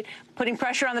is, right? Putting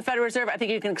pressure on the Federal Reserve. I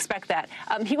think you can expect that.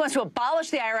 He wants to abolish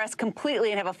the IRS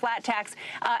completely and have a flat tax.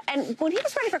 And when he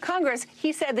was running for Congress,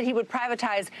 he said that he would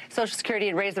privatize Social Security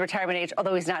and raise the retirement age,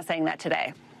 although he's not saying that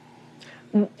today.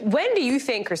 When do you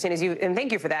think, Christine, and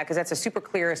thank you for that, because that's a super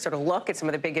clear sort of look at some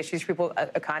of the big issues for people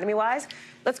economy-wise.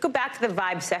 Let's go back to the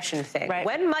vibe session thing. Right.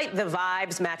 When might the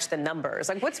vibes match the numbers?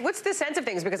 Like, what's the sense of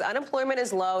things? Because unemployment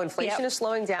is low, inflation is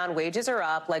slowing down, wages are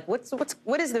up. Like, what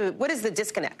is the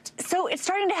disconnect? So it's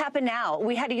starting to happen now.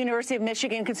 We had a University of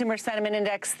Michigan Consumer Sentiment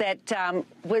Index that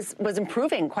was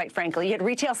improving, quite frankly. You had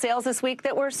retail sales this week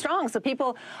that were strong, so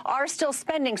people are still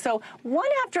spending. So one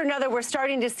after another, we're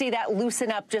starting to see that loosen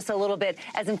up just a little bit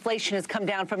as inflation has come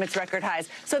down from its record highs.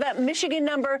 So that Michigan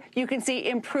number, you can see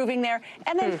improving there.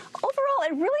 And then overall,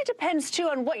 it really depends, too,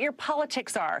 on what your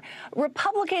politics are.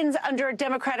 Republicans under a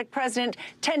Democratic president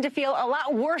tend to feel a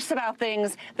lot worse about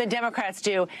things than Democrats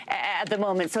do at the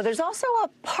moment. So there's also a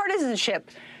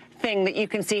partisanship thing that you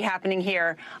can see happening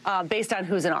here based on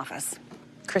who's in office.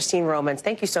 Christine Romans,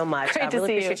 thank you so much. Great I to really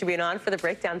see appreciate you you being on for the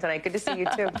breakdown tonight. Good to see you,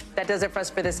 too. That does it for us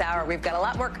for this hour. We've got a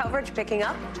lot more coverage picking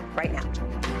up right now.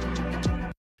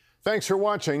 Thanks for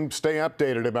watching. Stay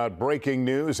updated about breaking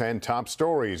news and top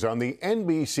stories on the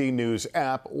NBC News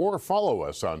app or follow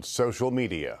us on social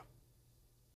media.